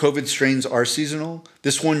the other COVID strains are seasonal.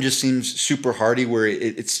 This one just seems super hardy, where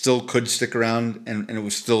it still could stick around, and it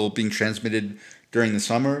was still being transmitted during the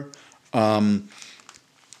summer.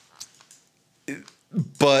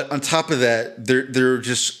 But on top of that, there are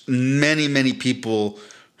just many people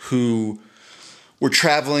who were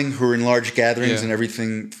traveling, who were in large gatherings and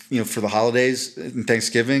everything, for the holidays and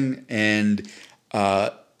Thanksgiving. And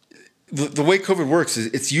the way COVID works is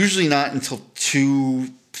it's usually not until 2+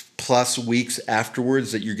 weeks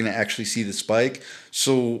afterwards that you're going to actually see the spike.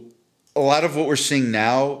 So a lot of what we're seeing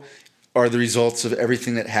now are the results of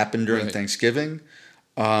everything that happened during Thanksgiving.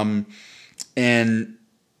 And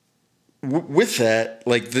with that,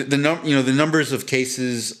 like the numbers of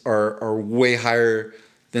cases are way higher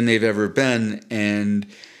than they've ever been. And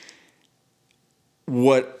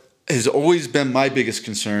what has always been my biggest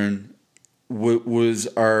concern was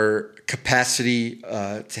our capacity,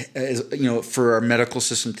 for our medical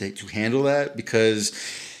system to handle that, because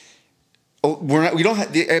we don't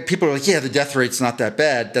have people are like, yeah, the death rate's not that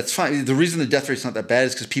bad. That's fine. The reason the death rate's not that bad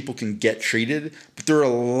is because people can get treated, but there are a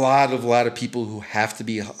lot of people who have to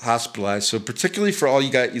be hospitalized. So particularly for all you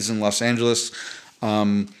guys in Los Angeles,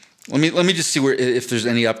 let me just see if there's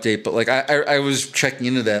any update. But like I was checking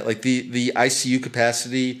into that. Like the ICU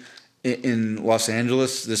capacity in Los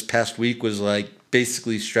Angeles this past week was like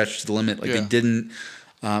basically stretched to the limit. Like they didn't.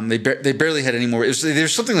 They barely had any more.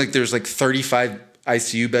 There's something like there's like 35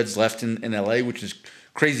 ICU beds left in LA, which is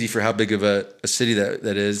crazy for how big of a city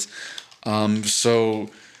that is. So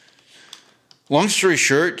long story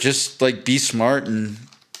short, just like be smart and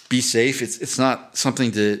be safe. It's not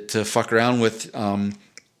something to fuck around with.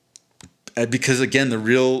 Because again, the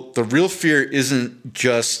real fear isn't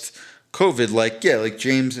just COVID. Like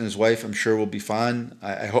James and his wife, I'm sure will be fine.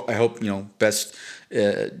 I hope best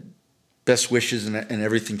wishes and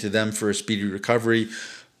everything to them for a speedy recovery.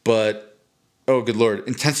 But oh, good Lord.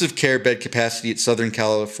 Intensive care bed capacity at Southern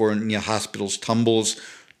California hospitals tumbles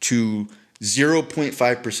to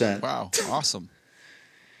 0.5%. Wow, awesome.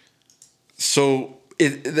 So,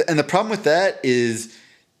 and the problem with that is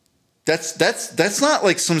that's not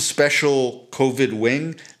like some special COVID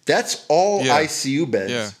wing. That's all ICU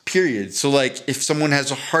beds, period. So, like, if someone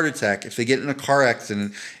has a heart attack, if they get in a car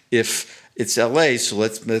accident, if it's LA, so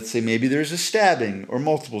let's say maybe there's a stabbing or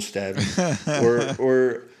multiple stabbings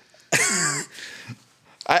or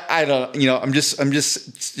I don't, I'm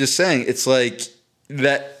just saying, it's like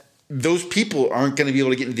that those people aren't going to be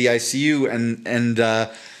able to get into the ICU, and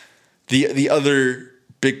the other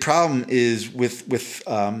big problem is with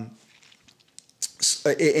an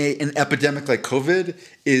epidemic like COVID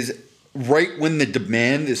is right when the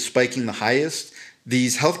demand is spiking the highest.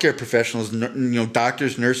 These healthcare professionals,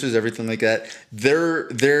 doctors, nurses, everything like that,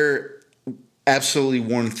 they're absolutely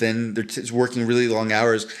worn thin. They're working really long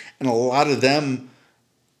hours, and a lot of them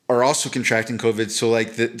are also contracting COVID. So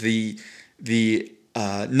like the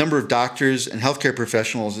number of doctors and healthcare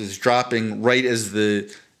professionals is dropping right as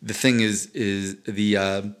the thing is the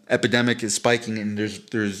epidemic is spiking, and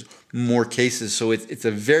there's more cases. So it's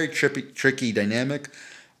a very tricky dynamic.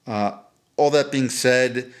 All that being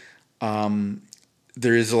said,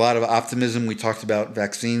 there is a lot of optimism. We talked about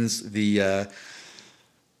vaccines. The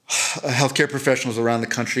healthcare professionals around the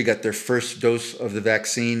country got their first dose of the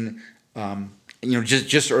vaccine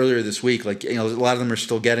just earlier this week, like, a lot of them are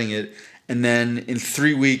still getting it. And then in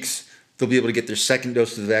 3 weeks, they'll be able to get their second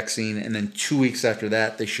dose of the vaccine. And then 2 weeks after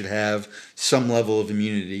that, they should have some level of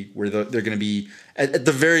immunity where they're going to be, at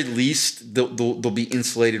the very least, they'll be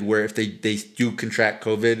insulated where if they do contract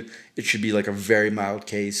COVID, it should be like a very mild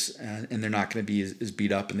case, and they're not going to be as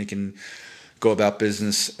beat up, and they can go about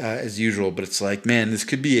business as usual. But it's like, man, this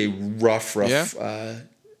could be a rough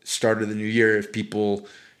start of the new year if people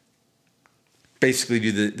basically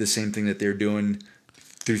do the same thing that they're doing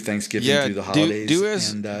through Thanksgiving, through the holidays.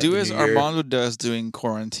 Do as Armando does during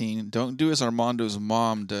quarantine. Don't do as Armando's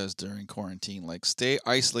mom does during quarantine. Like, stay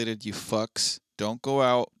isolated, you fucks. Don't go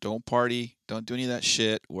out. Don't party. Don't do any of that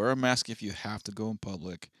shit. Wear a mask if you have to go in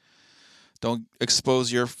public. Don't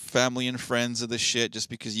expose your family and friends to the shit just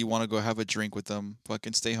because you want to go have a drink with them.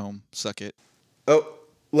 Fucking stay home. Suck it. Oh,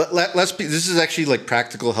 let's be. This is actually like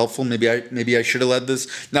practical, helpful. Maybe I should have led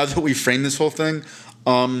this. Now that we framed this whole thing,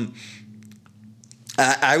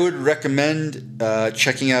 I would recommend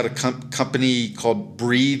checking out a company called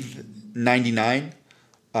Breathe 99.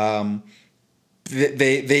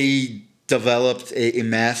 They developed a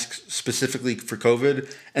mask specifically for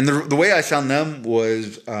COVID, and the way I found them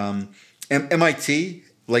was MIT.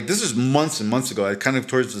 Like, this is months and months ago, kind of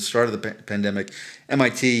towards the start of the pandemic.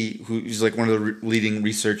 MIT, who's like one of the leading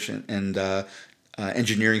research and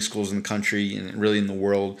engineering schools in the country and really in the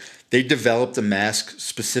world, they developed a mask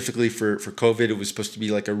specifically for COVID. It was supposed to be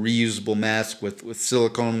like a reusable mask with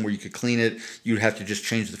silicone where you could clean it. You'd have to just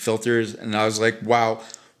change the filters. And I was like, wow,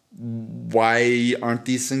 why aren't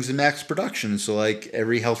these things in mass production? So like at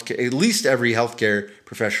least every healthcare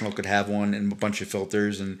professional could have one and a bunch of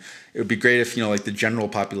filters. And it would be great if, like the general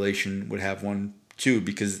population would have one too,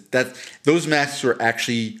 because those masks are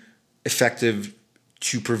actually effective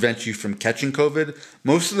to prevent you from catching COVID.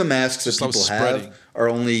 Most of the masks that people have are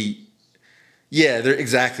only,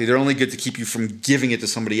 they're only good to keep you from giving it to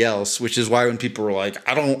somebody else, which is why when people are like,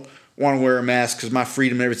 I don't want to wear a mask because my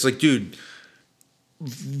freedom, it's like, dude,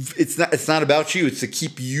 it's not about you. It's to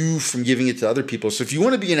keep you from giving it to other people. So if you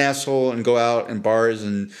want to be an asshole and go out in bars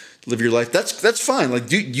and live your life, that's fine. Like,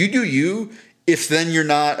 do you, if then you're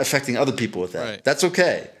not affecting other people with that. Right. That's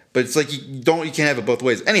okay. But it's like you can't have it both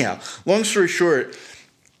ways. Anyhow, long story short,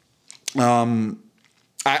 I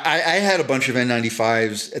had a bunch of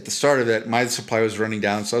N95s at the start of it. My supply was running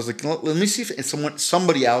down, so I was like, let me see if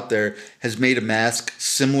somebody out there has made a mask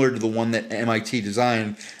similar to the one that MIT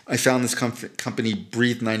designed. I found this company,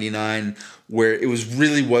 Breathe 99, where it was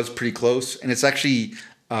pretty close, and it's actually,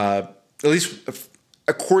 at least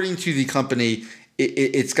according to the company,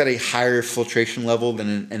 it's got a higher filtration level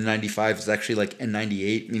than an N95. It's actually like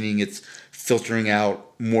N98, meaning it's filtering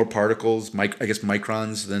out more particles, I guess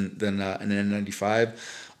microns, than an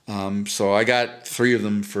N95. So I got 3 of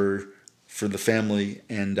them for the family,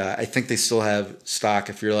 and I think they still have stock.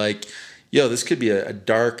 If you're like, yo, this could be a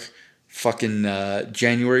dark fucking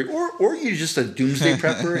January, or you're just a doomsday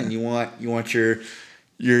prepper and you want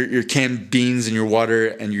your canned beans and your water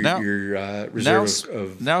and your reserve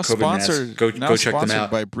of COVID masks. Go check them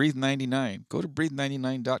out. By Breathe 99. Go to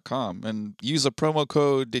breathe99.com and use a promo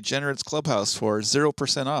code Degenerates Clubhouse for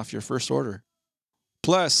 0% off your first order.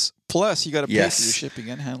 Plus you got to pay for your shipping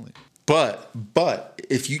and handling. But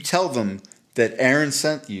if you tell them that Aaron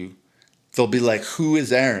sent you, they'll be like, "Who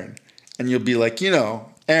is Aaron?" And you'll be like,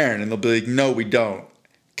 Aaron, and they'll be like, "No, we don't.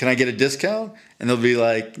 Can I get a discount?" And they'll be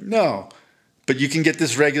like, "No. But you can get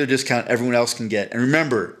this regular discount everyone else can get." And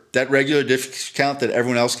remember, that regular discount that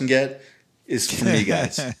everyone else can get is from me,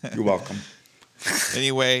 guys. You're welcome.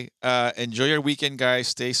 Anyway, enjoy your weekend, guys.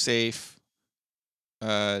 Stay safe.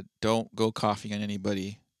 Don't go coughing on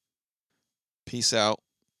anybody. Peace out.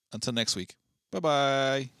 Until next week.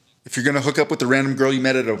 Bye-bye. If you're going to hook up with the random girl you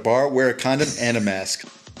met at a bar, wear a condom and a mask.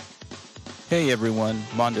 Hey everyone,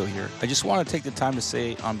 Mondo here. I just want to take the time to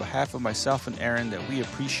say on behalf of myself and Aaron that we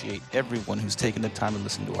appreciate everyone who's taken the time to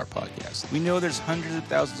listen to our podcast. We know there's hundreds of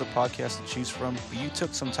thousands of podcasts to choose from, but you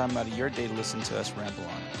took some time out of your day to listen to us ramble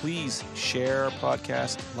on. Please share our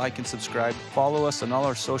podcast, like and subscribe, follow us on all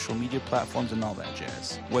our social media platforms and all that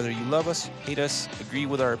jazz. Whether you love us, hate us, agree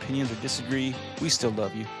with our opinions or disagree, we still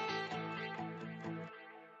love you.